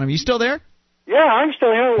hang up on him. You still there? Yeah, I'm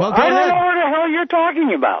still here. Well, I don't know what the hell you're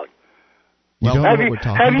talking about.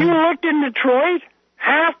 Have you looked in Detroit?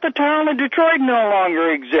 Half the town of Detroit no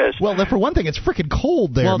longer exists. Well, for one thing, it's freaking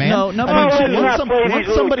cold there, man. Once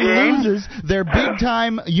somebody loses their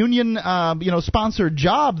big-time union, sponsored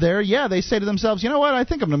job there, yeah, they say to themselves, you know what? I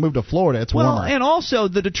think I'm going to move to Florida. It's warmer. And also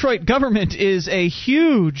the Detroit government is a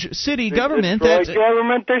huge city government. The Detroit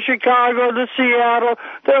government, the Chicago, the Seattle,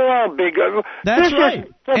 they're all big. That's right.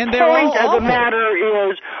 The point of the matter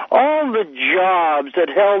is all the jobs that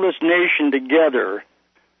held this nation together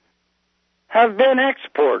have been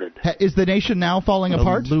exported. Is the nation now falling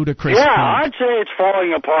apart? Ludicrous. Yeah, I'd say it's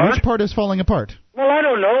falling apart. Which part is falling apart? Well, I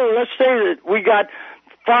don't know. Let's say that we got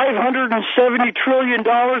 $570 trillion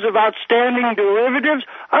of outstanding derivatives.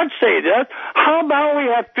 I'd say that. How about we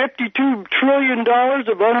have $52 trillion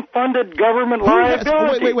of unfunded government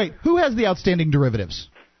liability? Wait. Who has the outstanding derivatives?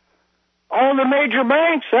 All the major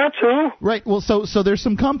banks, that's who. Right. Well, so there's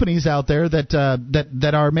some companies out there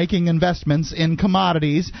that are making investments in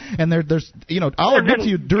commodities, and there's I'll admit to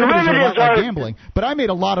you, derivatives are a lot like gambling, but I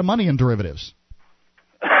made a lot of money in derivatives.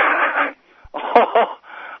 I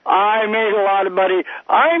made a lot of money.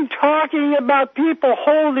 I'm talking about people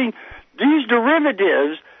holding these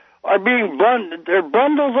derivatives. Are being they're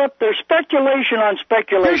bundled up. They're speculation on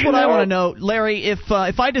speculation. Here's what I want to know, Larry. If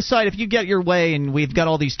I decide, if you get your way and we've got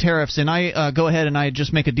all these tariffs, and I go ahead and I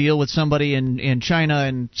just make a deal with somebody in China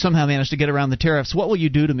and somehow manage to get around the tariffs, what will you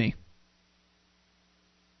do to me?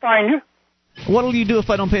 Fine you. What will you do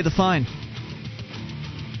if I don't pay the fine?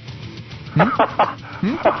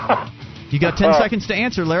 You got 10 seconds to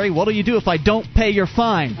answer, Larry. What'll you do if I don't pay your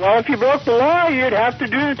fine? Well, if you broke the law, you'd have to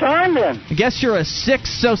do the time then. I guess you're a sick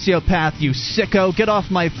sociopath, you sicko. Get off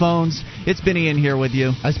my phones. It's been Ian here with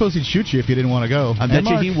you. I suppose he'd shoot you if you didn't want to go. I bet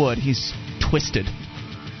you he would. He's twisted.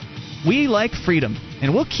 We like freedom,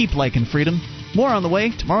 and we'll keep liking freedom. More on the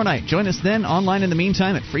way tomorrow night. Join us then online in the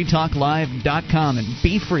meantime at freetalklive.com, and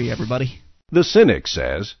be free, everybody. The cynic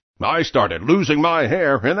says, I started losing my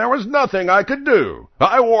hair, and there was nothing I could do.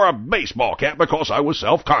 I wore a baseball cap because I was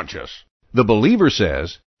self-conscious. The believer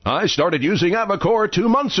says, I started using Avacor 2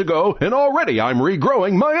 months ago, and already I'm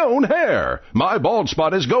regrowing my own hair. My bald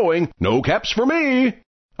spot is going. No caps for me.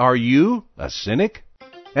 Are you a cynic?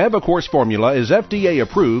 Avacor's formula is FDA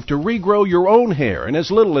approved to regrow your own hair in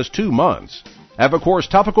as little as 2 months. Avacor's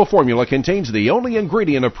topical formula contains the only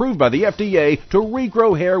ingredient approved by the FDA to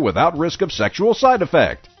regrow hair without risk of sexual side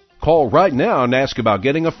effect. Call right now and ask about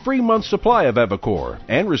getting a free month supply of Avacor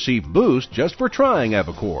and receive Boost just for trying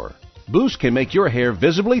Avacor. Boost can make your hair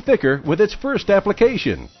visibly thicker with its first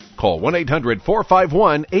application. Call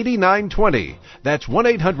 1-800-451-8920. That's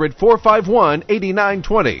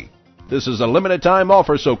 1-800-451-8920. This is a limited time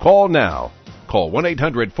offer, so call now. Call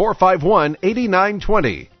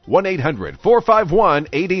 1-800-451-8920.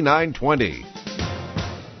 1-800-451-8920.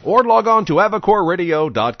 Or log on to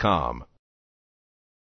AvacorRadio.com.